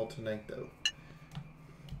installed tonight, though.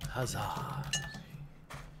 Huzzah.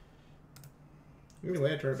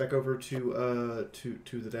 Anyway, I turn it back over to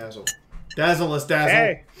the Dazzle. Dazzle us, Dazzle.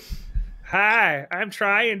 Hey. Hi, I'm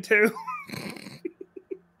trying to.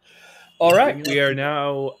 All right, we are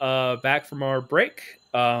now back from our break.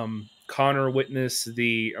 Connor witnessed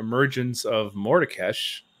the emergence of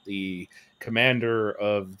Mordekash, the commander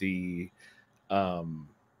of the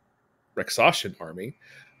Rexoshan army,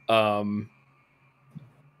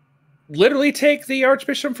 literally take the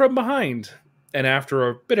Archbishop from behind. And after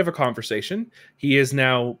a bit of a conversation, he is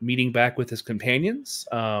now meeting back with his companions,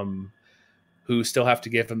 who still have to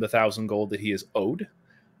give him the 1,000 gold that he is owed.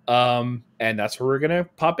 And that's where we're going to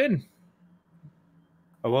pop in.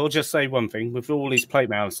 I will just say one thing. With all his plate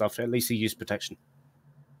mail and stuff, at least he used protection.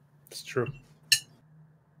 It's true.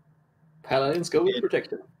 Paladins go with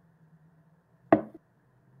protection.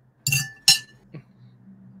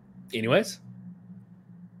 Anyways,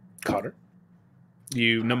 Connor,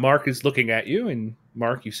 Mark is looking at you, and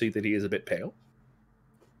Mark, you see that he is a bit pale.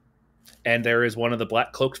 And there is one of the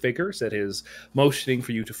black cloaked figures that is motioning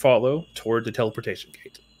for you to follow toward the teleportation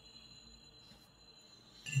gate.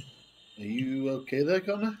 Are you okay there,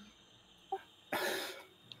 Connor?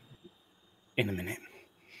 In a minute.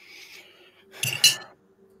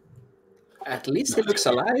 At least he looks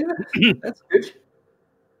alive. That's good.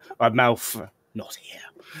 My mouth, not here.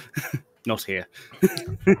 Not here.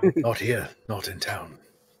 Not here, not in town.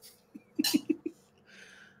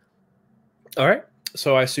 All right.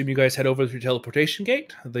 So I assume you guys head over to the teleportation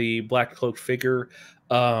gate. The black cloaked figure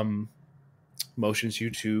motions you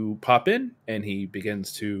to pop in, and he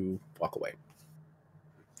begins to walk away.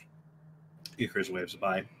 Euchre's waves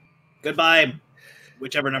by. Goodbye,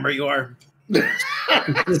 whichever number you are. He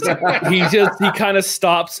kind of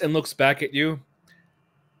stops and looks back at you,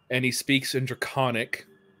 and he speaks in Draconic.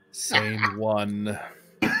 Same one.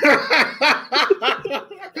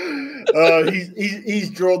 He's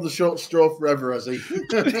drawn the short straw forever, has he?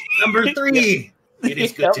 Number 3. It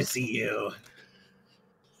is good to see you.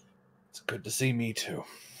 It's good to see me too.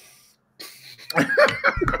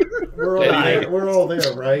 We're all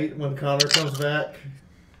there, right? When Connor comes back.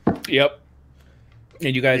 Yep.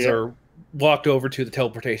 And you guys are walked over to the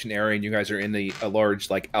teleportation area, and you guys are in a large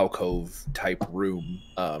like alcove type room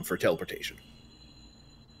for teleportation.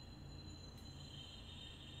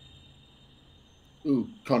 Ooh,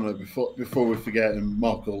 Connor, before we forget, and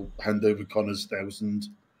Mark will hand over Connor's 1,000.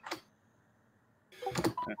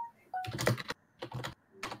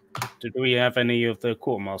 Did we have any of the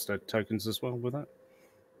quartermaster tokens as well with that?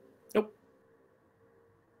 Nope.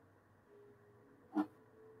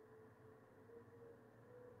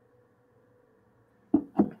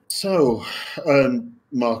 So,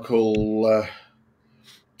 Mark will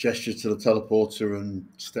gesture to the teleporter and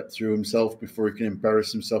step through himself before he can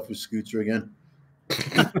embarrass himself with Scooter again.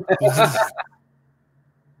 All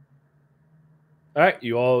right,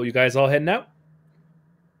 you guys all heading out?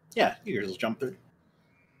 Yeah, Euchre's will jump through.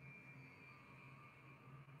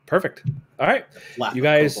 Perfect. All right, Laugh you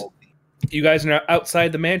at guys Kobold. are now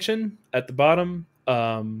outside the mansion at the bottom.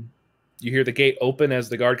 You hear the gate open as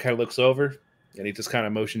the guard kind of looks over, and he just kind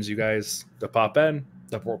of motions you guys to pop in,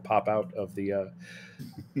 or pop out of the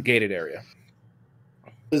gated area.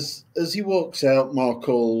 As he walks out, Mark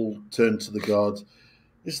will turn to the guard.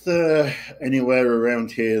 Is there anywhere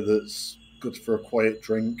around here that's good for a quiet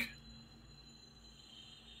drink?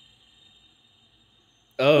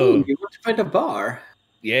 Oh, Ooh, you want to find a bar?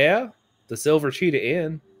 yeah, the Silver Cheetah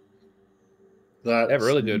Inn. That's They have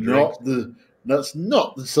really good not the That's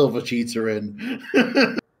not the Silver Cheetah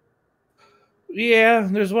Inn. Yeah,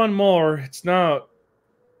 there's one more. It's not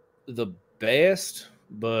the best,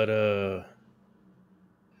 but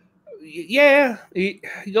yeah.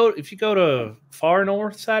 If you go to far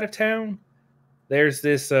north side of town, there's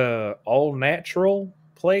this all natural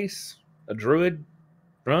place. A druid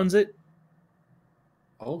runs it.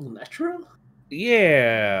 All natural?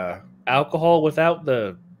 Yeah, alcohol without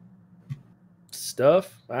the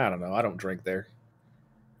stuff. I don't know. I don't drink there.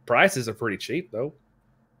 Prices are pretty cheap though.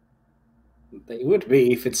 They would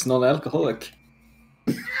be if it's non-alcoholic.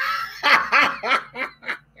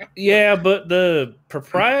 Yeah, but the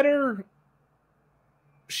proprietor,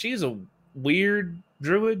 she's a weird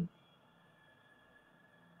druid.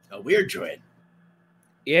 A weird druid.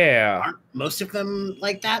 Yeah. Aren't most of them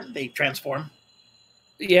like that? They transform.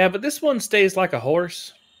 Yeah, but this one stays like a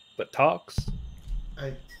horse, but talks.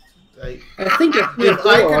 I think if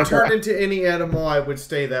I could turn into any animal, I would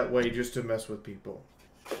stay that way just to mess with people.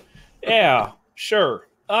 Yeah, sure.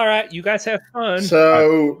 All right, you guys have fun.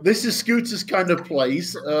 So this is Scooter's kind of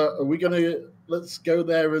place. Are we let's go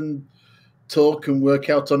there and talk and work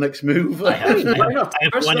out our next move? I have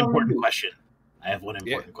one important question.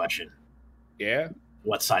 Question. Yeah.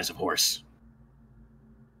 What size of horse?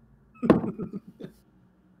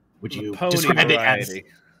 Would you Pony describe variety. it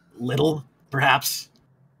as little, perhaps?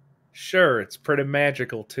 Sure, it's pretty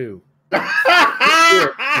magical too.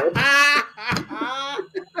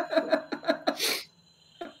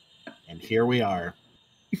 And here we are.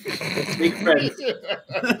 Big friends.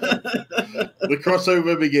 The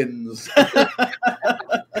crossover begins.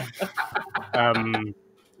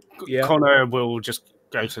 Yeah. Connor will just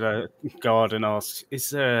go to the guard and ask,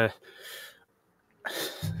 is there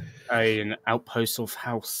an outpost of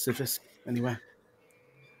House Civis anywhere?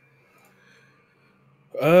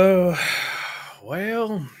 Well,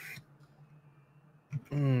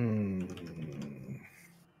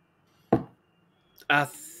 I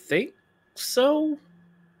think so.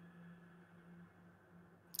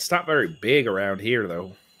 It's not very big around here,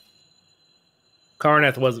 though.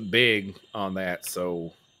 Karnath wasn't big on that,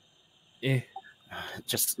 so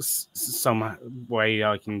just some way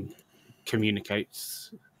I can communicate.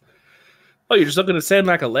 Oh, you're just looking to send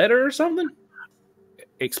like a letter or something?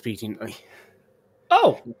 Expediently.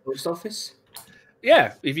 Oh, post office.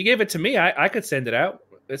 Yeah, if you give it to me, I could send it out.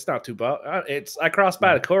 It's not too bad. I crossed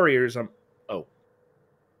by the couriers.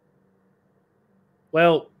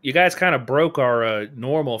 Well, you guys kind of broke our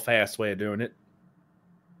normal fast way of doing it.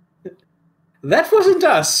 That wasn't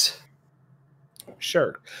us.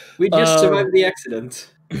 Sure, we just survived the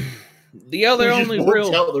accident. The other we only just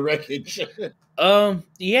real out the wreckage.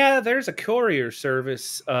 Yeah, there's a courier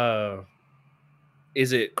service.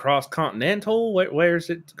 Is it cross continental? Where's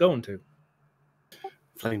it going to?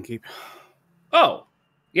 Flamekeep. Oh,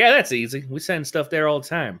 yeah, that's easy. We send stuff there all the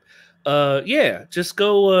time. Yeah, just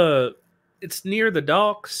go. It's near the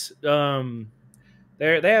docks. They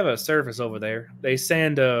have a service over there. They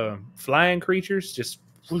send flying creatures. Just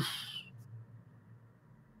whoosh.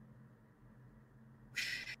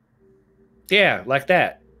 Yeah, like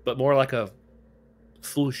that, but more like a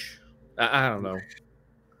floosh. I don't know.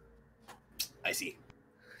 I see.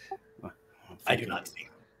 I do not see.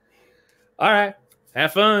 All right,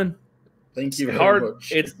 have fun. Thank you very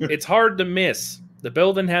much. It's hard to miss. The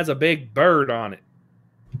building has a big bird on it.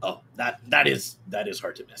 Oh, that is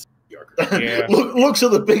hard to miss. Yeah. Looks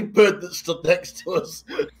at the big bird that stood next to us.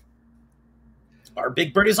 Our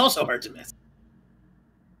big bird is also hard to miss.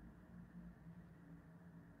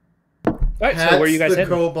 All right, so where you guys the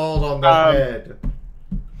heading? kobold on the head.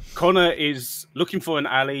 Connor is looking for an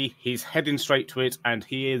alley. He's heading straight to it, and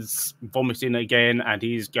he is vomiting again, and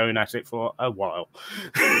he's going at it for a while.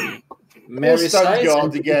 Mary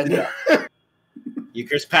guard again.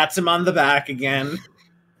 Euchris pats him on the back again.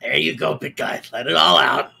 There you go, big guy. Let it all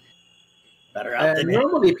out. Better out than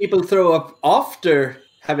normally people throw up after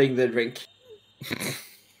having the drink.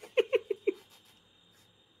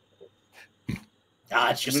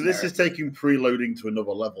 It's just this is taking preloading to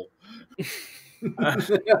another level.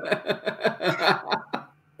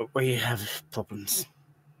 We have problems.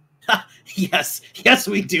 Yes,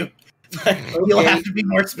 we do. You'll have to be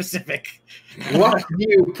more specific. What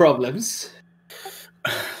new problems?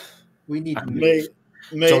 We need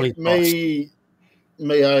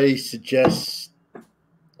may I suggest?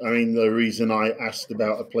 I mean, the reason I asked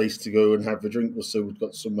about a place to go and have a drink was so we've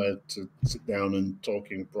got somewhere to sit down and talk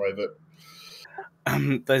in private.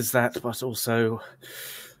 There's that, but also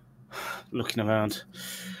looking around,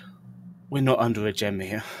 we're not under a gem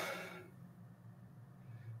here.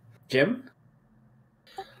 Gem?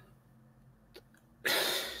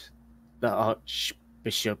 the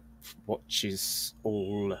Archbishop watches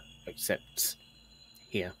all except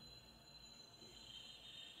here.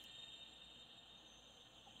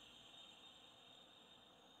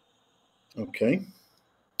 Okay.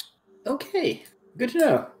 Okay, good to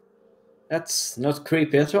know. That's not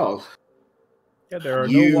creepy at all. Yeah, there are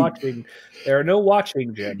no watching. There are no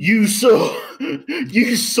watching, Jim. You saw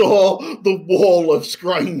the wall of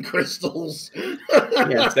scrying crystals.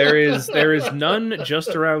 Yes, there is none just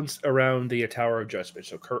around the Tower of Judgment.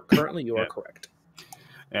 So currently, you are correct.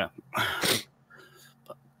 Yeah.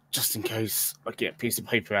 But just in case, I get a piece of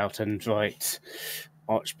paper out and write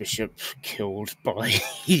Archbishop killed by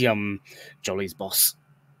Jolly's boss.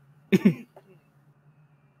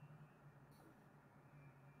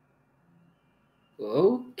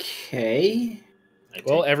 Okay.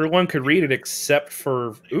 Well, everyone could read it except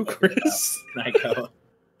for Ukris. I go.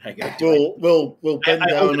 We'll bend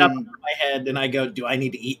I down hold it up and over my head, and I go, "Do I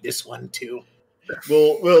need to eat this one too?"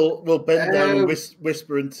 we'll bend down and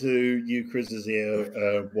whisper into Ukris's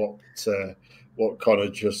ear what Connor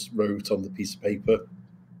just wrote on the piece of paper.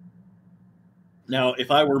 Now,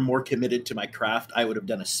 if I were more committed to my craft, I would have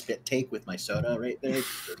done a spit take with my soda right there.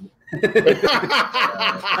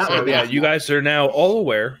 So yeah, you guys are now all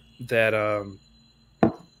aware that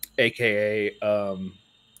AKA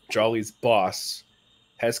Jolly's boss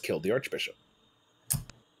has killed the Archbishop.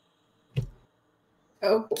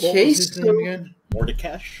 What was Okay, his name again?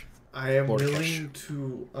 Mordekash. I am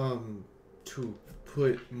Mordekash. willing to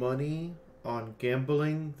put money on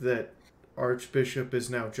gambling that Archbishop is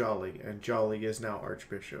now Jolly, and Jolly is now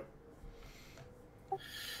Archbishop.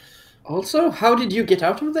 Also, how did you get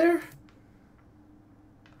out of there?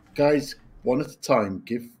 Guys, one at a time.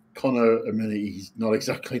 Give Connor a minute. He's not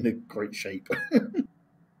exactly in a great shape.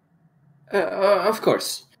 Of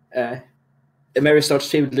course. Mary starts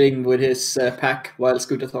fiddling with his pack while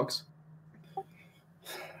Scooter talks.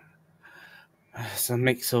 It's a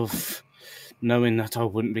mix of knowing that I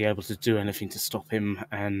wouldn't be able to do anything to stop him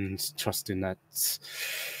and trusting that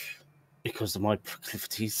because of my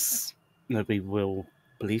proclivities, nobody will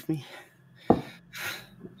believe me.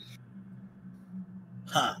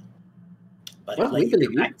 Huh. But Well, let we you believe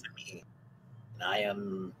come you. back to me. I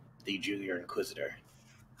am the Junior Inquisitor.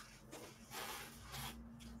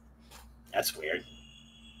 That's weird.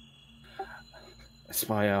 That's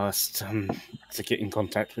why I asked to get in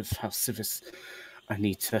contact with House Civis. I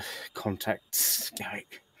need to contact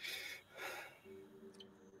Garrick.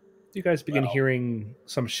 You guys begin hearing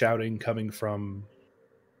some shouting coming from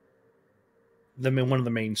one of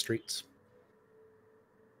the main streets.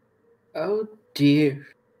 Oh dear.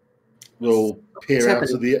 We'll peer out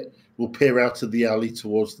happening? of the alley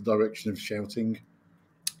towards the direction of shouting.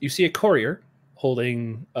 You see a courier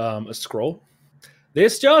holding a scroll.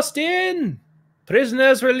 This just in!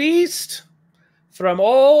 Prisoners released from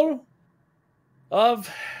all of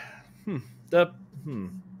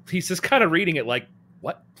He's just kind of reading it like,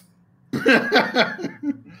 what?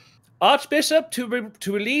 Archbishop to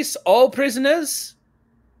release all prisoners.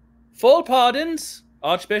 Full pardons.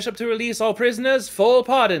 Archbishop to release all prisoners. Full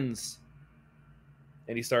pardons.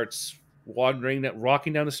 And he starts rocking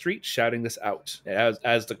down the street, shouting this out.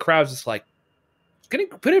 As the crowd's just like, getting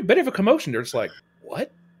a bit of a commotion. They're just like,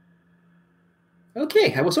 what?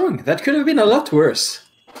 Okay, I was wrong. That could have been a lot worse.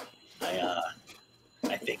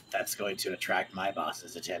 I think that's going to attract my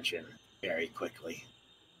boss's attention very quickly.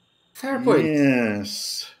 Fair point.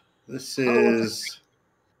 Yes. This is...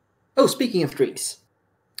 Oh, speaking of drinks.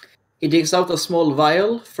 He digs out a small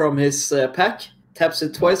vial from his pack, taps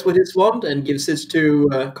it twice with his wand, and gives it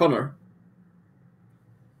to Connor.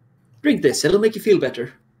 Drink this, it'll make you feel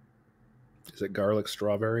better. Is it garlic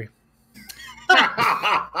strawberry?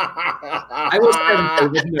 I was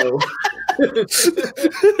tempted, but no. That's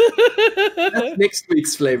next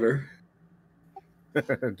week's flavor.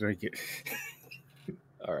 Drink it.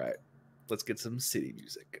 All right. Let's get some city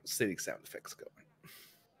music, city sound effects going.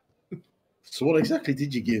 So what exactly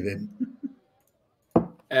did you give him?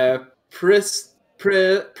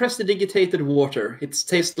 Prestidigitated water. It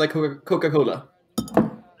tastes like Coca-Cola.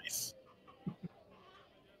 Nice.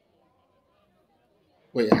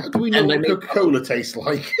 Wait, how do we know And I what made- Coca-Cola tastes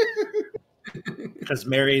like? Because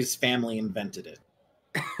Mary's family invented it.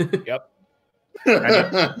 Yep.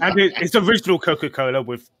 And it's original Coca-Cola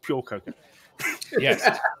with pure coca. Yes.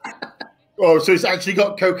 Oh, so it's actually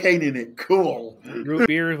got cocaine in it. Cool. Root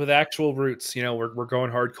beer with actual roots. You know, we're going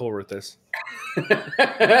hardcore with this.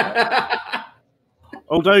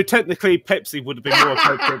 Although technically Pepsi would have been more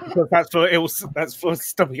appropriate because that's for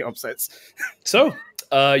stomach upsets. So,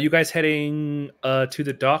 you guys heading to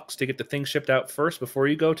the docks to get the thing shipped out first before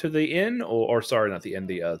you go to the inn, or sorry, not the inn,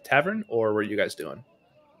 the tavern, or what are you guys doing?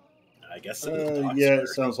 I guess. Yeah, it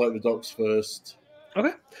sounds like the docks first.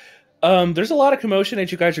 Okay. There's a lot of commotion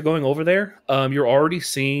as you guys are going over there. You're already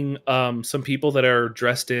seeing some people that are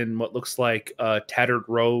dressed in what looks like tattered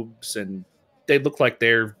robes, and they look like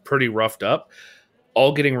they're pretty roughed up,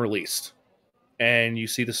 all getting released. And you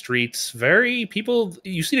see the streets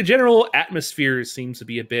you see the general atmosphere seems to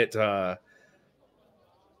be a bit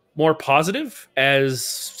more positive, as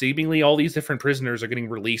seemingly all these different prisoners are getting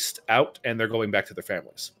released out and they're going back to their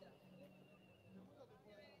families.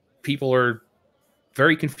 People are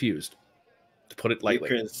very confused, to put it lightly.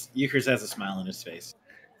 Euchres has a smile on his face.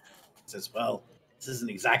 He says, well, this isn't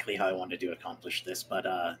exactly how I wanted to accomplish this, but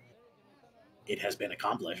it has been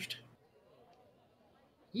accomplished.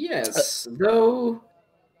 Yes, though.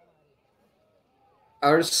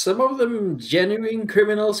 Are some of them genuine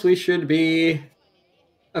criminals we should be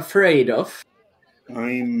afraid of?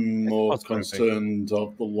 I'm more concerned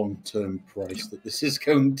of the long-term price that this is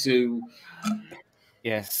going to.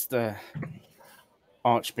 Yes, the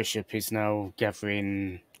Archbishop is now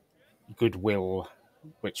gathering goodwill,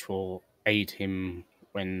 which will aid him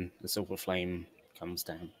when the Silver Flame comes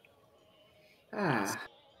down. Ah.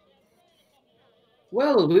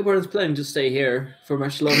 Well, we weren't planning to stay here for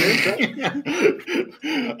much longer.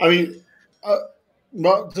 I mean,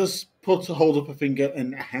 Mark, just hold up a finger.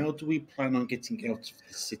 And how do we plan on getting out of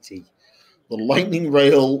the city? The lightning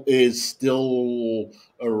rail is still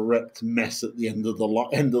a wrecked mess at the end of the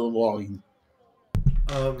line.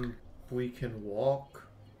 We can walk.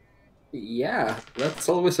 Yeah, that's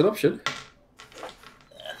always an option.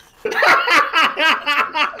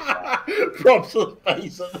 Props to the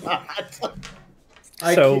face of that.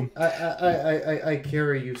 I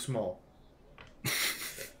carry you small.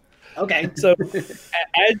 Okay. So,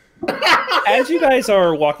 as you guys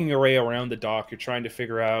are walking your way around the dock, you're trying to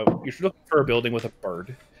figure out, you're looking for a building with a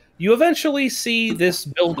bird. You eventually see this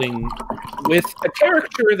building with a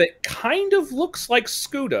character that kind of looks like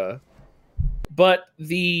Scuda, but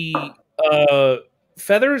the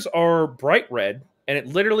feathers are bright red, and it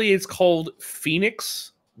literally is called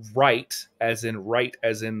Phoenix Wright, as in the WRITE,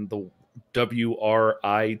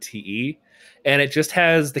 and it just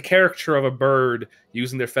has the character of a bird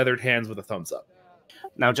using their feathered hands with a thumbs up.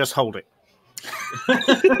 Now just hold it.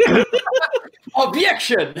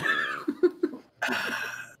 Objection!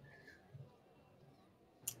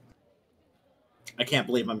 I can't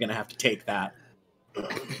believe I'm going to have to take that.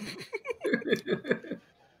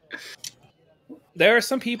 There are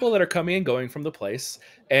some people that are coming and going from the place,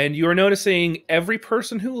 and you are noticing every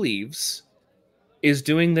person who leaves is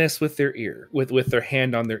doing this with their ear, with their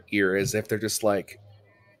hand on their ear, as if they're just like,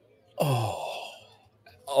 oh,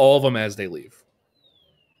 all of them as they leave.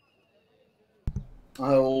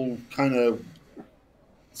 I'll kind of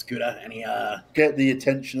Scuda, any get the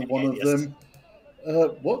attention of one of ideas? them.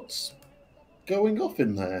 What's going off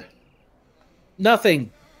in there?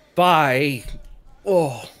 Nothing. Bye.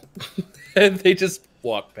 Oh. And they just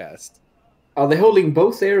walk past. Are they holding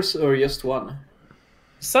both ears or just one?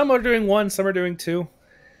 Some are doing one, some are doing two.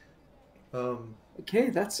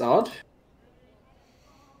 Okay, that's odd.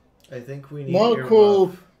 I think we need Mark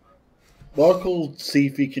will see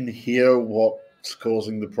if he can hear what's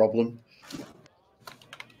causing the problem.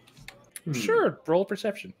 Sure, roll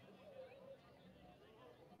perception.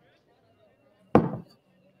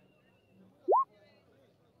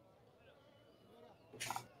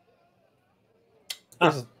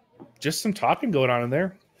 There's just some talking going on in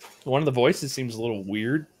there. One of the voices seems a little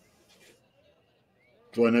weird.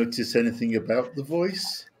 Do I notice anything about the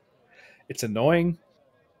voice? It's annoying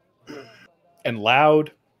and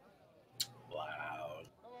loud.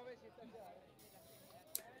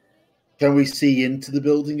 Can we see into the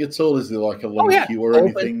building at all? Is there like a long queue or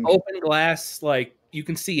anything? Open glass, like you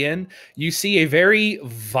can see in. You see a very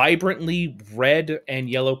vibrantly red and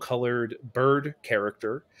yellow colored bird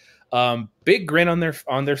character. Big grin on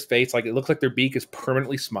their face, like it looks like their beak is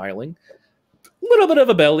permanently smiling. A little bit of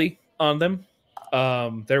a belly on them.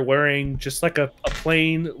 They're wearing just like a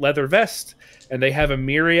plain leather vest, and they have a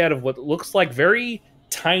myriad of what looks like very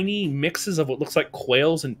tiny mixes of what looks like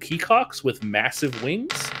quails and peacocks with massive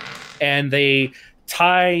wings. And they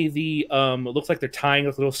tie the it looks like they're tying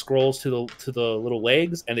like little scrolls to the little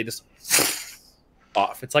legs, and they just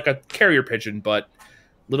off. It's like a carrier pigeon, but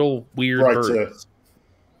little weird birds.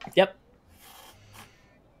 Yep.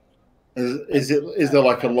 Is there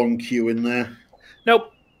like a long queue in there?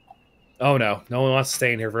 Nope. Oh no, no one wants to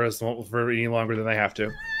stay in here for any longer than they have to.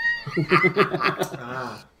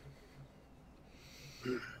 Ah.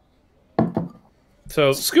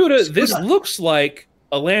 So, Scooter, this looks like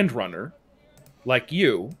a land runner, like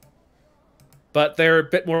you, but they're a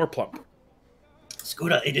bit more plump.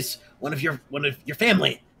 Scooter, it is one of your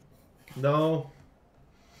family. No.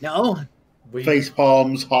 No? We, Face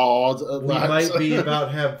palms hard. At we that. might be about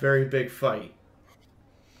to have very big fight.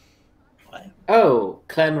 Oh,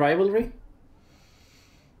 clan rivalry?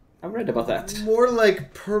 I've read about that. More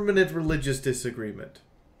like permanent religious disagreement.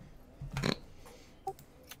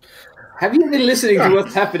 Have you been listening to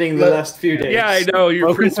what's happening the last few days? Yeah, I know. You're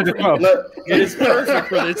Welcome to the club. It is perfect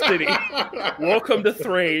for this city. Welcome to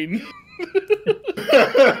Thrain.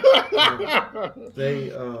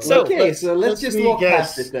 They So let's just walk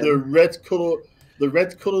past it then. The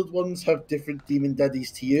red colored ones have different demon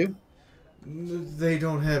daddies to you. they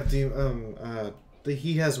don't have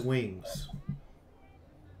he has wings.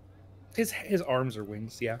 His arms are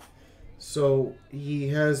wings, yeah. So he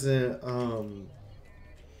has a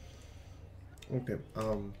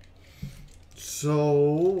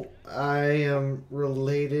so I am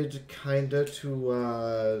related kinda to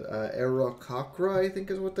Aerokakra, I think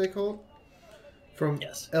is what they call it. From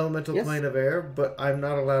Elemental Yes. Plane of Air, but I'm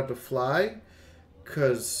not allowed to fly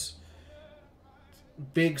because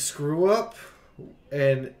big screw up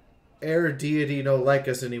and air deity don't like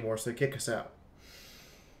us anymore, so they kick us out.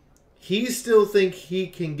 He still think he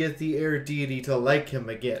can get the air deity to like him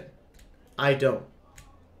again. I don't.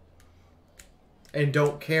 And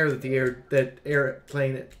don't care that the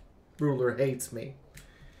airplane ruler hates me.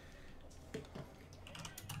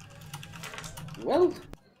 Well,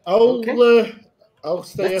 I'll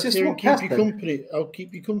stay Let's up just here and walk keep past you them. company. I'll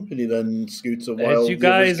keep you company then, Scooter. While As you the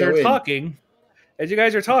others guys go are in.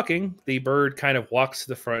 talking, the bird kind of walks to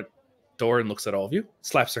the front door and looks at all of you,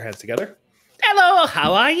 slaps their hands together. Hello,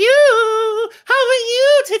 how are you? How are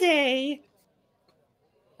you today?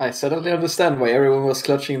 I suddenly understand why everyone was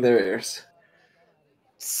clutching their ears.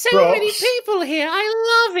 So Props. many people here.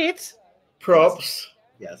 I love it. Props.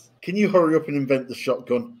 Yes. Can you hurry up and invent the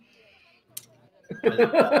shotgun? The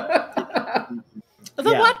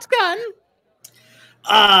Yeah. what gun?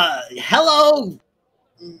 Hello,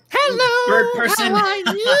 Hello, bird person. how are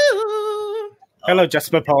you? Hello,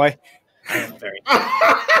 Jasper Pie. I am very.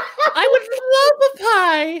 I would love a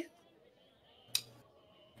pie.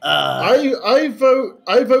 I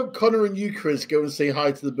vote Connor and you, Chris, go and say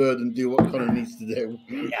hi to the bird and do what Connor needs to do.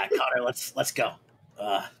 Yeah, Connor, let's go.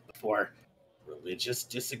 Before religious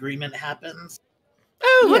disagreement happens.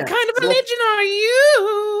 Oh, what Yeah, kind of well- religion are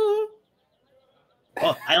you?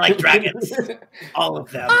 Oh, I like dragons. All of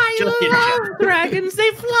them. I Just in love general. dragons. They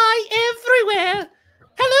fly everywhere.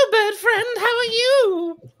 Hello, bird friend. How are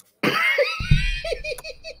you?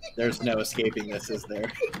 There's no escaping this, is there?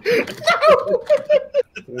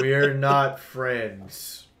 We're not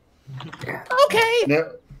friends. Okay.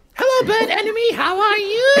 No, Hello, bird enemy. How are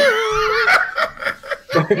you?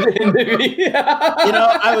 You know,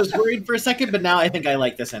 I was worried for a second, but now I think I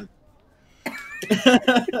like this end.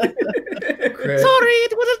 Chris, Sorry,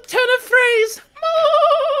 it was a turn of phrase.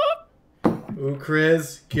 ooh,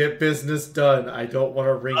 Chris, get business done. I don't want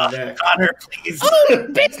to wring neck. Connor, please. Oh,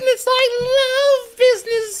 business. I love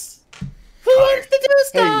business. Who wants to do hey,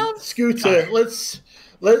 stuff? Scooter, let's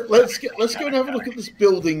go and have a look at this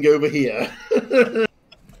building over here.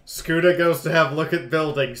 Scooter goes to have a look at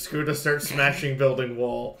building. Scooter starts smashing building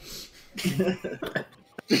wall.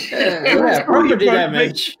 Yeah, property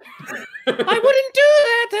damage. I wouldn't do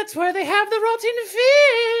that. That's where they have the rotten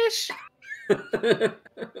fish.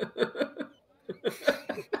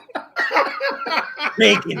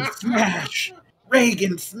 Reagan smash.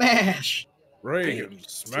 Reagan smash. Reagan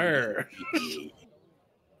smash.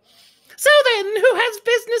 So then, who has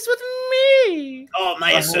business with me? Oh,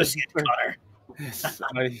 my associate, Connor. Yes,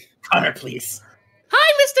 Connor, please.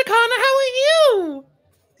 Hi, Mr. Connor. How are you?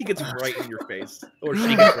 He gets right in your face, or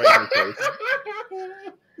she gets right in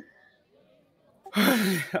your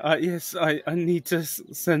face. yes, I need to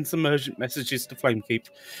send some urgent messages to Flamekeep.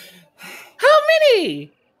 How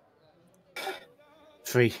many?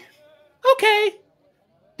 3. Okay.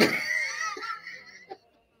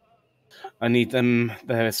 I need them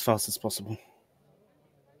there as fast as possible.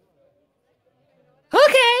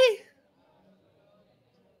 Okay.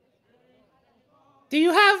 Do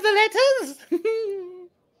you have the letters?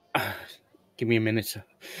 Give me a minute. All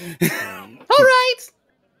right.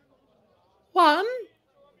 1,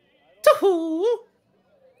 2,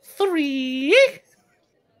 3.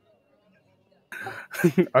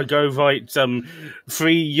 I go write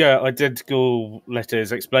 3 identical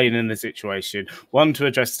letters explaining the situation. One to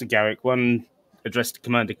address to Garrick, one addressed to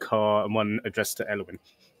Commander Carr, and one addressed to Elwyn.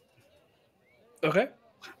 Okay.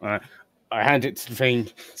 I hand it to the thing.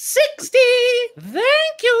 60!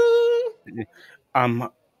 Thank you!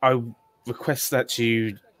 I request that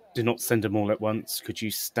you do not send them all at once. Could you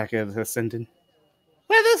stagger the sending?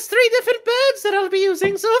 Well, there's 3 different birds that I'll be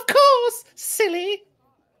using, so of course, silly.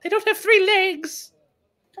 They don't have 3 legs.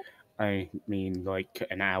 I mean, like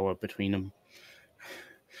an hour between them.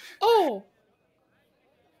 Oh.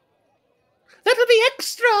 That'll be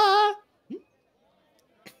extra.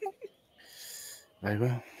 Very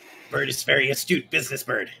well. Bird is very astute business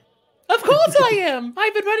bird. Of course I am.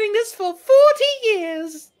 I've been running this for 40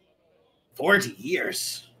 years. 40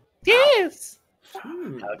 years? Yes. How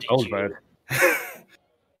did Old you... bird.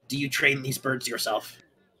 Do you train these birds yourself?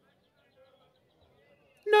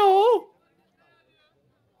 No.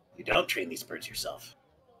 You don't train these birds yourself.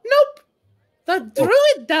 Nope. The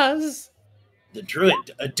druid does. The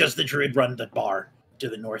druid? Does the druid run the bar to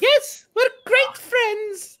the north? Yes, we're great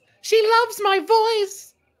friends. She loves my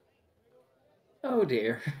voice. Oh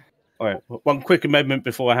dear. All right, one quick amendment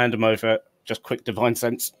before I hand them over. Just quick divine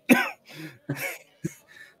sense. That's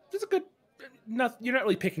a good. You're not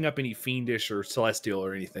really picking up any fiendish or celestial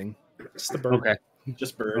or anything. Just the bird. Okay.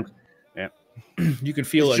 Just bird. Yeah. You can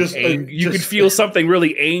feel It's you can feel something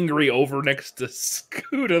really angry over next to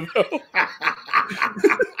Scooter, though.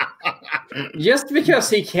 Just because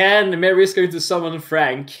he can, Mary is going to summon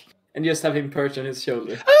Frank and just have him perch on his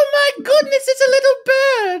shoulder. Oh my goodness, it's a little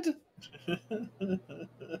bird.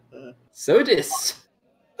 So it is.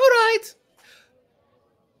 All right.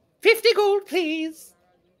 50 gold, please.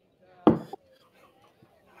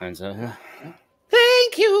 Hands over.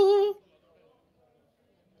 Thank you.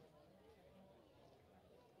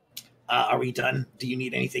 Are we done? Do you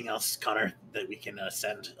need anything else, Connor, that we can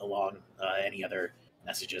send along? Any other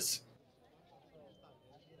messages?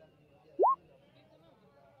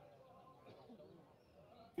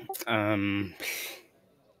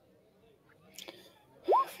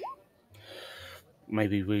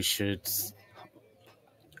 Maybe we should...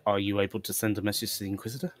 Are you able to send a message to the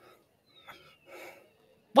Inquisitor?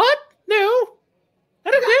 What? No.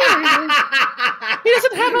 I don't know. He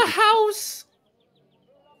doesn't have a house.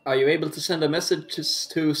 Are you able to send a message to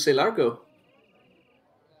Celargo?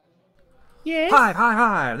 Yes.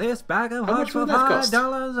 Hi. This bag of How huts much for will that cost?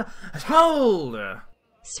 $5 hold.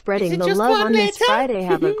 Spreading Is it the just love one on this letter? Friday.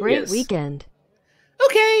 Have a great Yes. weekend.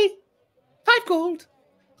 Okay. 5 gold.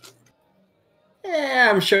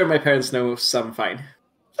 I'm sure my parents know some fine.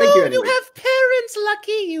 Thank you Oh, anyway. you have parents,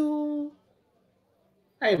 lucky you.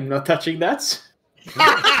 I am not touching that.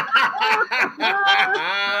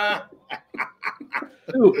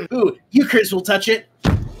 Ooh, you Chris will touch it.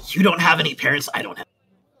 You don't have any parents. I don't have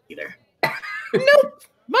either. Nope.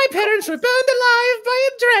 My parents were burned alive by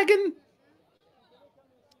a dragon.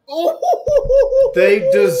 They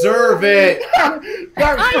deserve it. I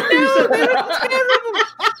know, they're terrible.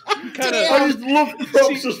 I just love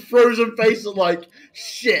Prop's frozen face of like,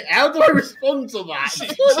 shit, how do I respond to that?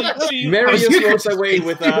 Mary just walks away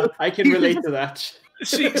with that. I can relate to that.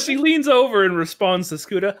 She leans over and responds to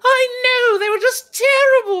Scooter. I know, they were just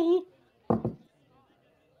terrible.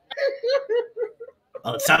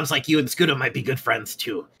 Well, it sounds like you and Scooter might be good friends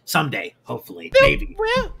too. Someday, hopefully, maybe.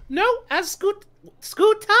 Well, no, as Scooter,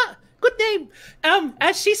 good name.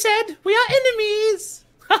 As she said, we are enemies.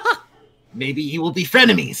 Maybe you will be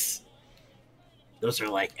frenemies. Those are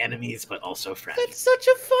like enemies, but also friends. That's such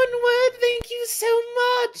a fun word. Thank you so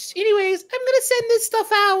much. Anyways, I'm gonna send this stuff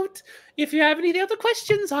out. If you have any other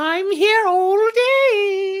questions, I'm here all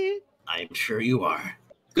day. I'm sure you are.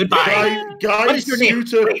 Goodbye. Guy What is your name?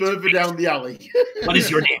 Scooter Wait, further wait. down the alley. What is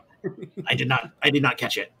your name? I did not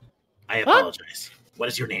catch it. I apologize. What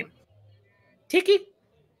is your name? Tiki.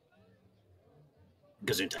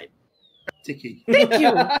 Gesundheit. Tiki. Thank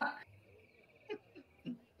you.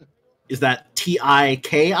 Is that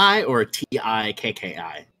T-I-K-I or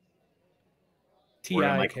T-I-K-K-I?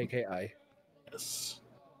 T-I-K-K-I. Yes.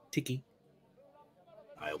 Tiki.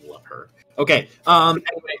 I love her. Okay. Anyway,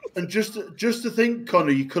 And just to think,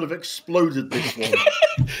 Connor, you could have exploded this one.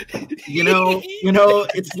 you know,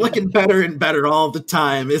 it's looking better and better all the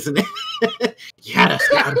time, isn't it? You had us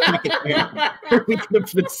down back in there. We could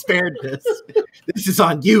have been spared this. This is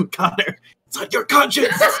on you, Connor. It's on your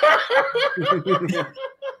conscience.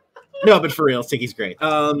 No, but for real, Tiki's great.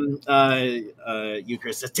 Chris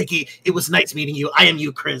says, Tiki, it was nice meeting you. I am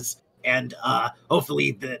Chris, and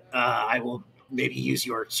hopefully that I will maybe use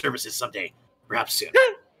your services someday, perhaps soon.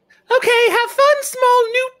 Okay, have fun, small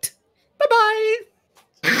newt. Bye-bye.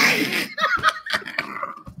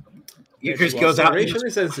 Euchris goes out.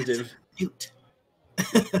 Racially sensitive. Mute.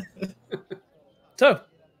 So,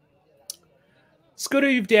 Scooter,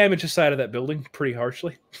 you've damaged the side of that building pretty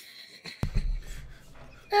harshly.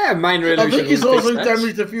 Yeah, mind I reduction. think he's will fix also that.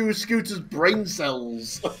 damaged a few of Scooter's brain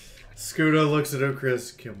cells. Scooter looks at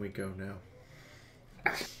Chris. Can we go now?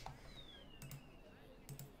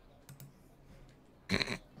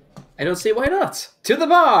 I don't see why not. To the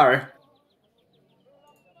bar!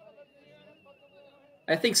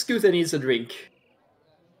 I think Scooter needs a drink.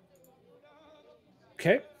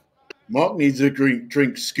 Okay. Mark needs a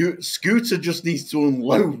drink. Scooter just needs to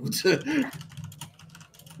unload.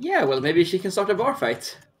 Yeah, well, maybe she can start a bar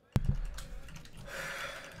fight.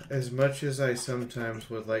 As much as I sometimes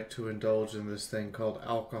would like to indulge in this thing called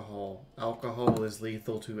alcohol, alcohol is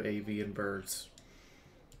lethal to avian birds.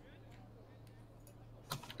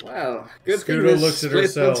 Well, good Scooter thing this looks at split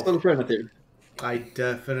herself. was alternative. I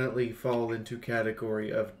definitely fall into category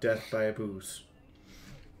of death by booze.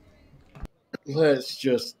 Let's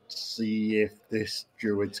just see if this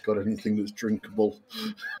druid's got anything that's drinkable.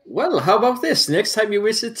 Well, how about this? Next time you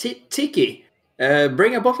visit Tiki,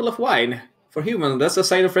 bring a bottle of wine. For human, that's a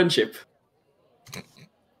sign of friendship.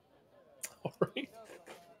 All right.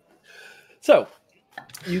 So,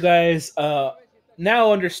 you guys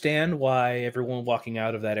now understand why everyone walking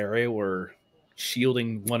out of that area were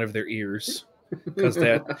shielding one of their ears. Because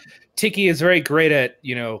that Tiki is very great at,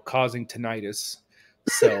 causing tinnitus.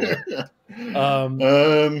 So,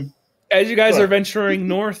 as you guys are venturing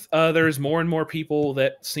north, there's more and more people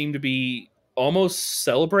that seem to be almost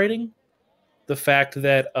celebrating the fact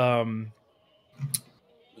that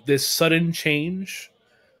this sudden change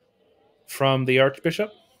from the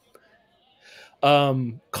Archbishop.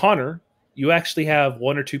 Connor, you actually have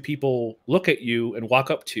one or two people look at you and walk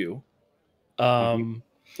up to you,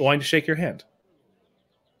 wanting to shake your hand.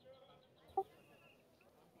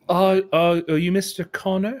 Are you Mr.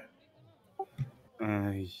 Connor?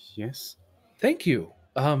 Yes. Thank you.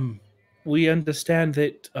 We understand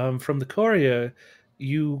that from the courier,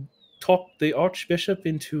 you talked the Archbishop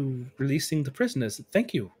into releasing the prisoners.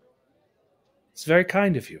 Thank you. It's very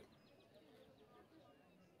kind of you.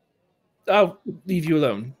 I'll leave you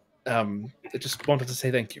alone. I just wanted to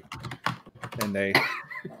say thank you. And they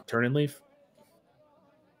turn and leave.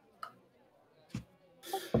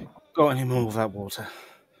 Got any more of that water?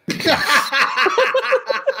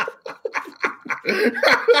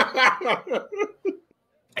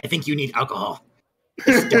 I think you need alcohol.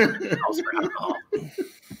 This definitely calls for alcohol.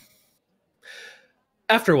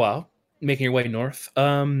 After a while, making your way north,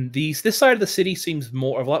 this side of the city seems a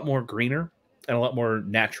lot more greener and a lot more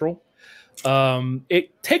natural.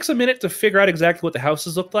 It takes a minute to figure out exactly what the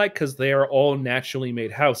houses look like because they are all naturally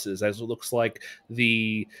made houses, as it looks like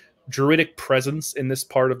the druidic presence in this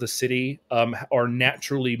part of the city are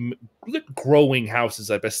naturally growing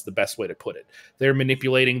houses. I guess the best way to put it. They're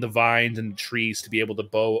manipulating the vines and the trees to be able to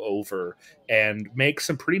bow over and make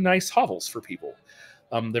some pretty nice hovels for people.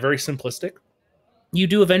 They're very simplistic. You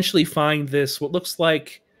do eventually find this, what looks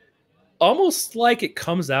like, almost like it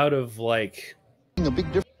comes out of like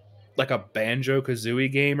a Banjo-Kazooie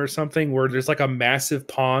game or something, where there's like a massive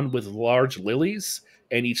pond with large lilies,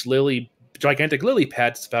 and each gigantic lily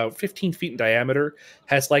pad, it's about 15 feet in diameter,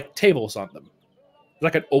 has like tables on them,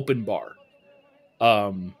 like an open bar.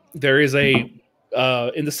 There is in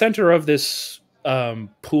the center of this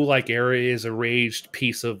pool-like area is a raised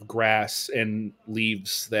piece of grass and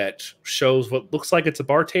leaves that shows what looks like it's a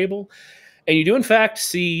bar table, and you do in fact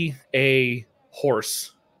see a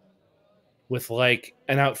horse with like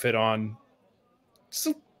an outfit on.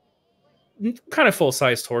 So kind of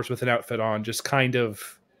full-sized horse with an outfit on, just kind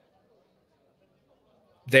of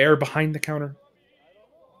there behind the counter.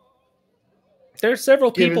 There's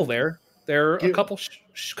several people there. There are a couple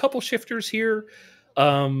shifters here,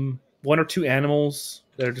 one or two animals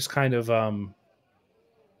that are just kind of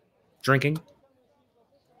drinking.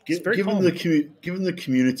 Given the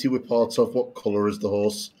community we're part of, what color is the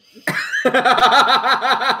horse?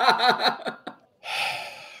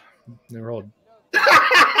 They're all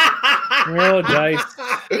dice.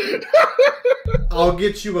 I'll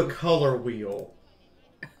get you a color wheel.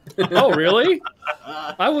 Oh, really?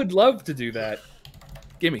 I would love to do that.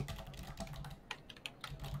 Gimme.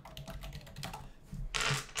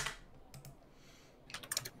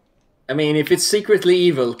 I mean, if it's secretly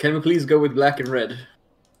evil, can we please go with black and red?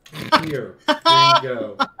 Here you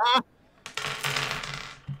go.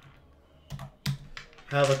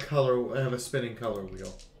 Have a spinning color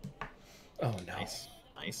wheel. Oh, no.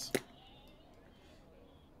 Nice.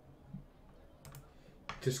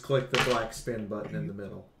 Just click the black spin button in the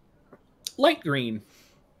middle. light green.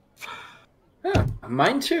 Yeah,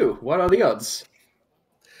 mine too. What are the odds?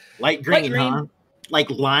 Light green, Light green. huh? Like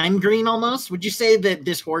lime green almost? Would you say that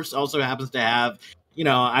this horse also happens to have,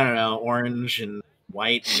 I don't know, orange and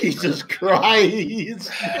white? Jesus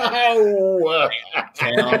Christ! No!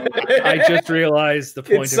 Tail? I just realized the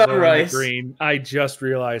point It's of wearing the sunrise. green. I just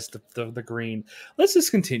realized the green. Let's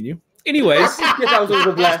just continue. Anyways, Get out of the Just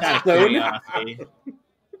out blast of zone. curiosity.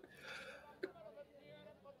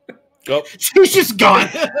 oh, She's just gone.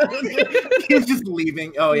 He's just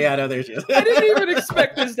leaving. Oh yeah, no, there she is. I didn't even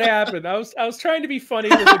expect this to happen. I was trying to be funny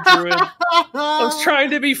with a druid. I was trying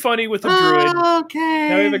to be funny with a druid. Okay.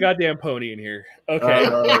 Now we have a goddamn pony in here. Okay.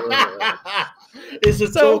 It's a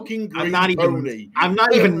So, talking green I'm not even. pony. I'm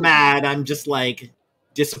not even mad. I'm just like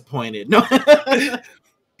disappointed. No,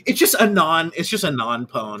 it's just a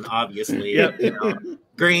non-pone. Obviously, Yep.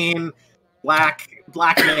 Green, black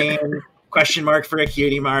mane. Question mark for a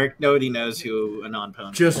cutie mark. Nobody knows who a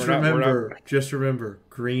non-pone. Just We're not- remember,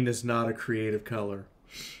 green is not a creative color.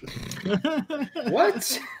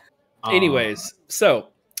 What? Anyways, so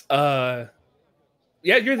yeah,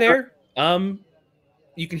 you're there.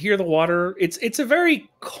 You can hear the water. It's a very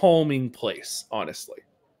calming place, honestly.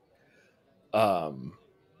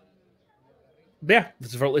 Yeah,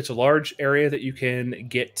 it's a large area that you can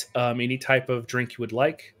get any type of drink you would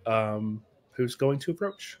like. Who's going to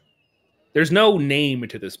approach? There's no name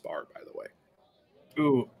to this bar, by the way.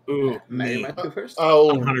 ooh, Mary me. might go first. I'll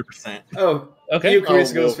 100%. Oh, Okay. you Chris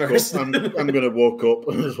I'll goes walk first. up. I'm going to walk up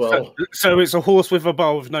as well. So it's a horse with a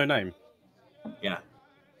bar with no name. Yeah,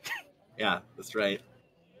 that's right.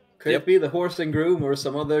 Could it be the Horse and Groom or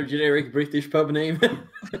some other generic British pub name?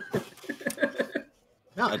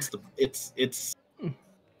 No, it's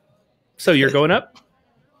So you're going up?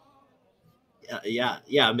 yeah.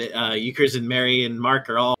 Euchres and Mary and Mark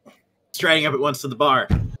are all striding up at once to the bar.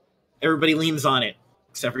 Everybody leans on it,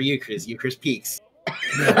 except for Euchres. Euchres peeks.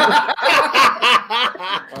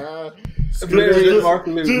 Mary and Mark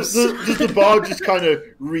lose. Does the bar just kind of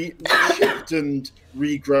shift and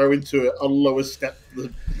regrow into a lower step?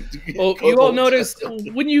 Well, you all notice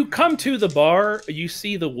when you come to the bar, you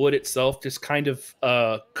see the wood itself just kind of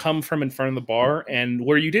come from in front of the bar, and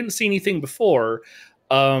where you didn't see anything before,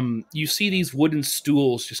 you see these wooden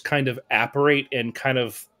stools just kind of apparate and kind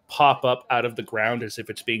of pop up out of the ground as if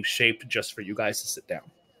it's being shaped just for you guys to sit down.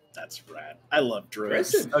 That's rad. I love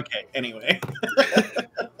druids. Impressive. Okay, anyway.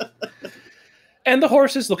 And the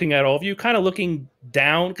horse is looking at all of you, kind of looking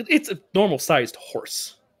down. It's a normal-sized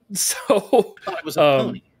horse, so Oh, it was a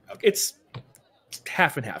pony. Okay. it's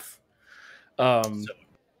half and half. So,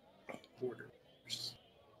 orders.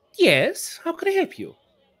 Yes, how can I help you?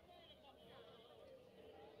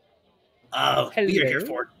 We are here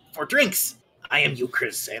Hello. for drinks. I am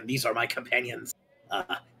Euchres, and these are my companions,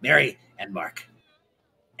 Mary and Mark.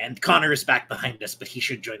 And Connor is back behind us, but he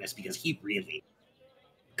should join us because he really...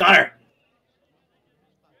 Connor!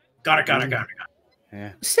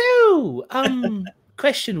 Yeah. So,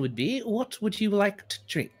 question would be, what would you like to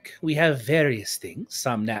drink? We have various things,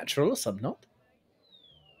 some natural, some not.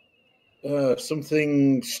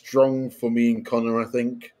 Something strong for me and Connor, I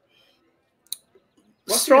think.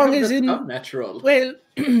 Strong as in unnatural. well,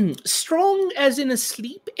 strong as in a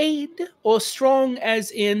sleep aid, or strong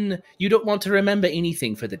as in you don't want to remember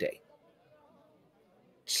anything for the day.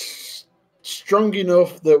 Strong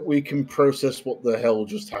enough that we can process what the hell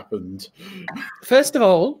just happened. First of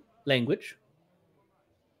all, language.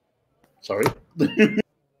 Sorry.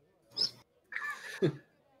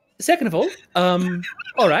 Second of all,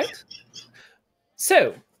 all right.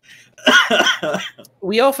 So,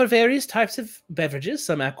 we offer various types of beverages,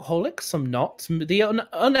 some alcoholic, some not. The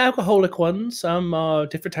unalcoholic ones, some are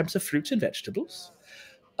different types of fruits and vegetables.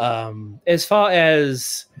 As far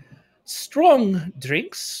as strong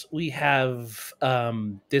drinks, we have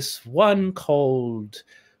this one called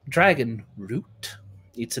Dragon Root.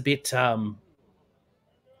 It's a bit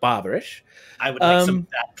barbarish. I would like some of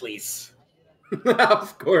that, please.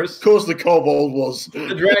 Of course. Of course the kobold was.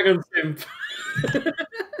 The dragon simp.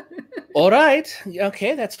 All right.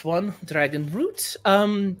 Okay, that's one Dragon Root.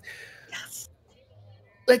 Yes.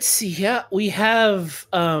 Let's see here. We have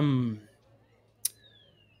well,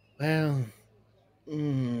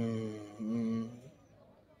 Do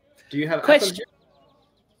you have question. apple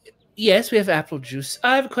Yes, we have apple juice.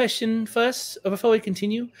 I have a question first, before we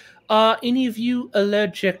continue. Are any of you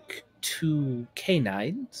allergic to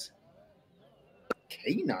canines?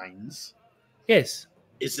 Canines? Yes.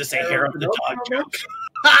 Is this a hair of the dog joke?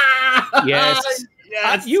 Yes.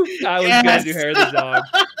 Yes. I was Yes. going to do hair of the dog.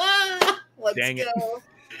 Let's Dang it. go.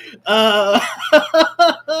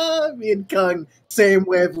 Me and Kung, same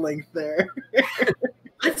wavelength there.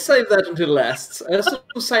 Let's save that until last. So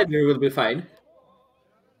cider will be fine.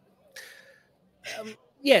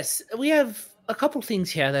 Yes, we have a couple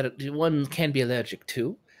things here that one can be allergic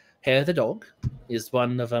to. Hair the dog is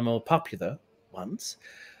one of our more popular ones.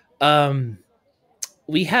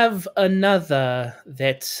 We have another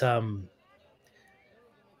that's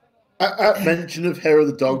At mention of hair of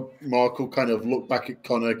the dog, Mark will kind of look back at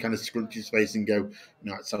Connor, kind of scrunch his face, and go,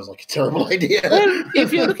 "No, it sounds like a terrible idea." well,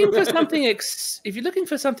 if you're looking for something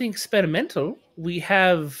experimental, we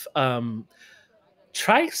have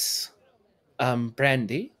Trice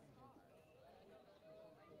brandy.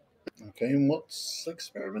 Okay, and what's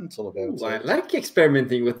experimental about Ooh, I it? like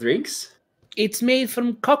experimenting with drinks. It's made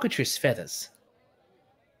from cockatrice feathers.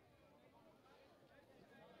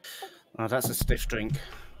 Oh, that's a stiff drink.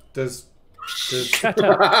 Does Shut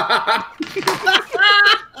up.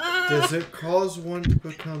 does it cause one to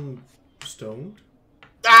become stoned?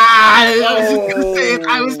 I was just gonna say it.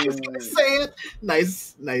 I was just gonna say it.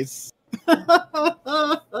 Nice.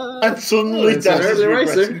 And suddenly, it's an Daz is early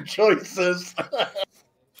riser. regretting choices.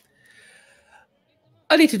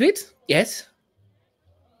 A little bit, yes.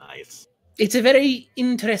 Nice. It's a very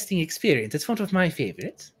interesting experience. It's one of my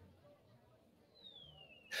favorites.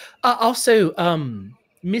 Also,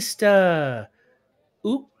 Mr.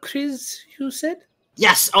 Ukriz, you said?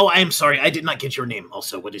 Yes. Oh, I am sorry. I did not get your name.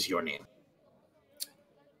 Also, what is your name?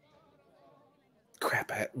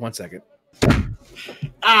 Crap, 1 second. Gotcha.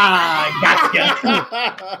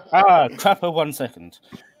 Crapper, 1 second.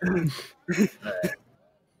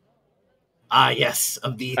 Yes.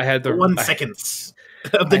 Of the I had the 1 I- seconds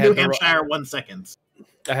of the I New had the Hampshire 1 seconds.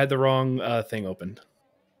 I had the wrong thing opened.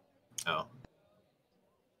 Oh,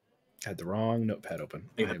 I had the wrong notepad open.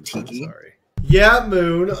 You have I'm so tiki? sorry. Yeah,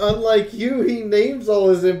 Moon. Unlike you, he names all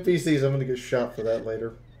his NPCs. I'm gonna get shot for that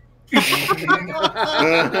later.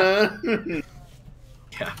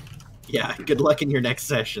 yeah. Good luck in your next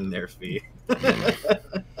session, there, Fee.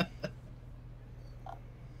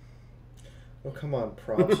 Oh, come on,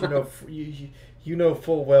 props. You know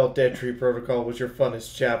full well Dead Tree Protocol was your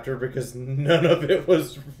funnest chapter because none of it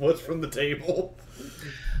was from the table.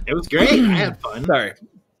 It was great. I had fun. Sorry.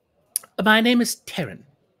 My name is Terran.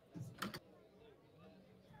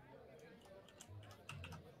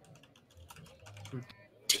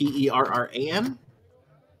 Terran?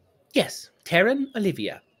 Yes, Terran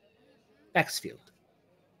Olivia. Maxfield.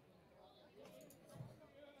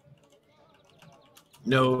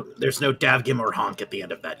 No, there's no Davgim or honk at the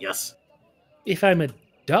end of that, yes? If I'm a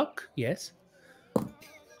duck, yes.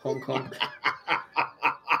 Hong Kong.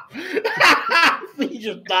 He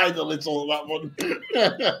just died a little on that one.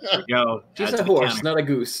 There we go. She's Add to a the horse, counter. not a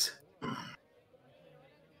goose.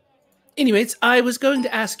 Anyways, I was going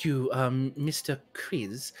to ask you, Mr.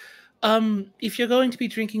 Kriz, if you're going to be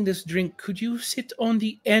drinking this drink, could you sit on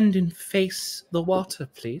the end and face the water,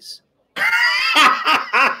 please?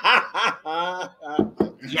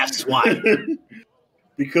 Yes, why?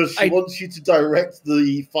 Because she wants you to direct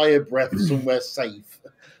the fire breath somewhere safe.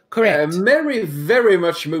 Correct. Mary very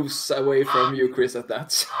much moves away from you, Chris, at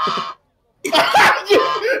that.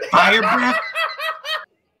 Fire breath?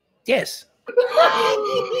 Yes.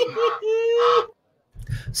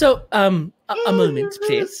 So, a moment,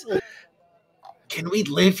 please. Can we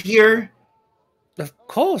live here? Of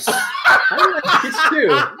course. I like this too.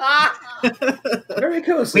 Very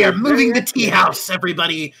cozy. We are moving Very the tea house,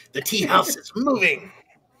 everybody. The tea house is moving.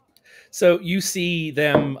 So you see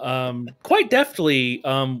them quite deftly,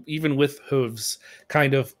 even with hooves,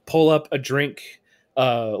 kind of pull up a drink,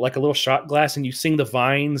 like a little shot glass, and you see the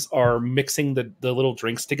vines are mixing the little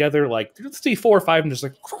drinks together. Like, let's see, 4 or 5, and just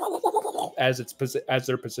like as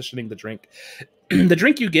they're positioning the drink. The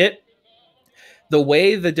drink you get, the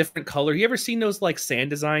way the different color. You ever seen those like sand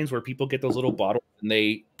designs where people get those little bottles and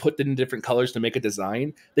they put them in different colors to make a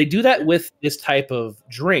design? They do that with this type of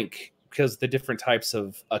drink, because the different types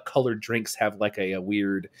of colored drinks have like a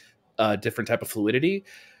weird different type of fluidity.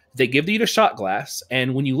 They give you the shot glass,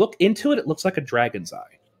 and when you look into it, it looks like a dragon's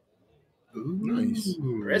eye. Ooh, nice.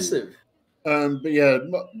 impressive. But yeah,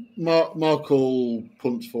 Mark will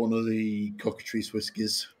punt for one of the cockatrice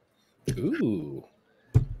whiskies. Ooh.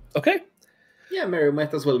 Okay. Yeah, Mary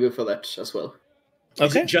might as well go for that as well. Is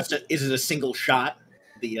Okay. it a single shot?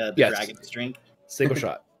 The Yes. dragon's drink? Single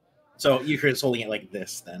shot. So you're just holding it like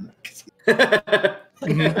this then.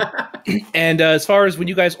 And as far as when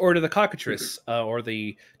you guys order the cockatrice or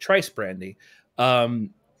the trice brandy,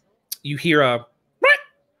 you hear a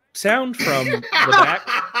sound from the back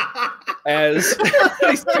as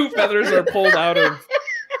these 2 feathers are pulled out of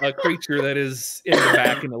a creature that is in the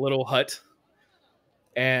back in a little hut.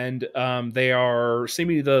 And they are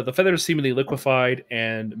seemingly the feathers seemingly liquefied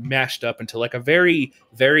and mashed up into like a very,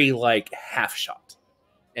 very like half shot.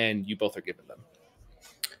 And you both are given them.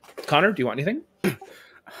 Connor, do you want anything?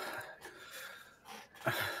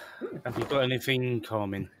 Have you got anything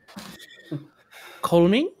calming?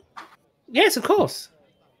 Calming? Yes, of course.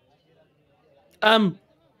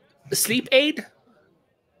 Sleep aid?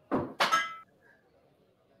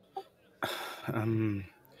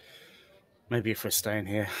 Maybe if we're staying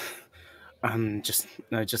here. Just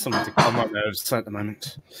something to calm my nerves at the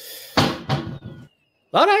moment.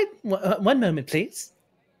 All right, one moment, please.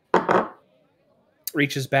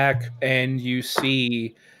 Reaches back and you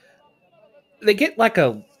see they get like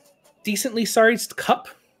a decently sized cup,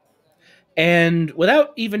 and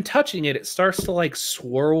without even touching it, it starts to like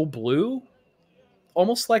swirl blue,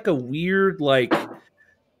 almost like a weird like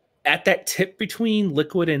at that tip between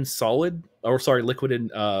liquid and solid, or sorry, liquid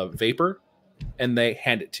and vapor, and they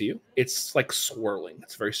hand it to you. It's like swirling.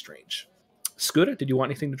 It's very strange. Scooter, did you want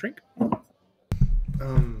anything to drink?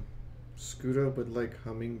 Scooter would like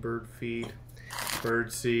hummingbird feed,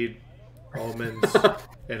 bird seed, almonds,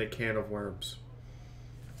 and a can of worms.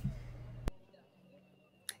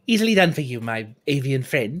 Easily done for you, my avian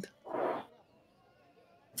friend.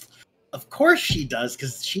 Of course she does,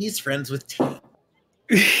 because she's friends with T.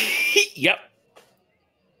 Yep.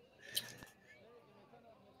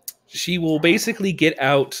 She will basically get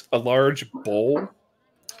out a large bowl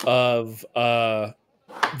of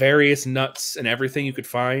various nuts and everything you could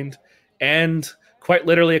find, and quite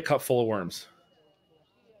literally a cup full of worms.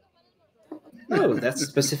 Oh, that's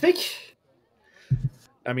specific.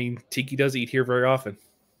 I mean, Tiki does eat here very often.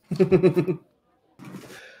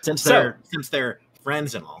 Since they're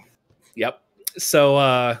friends and all. Yep.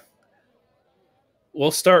 So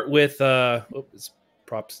we'll start with is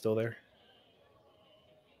prop still there?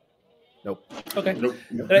 Nope. Okay. Nope.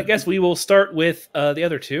 Then I guess we will start with the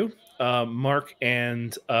other two, Mark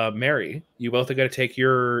and Mary. You both are going to take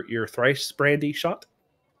your thrice brandy shot.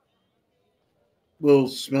 We'll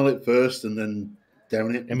smell it first and then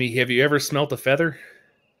down it. I mean, have you ever smelt a feather?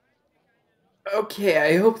 Okay,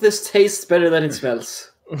 I hope this tastes better than it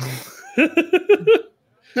smells.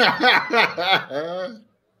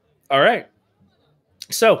 All right.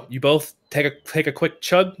 So you both take a quick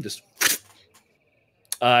chug. Just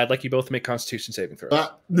I'd like you both to make Constitution saving throws.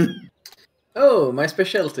 Oh, my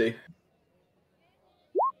specialty.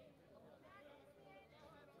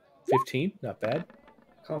 15, not bad.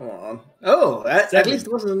 Come on. Oh, at least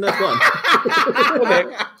it wasn't enough one.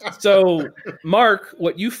 Okay. So, Mark,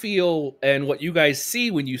 what you feel and what you guys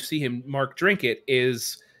see when you see him, Mark, drink it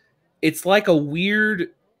is it's like a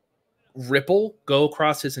weird ripple go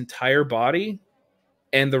across his entire body,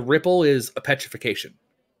 and the ripple is a petrification.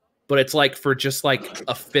 But it's like for just like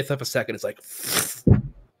a fifth of a second, it's like,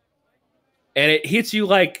 and it hits you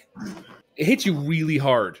really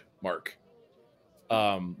hard, Mark.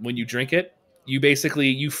 When you drink it, you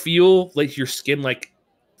feel like your skin like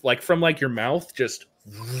from like your mouth just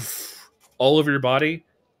all over your body,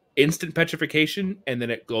 instant petrification, and then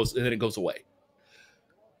it goes away.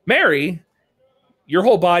 Mary, your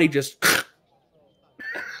whole body just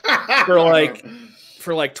for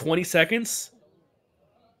like 20 seconds,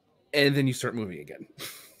 and then you start moving again.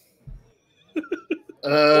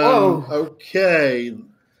 Okay.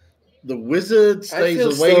 The wizard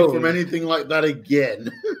stays away from anything like that again.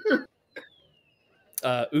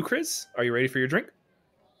 Ukris, are you ready for your drink?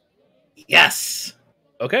 Yes.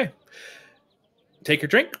 Okay. Take your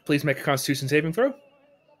drink. Please make a Constitution saving throw.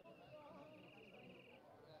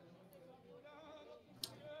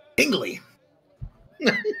 Tingly.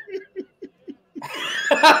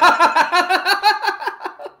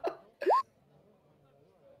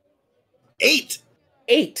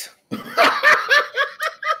 8.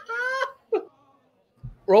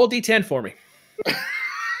 Roll a d10 for me.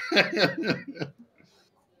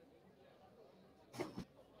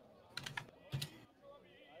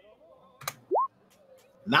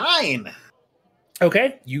 9.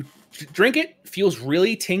 Okay, you drink it, feels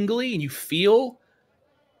really tingly, and you feel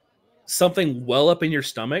something well up in your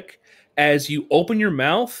stomach as you open your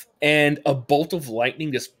mouth and a bolt of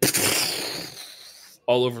lightning just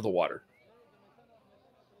all over the water.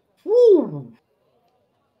 Woo.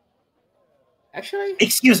 Actually,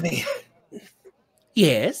 excuse me.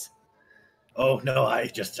 Yes. Oh no, I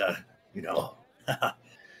just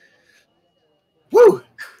Woo.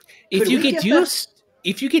 If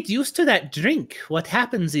you get used to that drink, what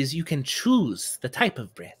happens is you can choose the type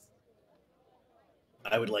of breath.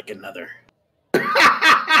 I would like another.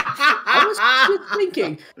 I was just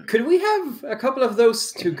thinking, could we have a couple of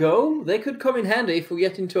those to go? They could come in handy if we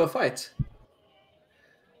get into a fight.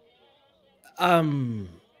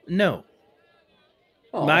 No.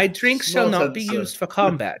 Oh, My drinks shall smart not be answer. used for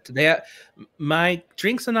combat. My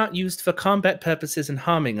drinks are not used for combat purposes and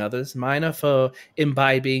harming others. Mine are for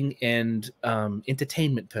imbibing and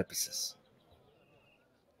entertainment purposes.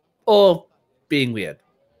 Or being weird.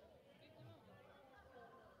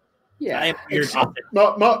 yeah. I am weird often.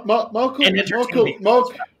 Mark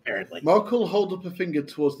will hold up a finger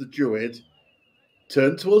towards the druid,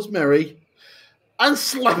 turn towards Mary, and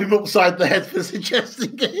slap him upside the head for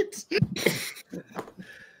suggesting it.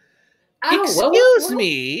 Excuse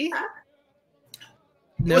me.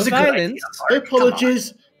 No was a good violence. idea,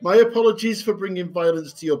 My apologies for bringing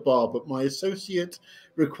violence to your bar, but my associate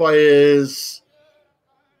requires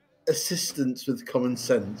assistance with common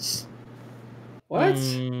sense. What?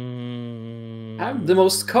 I'm the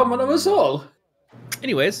most common of us all.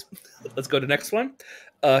 Anyways, let's go to the next one.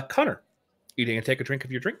 Connor, you gonna take a drink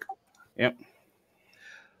of your drink? Yep.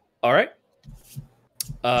 All right.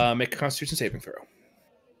 Make a Constitution saving throw.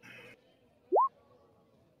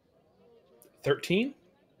 13.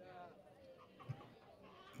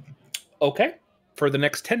 Okay. For the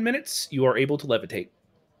next 10 minutes, you are able to levitate.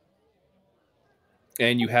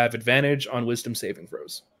 And you have advantage on wisdom saving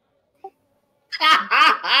throws.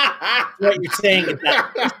 What you're saying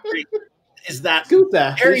is that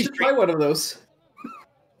Scooter, you Mary's should try drink, one of those.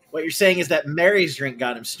 what you're saying is that Mary's drink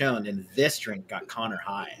got him stoned and this drink got Connor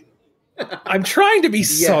high. I'm trying to be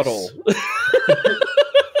subtle.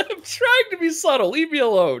 I'm trying to be subtle. Leave me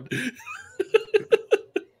alone.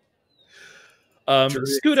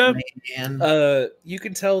 Scooter, you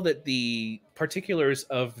can tell that the particulars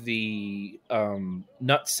of the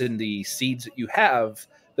nuts and the seeds that you have,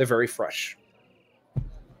 they're very fresh.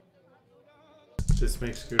 This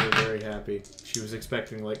makes Scooter very happy. She was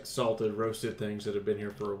expecting like salted, roasted things that have been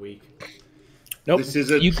here for a week. Nope. This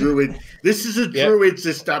is a druid. This is a druid's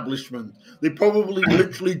establishment. They probably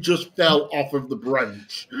literally just fell off of the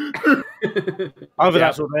branch. Either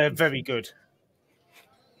that or they're very good.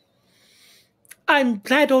 I'm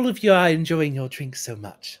glad all of you are enjoying your drink so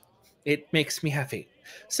much. It makes me happy.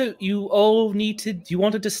 So you all you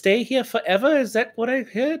wanted to stay here forever? Is that what I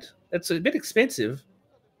heard? That's a bit expensive.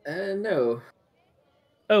 No.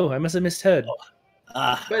 Oh, I must have misheard.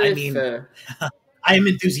 I am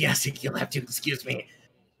enthusiastic. You'll have to excuse me.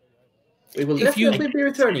 We will definitely be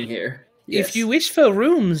returning here. Yes. If you wish for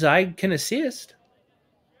rooms, I can assist.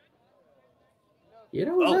 You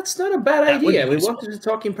know, that's not a bad idea. We wanted to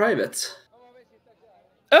talk in private.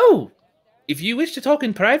 Oh, if you wish to talk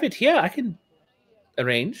in private here, I can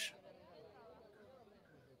arrange.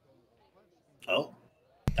 Oh,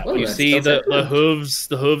 You see the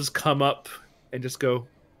hooves come up and just go.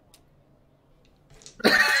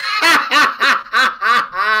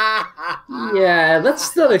 Yeah,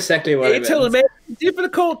 that's not exactly what I meant. It's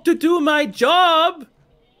difficult to do my job.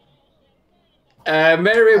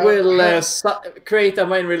 Mary will create a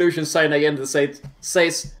mind illusion sign again that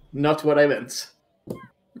says not what I meant.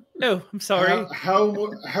 No, I'm sorry. How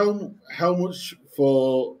much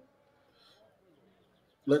for?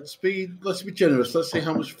 Let's be generous. Let's say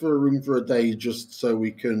how much for a room for a day, just so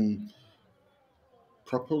we can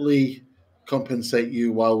properly compensate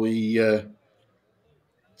you while we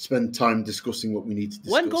spend time discussing what we need to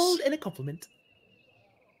discuss. 1 gold and a compliment.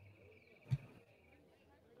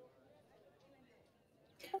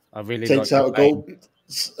 I really takes like out a gold.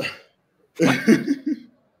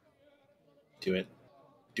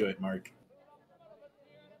 Do it, Mark.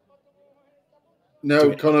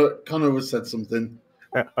 No, Connor was said something.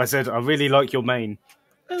 I said, I really like your mane.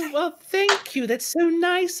 Oh, well, thank you. That's so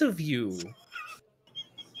nice of you.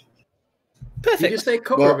 Perfect. Did you say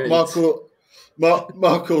copper?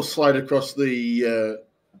 Mark will slide across the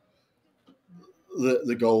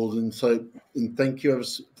gold and so and thank you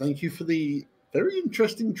for the very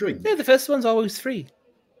interesting drink. Yeah, the first one's always free.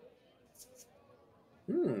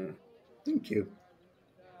 Thank you.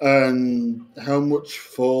 And how much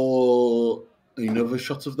for another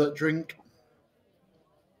shot of that drink?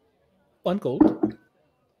 1 gold.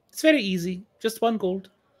 It's very easy. Just 1 gold.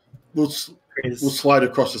 We'll slide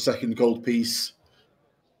across a second gold piece.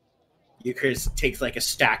 Euchris takes like a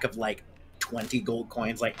stack of like 20 gold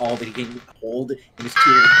coins, like all that he can hold in his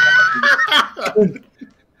two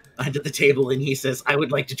under the table, and he says, "I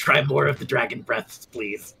would like to try more of the dragon breaths,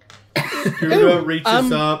 please." Kudo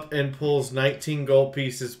reaches up and pulls 19 gold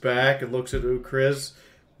pieces back and looks at Ukriz.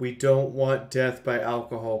 We don't want death by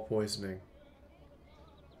alcohol poisoning.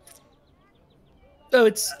 Oh,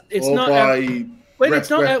 it's or not. By Wait,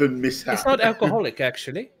 it's not. weapon mishap. It's not alcoholic,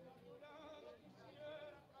 actually.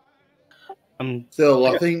 Still,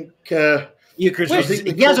 I think. Euchre's I think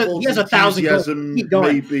the he has kobold's a 1,000 gold. enthusiasm Keep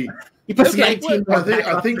going. maybe. He puts Okay, 19 more back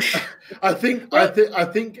on.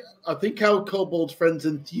 I think our kobold friend's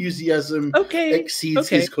enthusiasm Okay. exceeds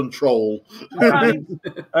his control.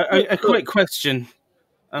 A quick question.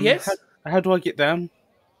 Yes? How do I get down?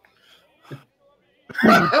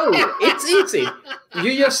 Oh, it's easy.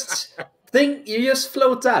 You just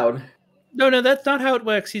float down. No, that's not how it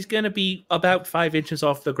works. He's going to be about 5 inches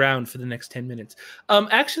off the ground for the next 10 minutes.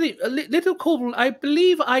 Actually, little kobold, I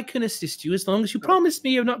believe I can assist you as long as you promise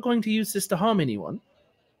me you're not going to use this to harm anyone.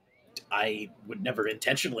 I would never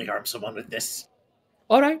intentionally harm someone with this.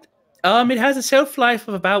 All right. It has a shelf life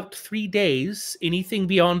of about 3 days. Anything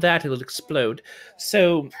beyond that, it'll explode.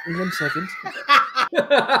 So, 1 second.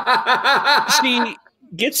 She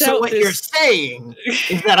gets So out what this... you're saying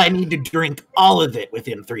is that I need to drink all of it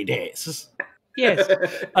within 3 days. Yes.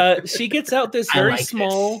 She gets out this I very like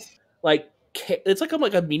small, this. it's like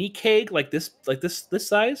a mini keg, like this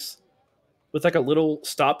size, with like a little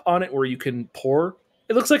stop on it where you can pour.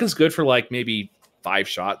 It looks like it's good for like maybe 5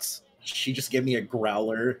 shots. She just gave me a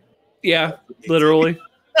growler. Yeah, literally.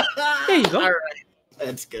 There you go. All right,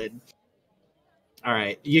 that's good. All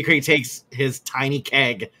right, Yukri takes his tiny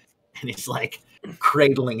keg and he's like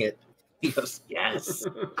cradling it. He goes, "Yes,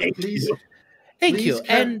 thank Please, you." Thank you.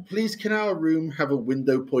 And please, can our room have a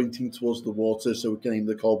window pointing towards the water so we can aim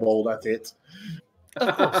the kobold at it?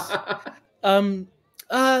 of course.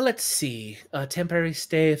 Let's see. Temporary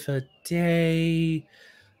stay for a day.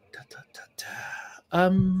 All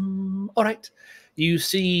right. You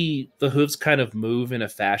see the hooves kind of move in a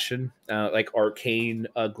fashion, like arcane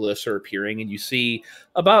glyphs are appearing, and you see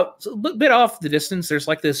about a bit off the distance, there's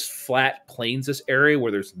like this flat plains area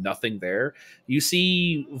where there's nothing there. You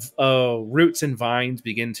see roots and vines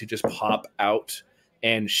begin to just pop out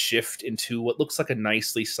and shift into what looks like a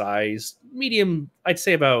nicely sized, medium, I'd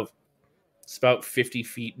say it's about 50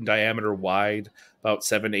 feet in diameter wide, about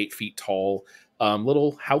 7-8 feet tall,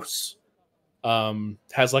 little house.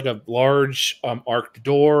 Has like a large arched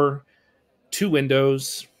door, 2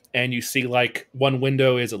 windows, and you see like one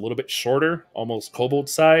window is a little bit shorter, almost kobold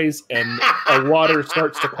size, and a water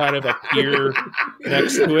starts to kind of appear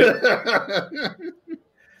next to it.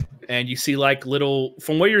 And you see like little,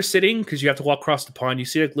 from where you're sitting, because you have to walk across the pond, you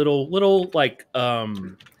see like little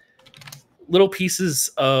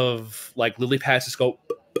pieces of like lily pads just go,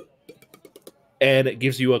 and it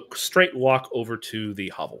gives you a straight walk over to the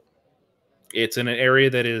hovel. It's in an area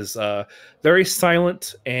that is very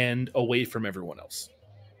silent and away from everyone else.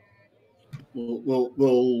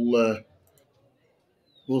 We'll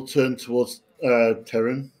turn towards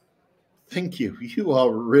Terran. Thank you. You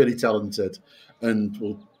are really talented. And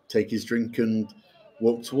we'll take his drink and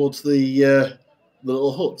walk towards the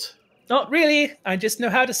little hut. Not really. I just know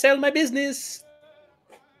how to sell my business.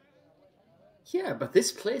 Yeah, but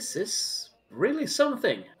this place is really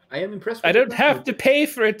something. I am impressed with I don't the have to pay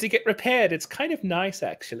for it to get repaired. It's kind of nice,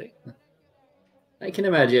 actually. I can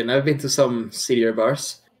imagine. I've been to some cedar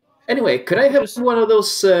bars. Anyway, could I have one of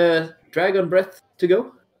those dragon breath to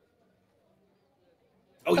go?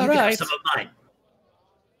 Oh, you All can right. have some of mine.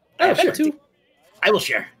 Oh, That sure. too. I will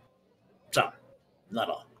share. Some, not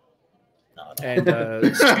all. Not all. And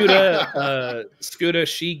Scuda,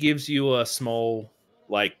 she gives you a small,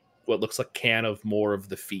 like, what looks like can of more of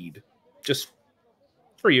the feed. Just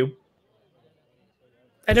for you.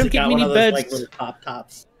 I don't It's get got many one of those, birds. like little pop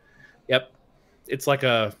tops. Yep. It's like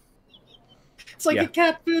a... It's like Yeah. a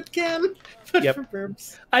cat food can, but Yep. for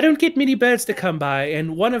burps. I don't get many birds to come by,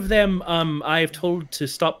 and one of them I've told to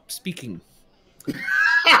stop speaking.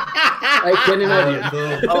 I can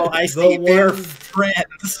imagine. Oh, I the see. They're one-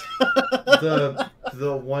 friends.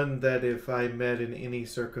 the one that if I met in any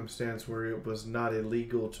circumstance where it was not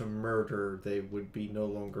illegal to murder, they would be no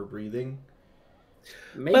longer breathing.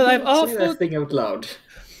 Maybe Well, I've not say offered- that thing out loud.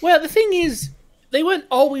 Well, the thing is, they weren't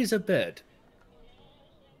always a bird.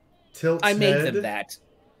 Tilt's I made head, them that.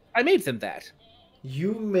 I made them that.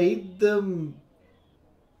 You made them.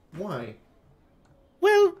 Why?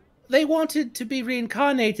 Well, they wanted to be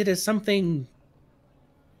reincarnated as something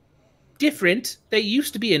different. They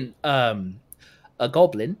used to be a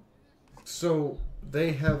goblin. So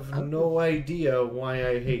they have no idea why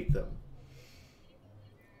I hate them.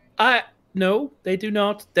 No, they do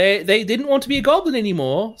not. They didn't want to be a goblin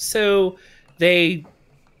anymore, so I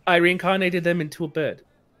reincarnated them into a bird.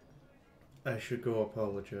 I should go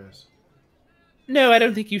apologize. No, I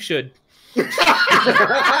don't think you should.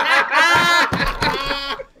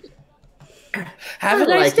 Have a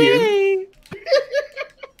nice like you. day.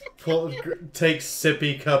 Take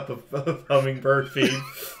sippy cup of hummingbird feed.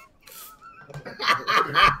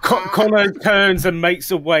 Connor turns and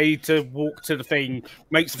makes a way to walk to the thing,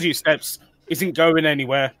 makes a few steps, isn't going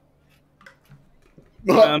anywhere.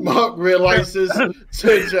 Mark realizes,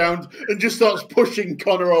 turns around, and just starts pushing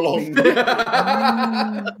Connor along.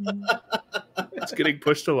 It's getting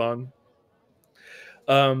pushed along.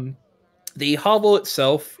 The hovel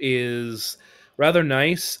itself is rather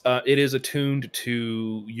nice. It is attuned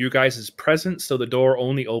to you guys' presence, so the door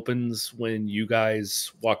only opens when you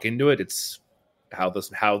guys walk into it. It's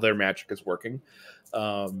how their magic is working.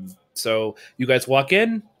 So you guys walk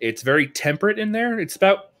in. It's very temperate in there. It's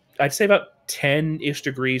I'd say about 10-ish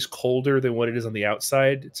degrees colder than what it is on the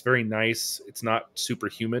outside. It's very nice. It's not super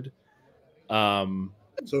humid. So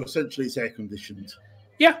essentially, it's air conditioned.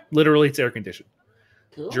 Yeah, literally, it's air conditioned.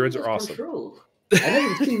 Druids are awesome. Control. I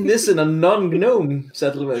haven't seen this in a non-gnome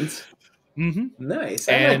settlement. Mm-hmm. Nice.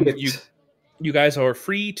 And like it. you guys are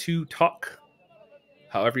free to talk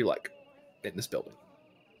however you like in this building.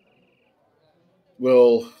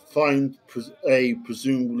 We'll find a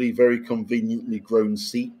presumably very conveniently grown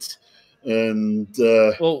seat and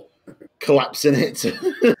collapse in it.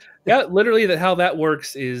 Yeah, literally, how that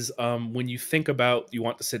works is when you think about you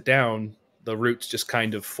want to sit down, the roots just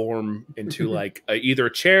kind of form into like either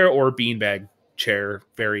a chair or a beanbag chair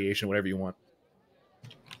variation, whatever you want.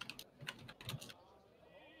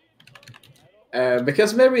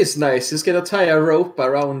 Because Mary is nice, he's gonna tie a rope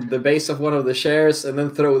around the base of one of the chairs and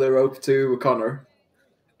then throw the rope to Connor.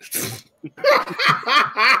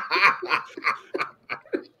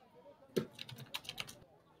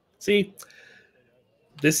 See,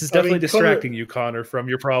 this is definitely distracting you, Connor, from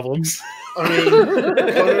your problems. I mean,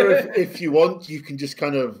 Connor, if you want, you can just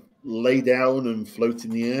kind of lay down and float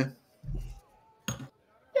in the air.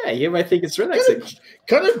 Yeah, you might think it's relaxing.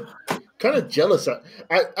 Kind of jealous.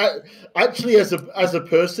 I actually, as a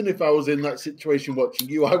person, if I was in that situation watching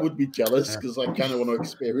you, I would be jealous because I kind of want to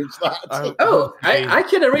experience that. I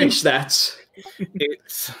can arrange that.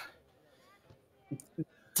 It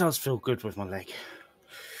does feel good with my leg.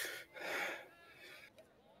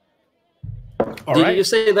 Did you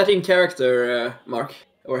say that in character, Mark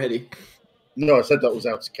or Hedy? No, I said that was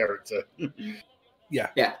out of character.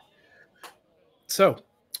 Yeah. So,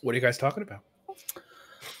 what are you guys talking about?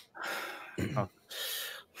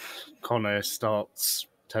 Connor starts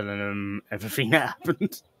telling him everything that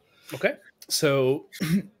happened. Okay. So,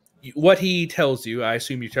 what he tells you, I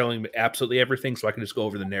assume you're telling me absolutely everything, so I can just go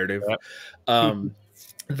over the narrative.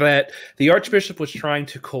 That the Archbishop was trying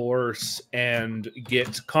to coerce and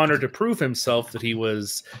get Connor to prove himself that he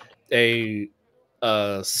was a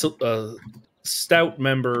stout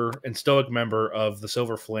member and stoic member of the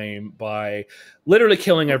Silver Flame by literally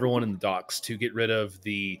killing everyone in the docks to get rid of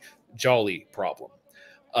the Jolly problem.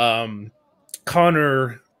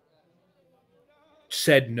 Connor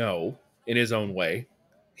said no in his own way.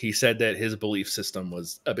 He said that his belief system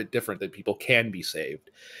was a bit different, that people can be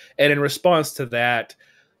saved. And in response to that,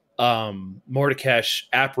 Mordekash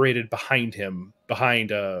apparated behind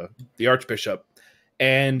the Archbishop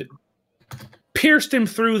and pierced him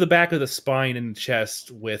through the back of the spine and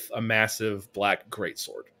chest with a massive black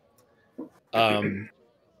greatsword.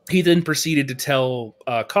 He then proceeded to tell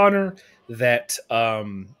Connor that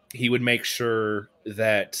he would make sure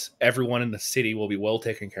that everyone in the city will be well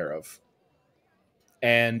taken care of,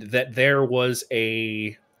 and that there was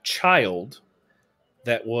a child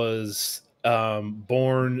that was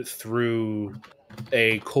born through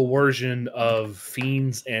a coercion of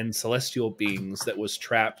fiends and celestial beings that was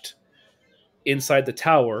trapped inside the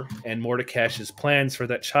tower, and Mordekash's plans for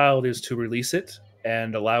that child is to release it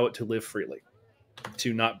and allow it to live freely,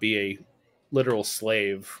 to not be a literal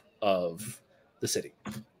slave of the city.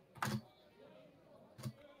 I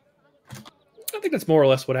think that's more or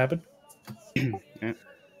less what happened. Yeah.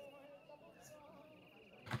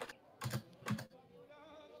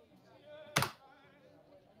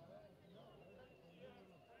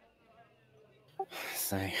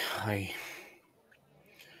 So I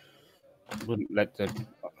wouldn't let the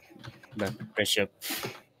bishop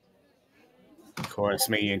coerce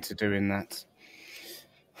me into doing that.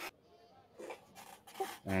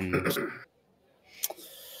 And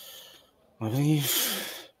I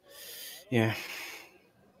believe, yeah,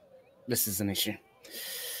 this is an issue.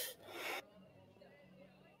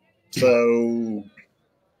 So,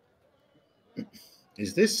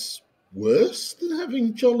 is this worse than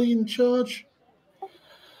having Jolly in charge?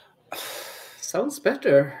 Sounds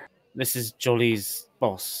better. This is Jolly's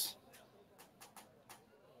boss.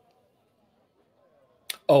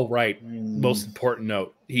 Oh, right. Most important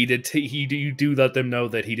note. You do let them know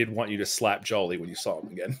that he did want you to slap Jolly when you saw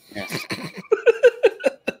him again. Yeah.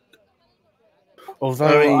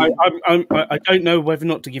 Although I mean- I don't know whether or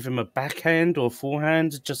not to give him a backhand or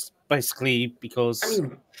forehand, just basically because. I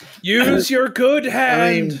mean, Use your good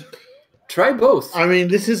hand. try both. I mean,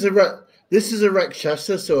 this is a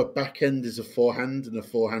Rakshasa, so a backhand is a forehand, and a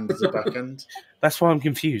forehand is a backhand. That's why I'm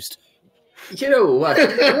confused. You know what?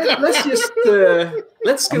 Let's just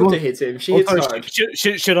let's go to hit him. She hits Also, hard.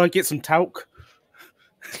 should I get some talc?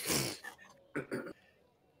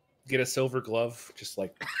 Get a silver glove, just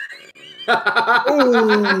like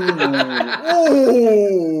Ooh.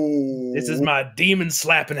 this is my demon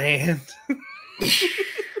slapping hand.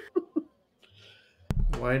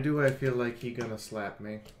 Why do I feel like he gonna slap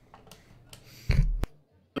me?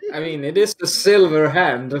 I mean, it is a silver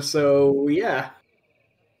hand, so yeah.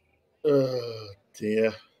 Oh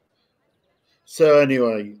dear. So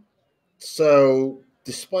anyway,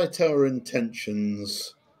 despite our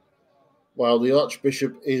intentions, while the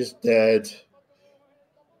Archbishop is dead,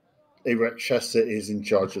 a Rakshasa is in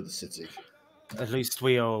charge of the city. At least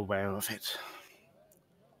we are aware of it.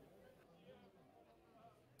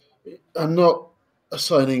 I'm not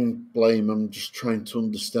assigning blame, I'm just trying to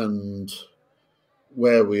understand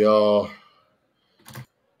where we are.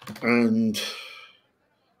 And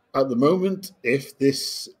at the moment, if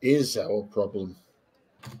this is our problem,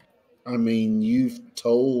 I mean, you've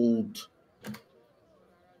told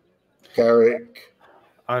Garrick.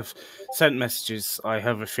 I've sent messages. I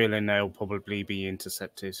have a feeling they'll probably be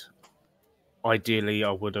intercepted. Ideally,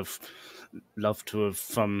 I would have loved to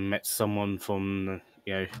have met someone from,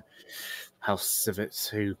 House Civets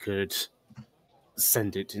who could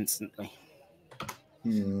send it instantly.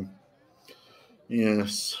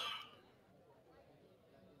 Yes.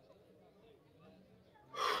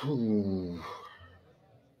 Ooh.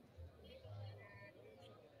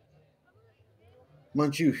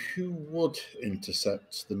 Mind you, who would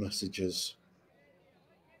intercept the messages?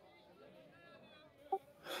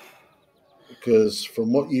 Because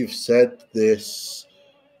from what you've said, this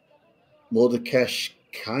Mordekash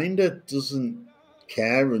kind of doesn't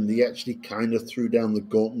care, and he actually kind of threw down the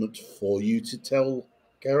gauntlet for you to tell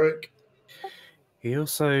Garrick. He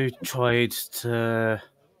also tried to,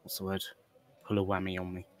 pull a whammy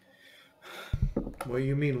on me. What do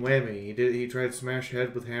you mean whammy? He tried to smash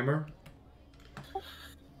head with hammer?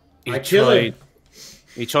 He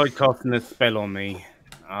tried casting a spell on me.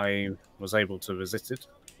 I was able to resist it.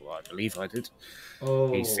 Well, I believe I did.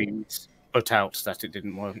 Oh. He seemed put out that it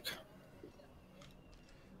didn't work.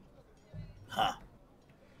 Huh.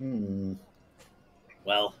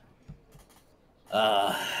 Well,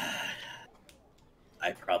 I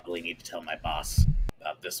probably need to tell my boss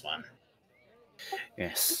about this one.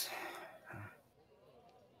 Yes.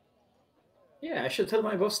 Yeah, I should tell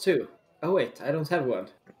my boss too. Oh wait, I don't have one.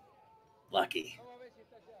 Lucky.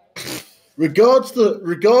 Regards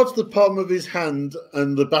the palm of his hand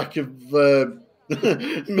and the back of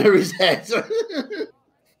Mary's head.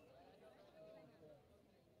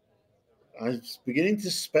 I was beginning to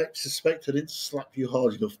suspect I didn't slap you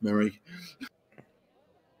hard enough, Mary.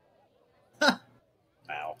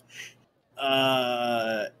 Wow.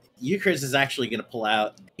 Euchris is actually going to pull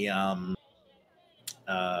out the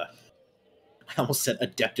I almost said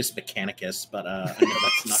Adeptus Mechanicus, but I know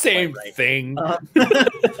that's not Same quite right. thing.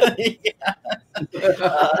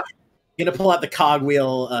 Gonna pull out the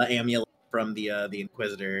cogwheel amulet from the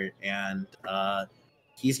Inquisitor, and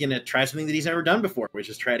he's gonna try something that he's never done before, which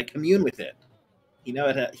is try to commune with it. He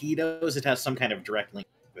knows it has some kind of direct link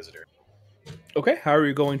to the Inquisitor. Okay, how are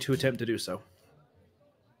you going to attempt to do so?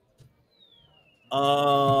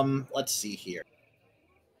 Let's see here.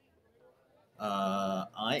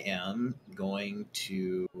 I am going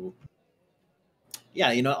to. Yeah,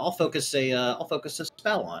 I'll focus a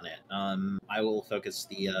spell on it. I will focus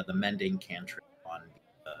the mending cantrip on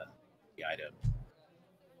the item.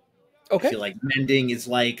 Okay. I feel like mending is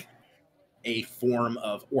like a form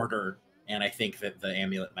of order, and I think that the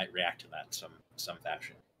amulet might react to that in some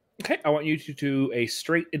fashion. Okay, I want you to do a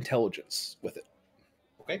straight intelligence with it.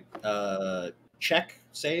 Okay. Check,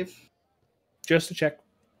 save. Just a check.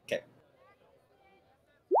 Okay.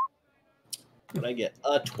 What I get?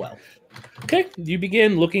 12. Okay, you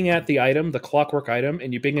begin looking at the item, the clockwork item,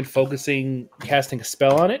 and you begin focusing, casting a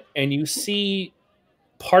spell on it, and you see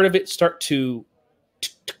part of it start to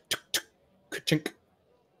ka-chink,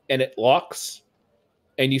 and it locks,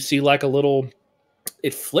 and you see like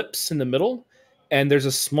it flips in the middle, and there's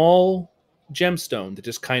a small gemstone that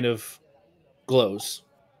just kind of glows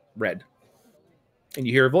red, and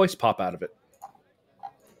you hear a voice pop out of it.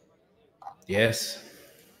 Yes.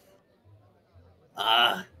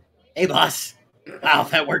 Hey, boss. Wow,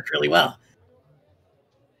 that worked really well.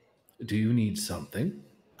 Do you need something?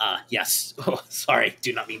 Yes. Oh, sorry.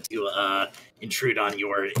 Do not mean to intrude on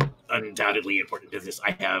your undoubtedly important business.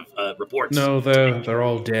 I have reports. No, they're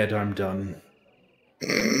all dead. I'm done.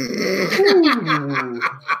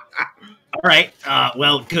 All right.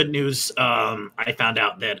 Well, good news. I found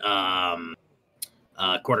out that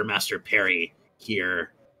Quartermaster Perry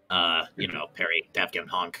here, Perry Davgam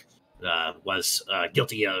Honk, was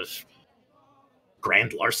guilty of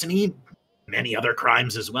grand larceny, many other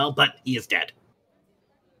crimes as well, but he is dead.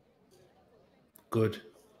 Good.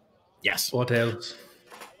 Yes. What else?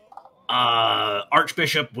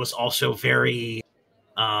 Archbishop was also very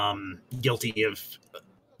guilty of a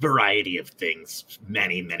variety of things,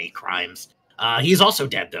 many crimes. He's also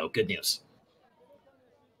dead, though. Good news.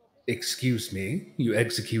 Excuse me, you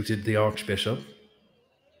executed the Archbishop?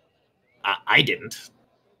 I didn't.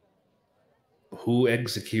 Who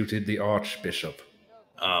executed the Archbishop?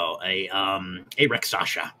 Oh, a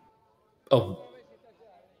Rexasha. Oh.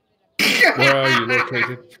 Where are you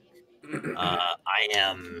located? I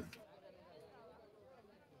am...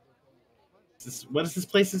 What is this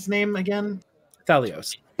place's name again?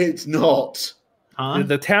 Thalios. It's not. Huh?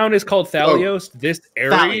 The town is called Thalios. This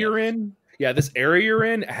area Thalios. you're in... Yeah, this area you're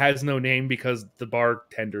in has no name because the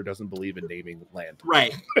bartender doesn't believe in naming land.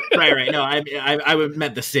 Right. No, I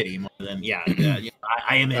meant the city more than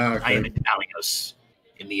I am in Okay. I am in Thalios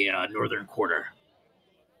in the northern quarter.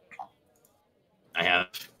 I have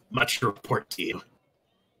much to report to you,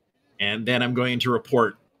 and then I'm going to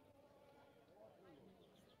report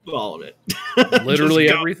all of it. Literally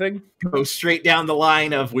Just everything. Go straight down the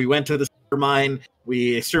line of we went to the silver mine,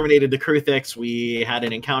 we exterminated the Kruthiks, we had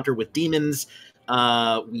an encounter with demons,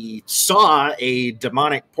 we saw a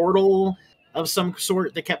demonic portal of some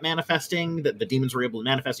sort that kept manifesting, that the demons were able to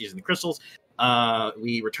manifest using the crystals.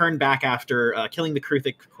 We returned back after killing the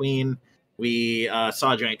Kruthik queen. We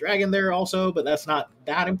saw a giant dragon there also, but that's not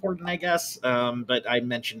that important, I guess. But I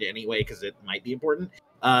mentioned it anyway because it might be important.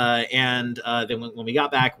 And then when we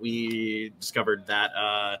got back, we discovered that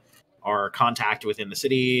our contact within the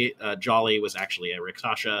city, Jolly, was actually a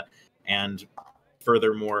Rixasha. And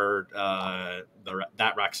furthermore,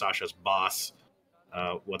 that Rixasha's boss,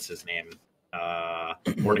 what's his name?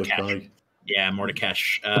 Mordecai. Yeah, Mordecai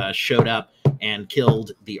showed up and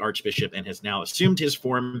killed the Archbishop and has now assumed his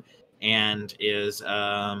form and is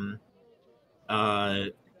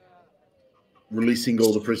releasing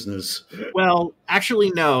all the prisoners. Well, actually,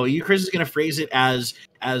 no. Euchris is going to phrase it as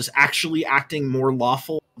actually acting more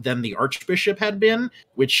lawful than the Archbishop had been,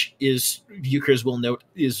 which is, Euchris will note,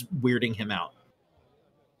 is weirding him out.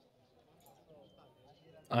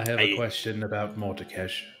 I have a question about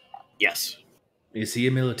Mortikesh. Yes. Is he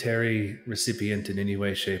a military recipient in any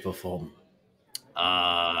way, shape, or form?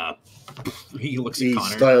 He looks at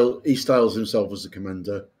Connor. He styles himself as a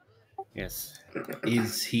commander. Yes.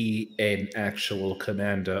 Is he an actual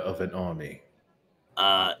commander of an army?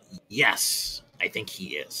 Yes, I think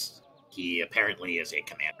he is. He apparently is a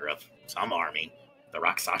commander of some army. The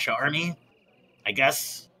Rakshasa army, I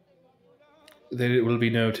guess. Then it will be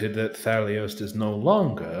noted that Thalios is no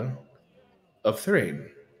longer of Thrain.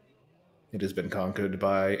 It has been conquered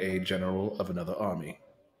by a general of another army.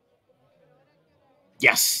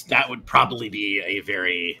 Yes, that would probably be a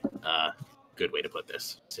very good way to put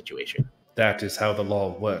this situation. That is how the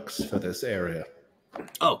law works for this area.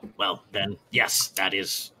 Oh, well, then, yes, that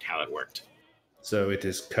is how it worked. So it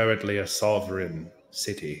is currently a sovereign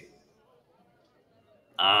city.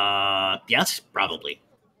 Yes, probably.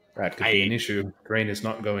 That could be an issue. Thrain is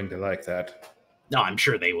not going to like that. No, I'm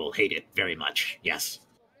sure they will hate it very much, yes.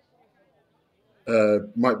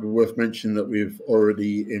 Might be worth mentioning that we've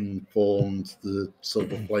already informed the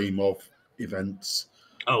Silver Flame of events.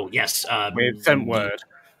 Oh, yes. We've sent word.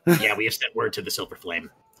 Yeah, we have sent word to the Silver Flame.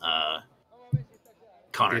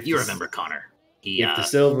 Connor, you remember Connor. If the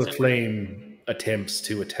Silver Flame attempts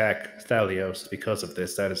to attack Thalios because of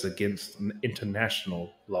this, that is against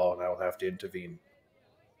international law, and I'll have to intervene.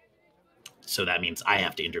 So that means I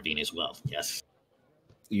have to intervene as well, yes.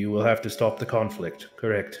 You will have to stop the conflict,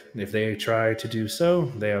 correct. If they try to do so,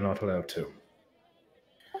 they are not allowed to.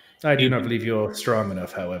 I do not believe you're strong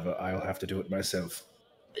enough, however. I'll have to do it myself.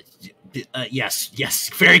 Yes,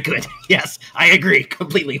 very good. Yes, I agree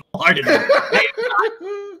completely, wholeheartedly.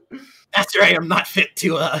 Master, I am not fit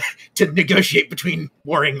to negotiate between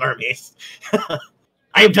warring armies.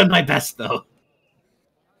 I have done my best, though.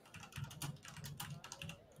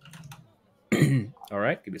 All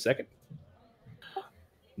right, give me a second.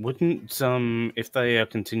 Wouldn't if they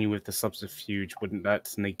continue with the subterfuge, wouldn't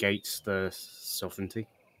that negate the sovereignty?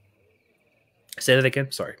 Say that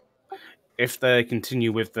again. Sorry. If they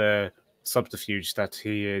continue with the subterfuge that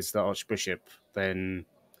he is the Archbishop, then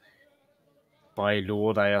by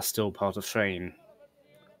law they are still part of Thane.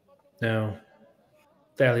 No.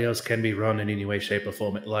 Thalios can be run in any way, shape, or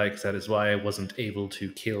form it likes. That is why I wasn't able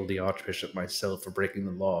to kill the Archbishop myself for breaking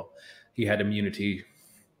the law. He had immunity.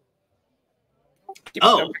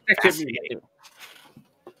 Oh, fascinating.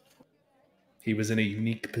 He was in a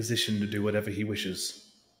unique position to do whatever he wishes.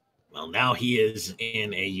 Well, now he is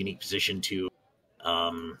in a unique position to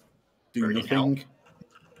Do burn in hell. nothing.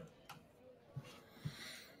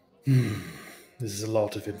 This is a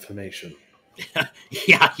lot of information.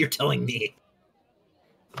 Yeah, you're telling me.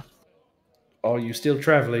 Are you still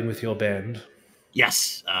traveling with your band?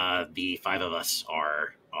 Yes, the 5 of us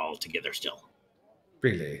are all together still.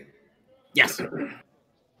 Really? Yes.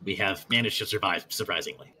 We have managed to survive,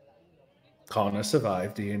 surprisingly. Connor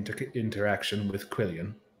survived the interaction with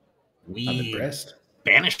Quillian. I'm We impressed.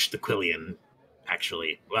 banished the Quillian,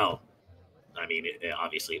 actually. Well, I mean,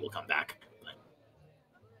 obviously it will come back.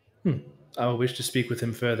 But... I will wish to speak with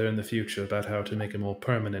him further in the future about how to make a more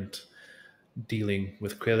permanent dealing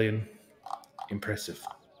with Quillian. Impressive.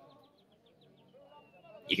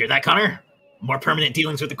 You hear that, Connor? More permanent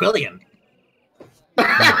dealings with the Quillian.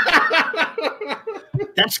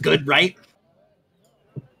 That's good, right?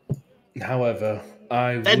 However,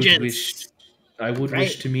 I Vengeance. would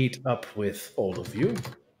wish to meet up with all of you.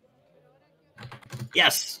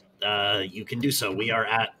 Yes, you can do so. We are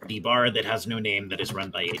at the bar that has no name that is run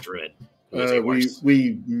by a druid. who is a horse.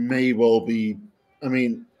 We may well be. I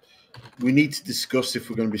mean, we need to discuss if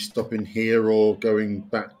we're going to be stopping here or going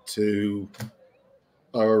back to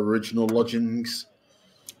our original lodgings.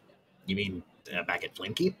 You mean back at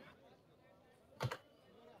Flinky?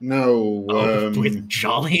 No. With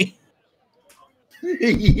Jolly?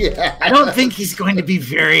 Yeah. I don't think he's going to be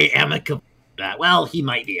very amicable with that. Well, he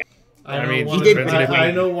might be. I mean, don't he did- wanna-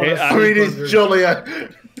 I don't want to. I mean, it's jolly.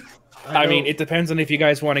 I mean, it depends on if you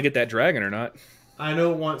guys want to get that dragon or not. I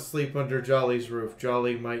don't want sleep under Jolly's roof.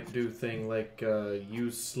 Jolly might do thing like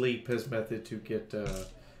use sleep as method to get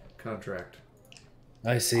contract.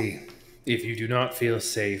 I see. If you do not feel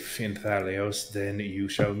safe in Thalios, then you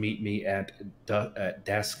shall meet me at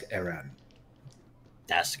Dask Eran.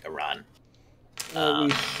 Dask Eran.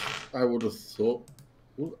 I would have thought.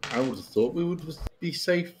 We would be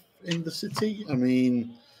safe in the city. I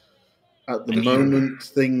mean, at the moment,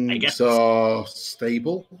 things are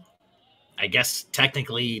stable. I guess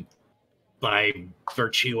technically, by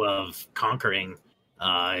virtue of conquering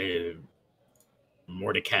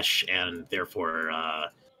Mordekash and therefore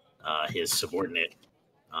his subordinate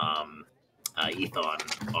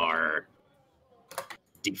Ethon are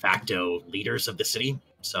de facto leaders of the city.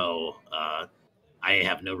 So I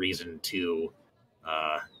have no reason to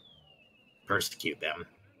persecute them,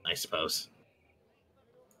 I suppose.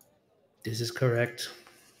 This is correct.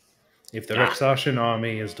 If the Rexartian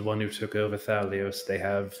army is the one who took over Thalios, they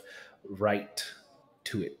have right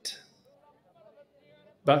to it.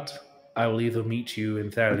 But I will either meet you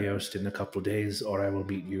in Thalios in a couple of days, or I will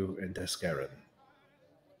meet you in Descaran.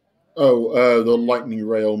 Oh, the lightning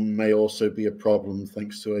rail may also be a problem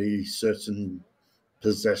thanks to a certain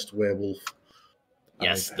possessed werewolf.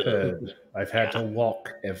 Yes, I've heard. I've had to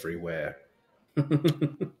walk everywhere. I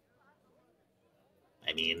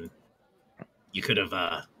mean, you could have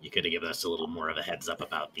given us a little more of a heads up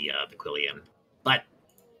about the Quillian, but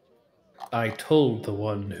I told the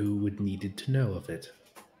one who would needed to know of it.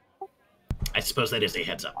 I suppose that is a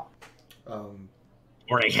heads up,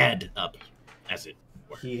 or a Yeah. head up, as it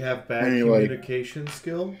were. He have bad Anyway. communication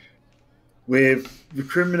skill. With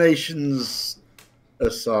recriminations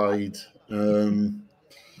aside,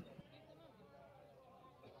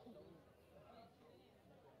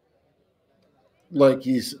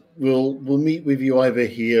 we'll meet with you either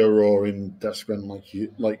here or in Descaran,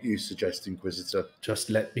 like you suggest, Inquisitor. Just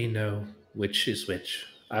let me know which is which.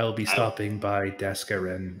 I'll be stopping by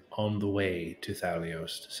Descaran on the way to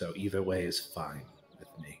Thalios, so either way is fine with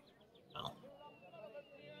me. Well.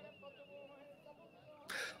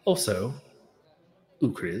 Also,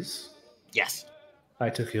 Ukriz, Yes. I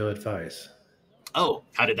took your advice. Oh,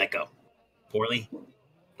 how did that go? Poorly?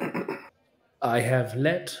 I have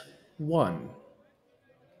let one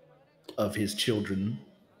of his children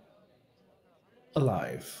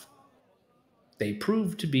alive. They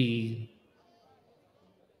proved to be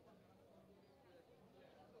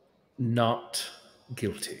not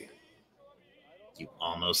guilty. You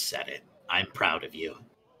almost said it. I'm proud of you.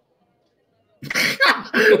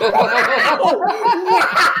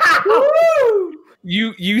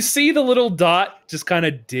 You see the little dot just kind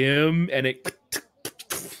of dim, and it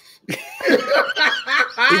he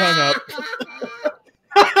hung up.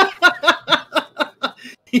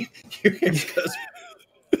 Goes,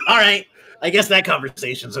 all right. I guess that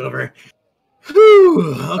conversation's over.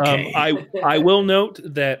 Whew, okay. I will note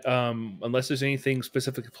that unless there's anything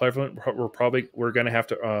specifically prevalent, we're gonna have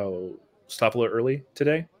to stop a little early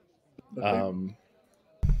today. Okay.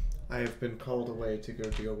 I have been called away to go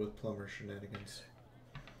deal with plumber shenanigans.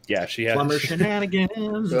 Yeah, she has Plumber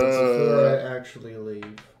shenanigans. Before I actually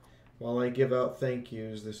leave, while I give out thank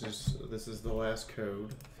yous, this is the last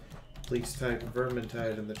code. Please type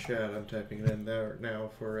Vermintide in the chat. I'm typing it in there now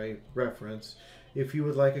for a reference. If you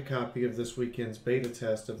would like a copy of this weekend's beta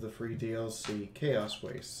test of the free DLC, Chaos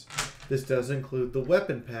Wastes. This does include the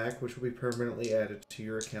weapon pack, which will be permanently added to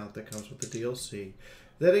your account that comes with the DLC.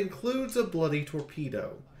 That includes a bloody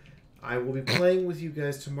torpedo. I will be playing with you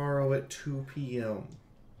guys tomorrow at 2 p.m.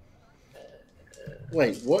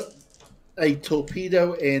 Wait, what? A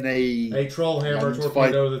torpedo in a troll hammer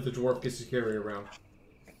torpedo that the dwarf gets to carry around.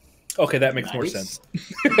 Okay, that makes more sense.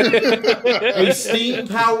 A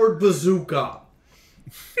steam-powered bazooka.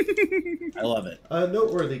 I love it.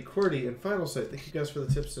 Noteworthy, QWERTY, and Final Sight. Thank you guys for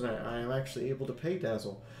the tips tonight. I am actually able to pay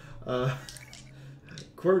Dazzle.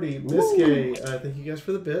 QWERTY, Biscay, thank you guys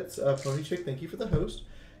for the bits. Pony Chick, thank you for the host.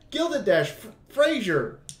 Gilded Dash,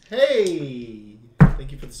 Frazier, hey!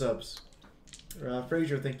 Thank you for the subs.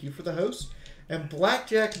 Frazier, thank you for the host. And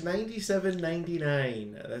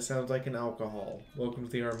Blackjack9799. That sounds like an alcohol. Welcome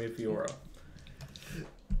to the Army of Fiora.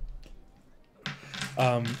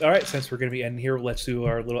 All right, since we're going to be ending here, let's do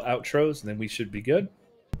our little outros, and then we should be good.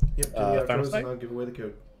 Yep, do the outros, and I'll give away the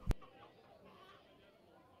code.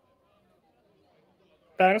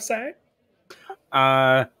 Final Sight?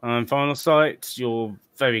 On Final Sight, you're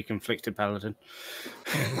very conflicted paladin.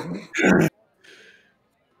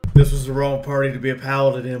 This was the wrong party to be a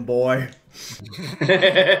paladin in, boy.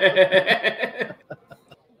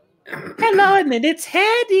 Hello, and then it's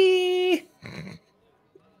Hedy.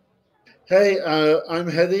 Hey,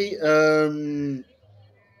 I'm Hedy.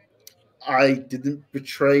 I didn't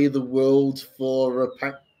betray the world for a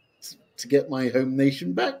pact to get my home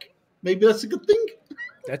nation back. Maybe that's a good thing.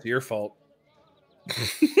 That's your fault.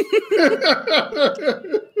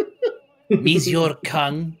 Me's your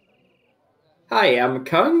Kung. Hi, I'm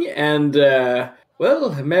Kung, and,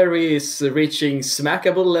 well, Mary is reaching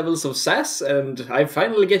smackable levels of sass, and I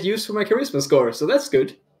finally get used to my charisma score, so that's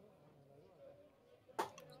good.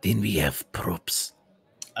 Then we have props.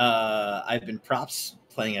 I've been props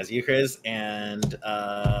playing as Euchriz, and,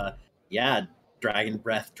 yeah, Dragon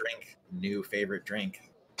Breath drink. New favorite drink.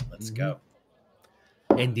 Let's go.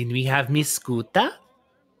 And then we have Miss Skuta.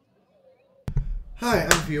 Hi, I'm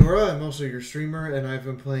Fiora. I'm also your streamer, and I've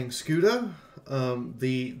been playing Skuta,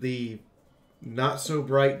 the not so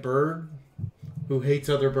bright bird who hates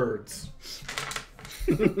other birds.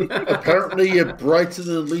 Apparently, you're brighter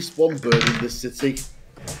than at least one bird in this city.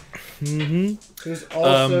 Who's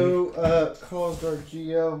also caused our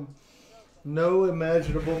GM no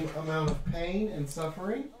imaginable amount of pain and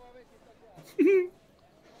suffering.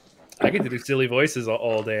 I get to do silly voices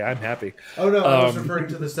all day. I'm happy. Oh no, I was referring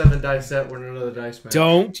to the 7-dice set where another dice match.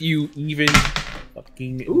 Don't you even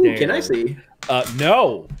fucking Ooh, dare. can I see?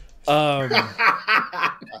 No.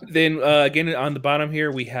 Then again on the bottom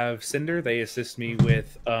here we have Cinder. They assist me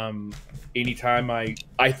with anytime I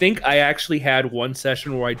think I actually had one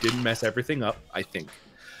session where I didn't mess everything up. I think.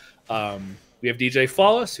 We have DJ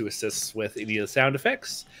Flawless who assists with any of the sound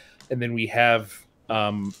effects, and then we have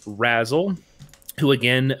Razzle, who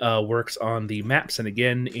again works on the maps. And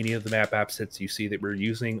again, any of the map assets you see that we're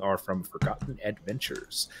using are from Forgotten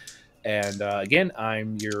Adventures. And again,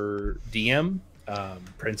 I'm your DM,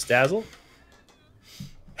 Prince Dazzle.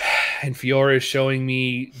 And Fiora is showing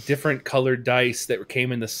me different colored dice that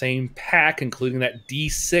came in the same pack, including that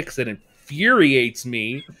D6 that infuriates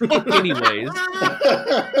me. Anyways.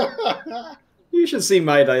 You should see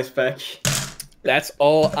my dice pack. That's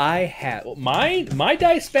all I have. My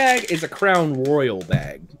dice bag is a Crown Royal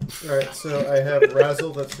bag. Alright, so I have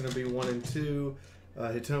Razzle, that's going to be 1 and 2.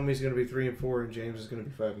 Hitomi's going to be 3 and 4, and James is going to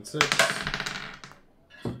be 5 and 6.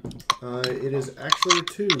 It is actually a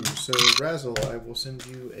 2, so Razzle, I will send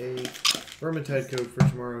you a Vermintide code for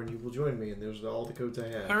tomorrow, and you will join me, and those are all the codes I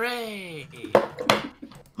have. Hooray!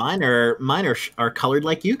 Mine are colored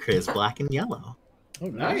like Euchriz, black and yellow. Oh,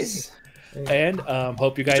 nice. And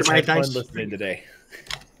hope you guys had fun listening today.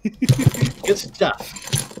 Good stuff.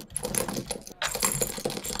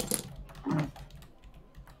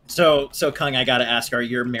 So Kung, I gotta ask, are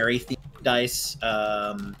your Mary themed dice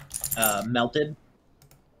melted?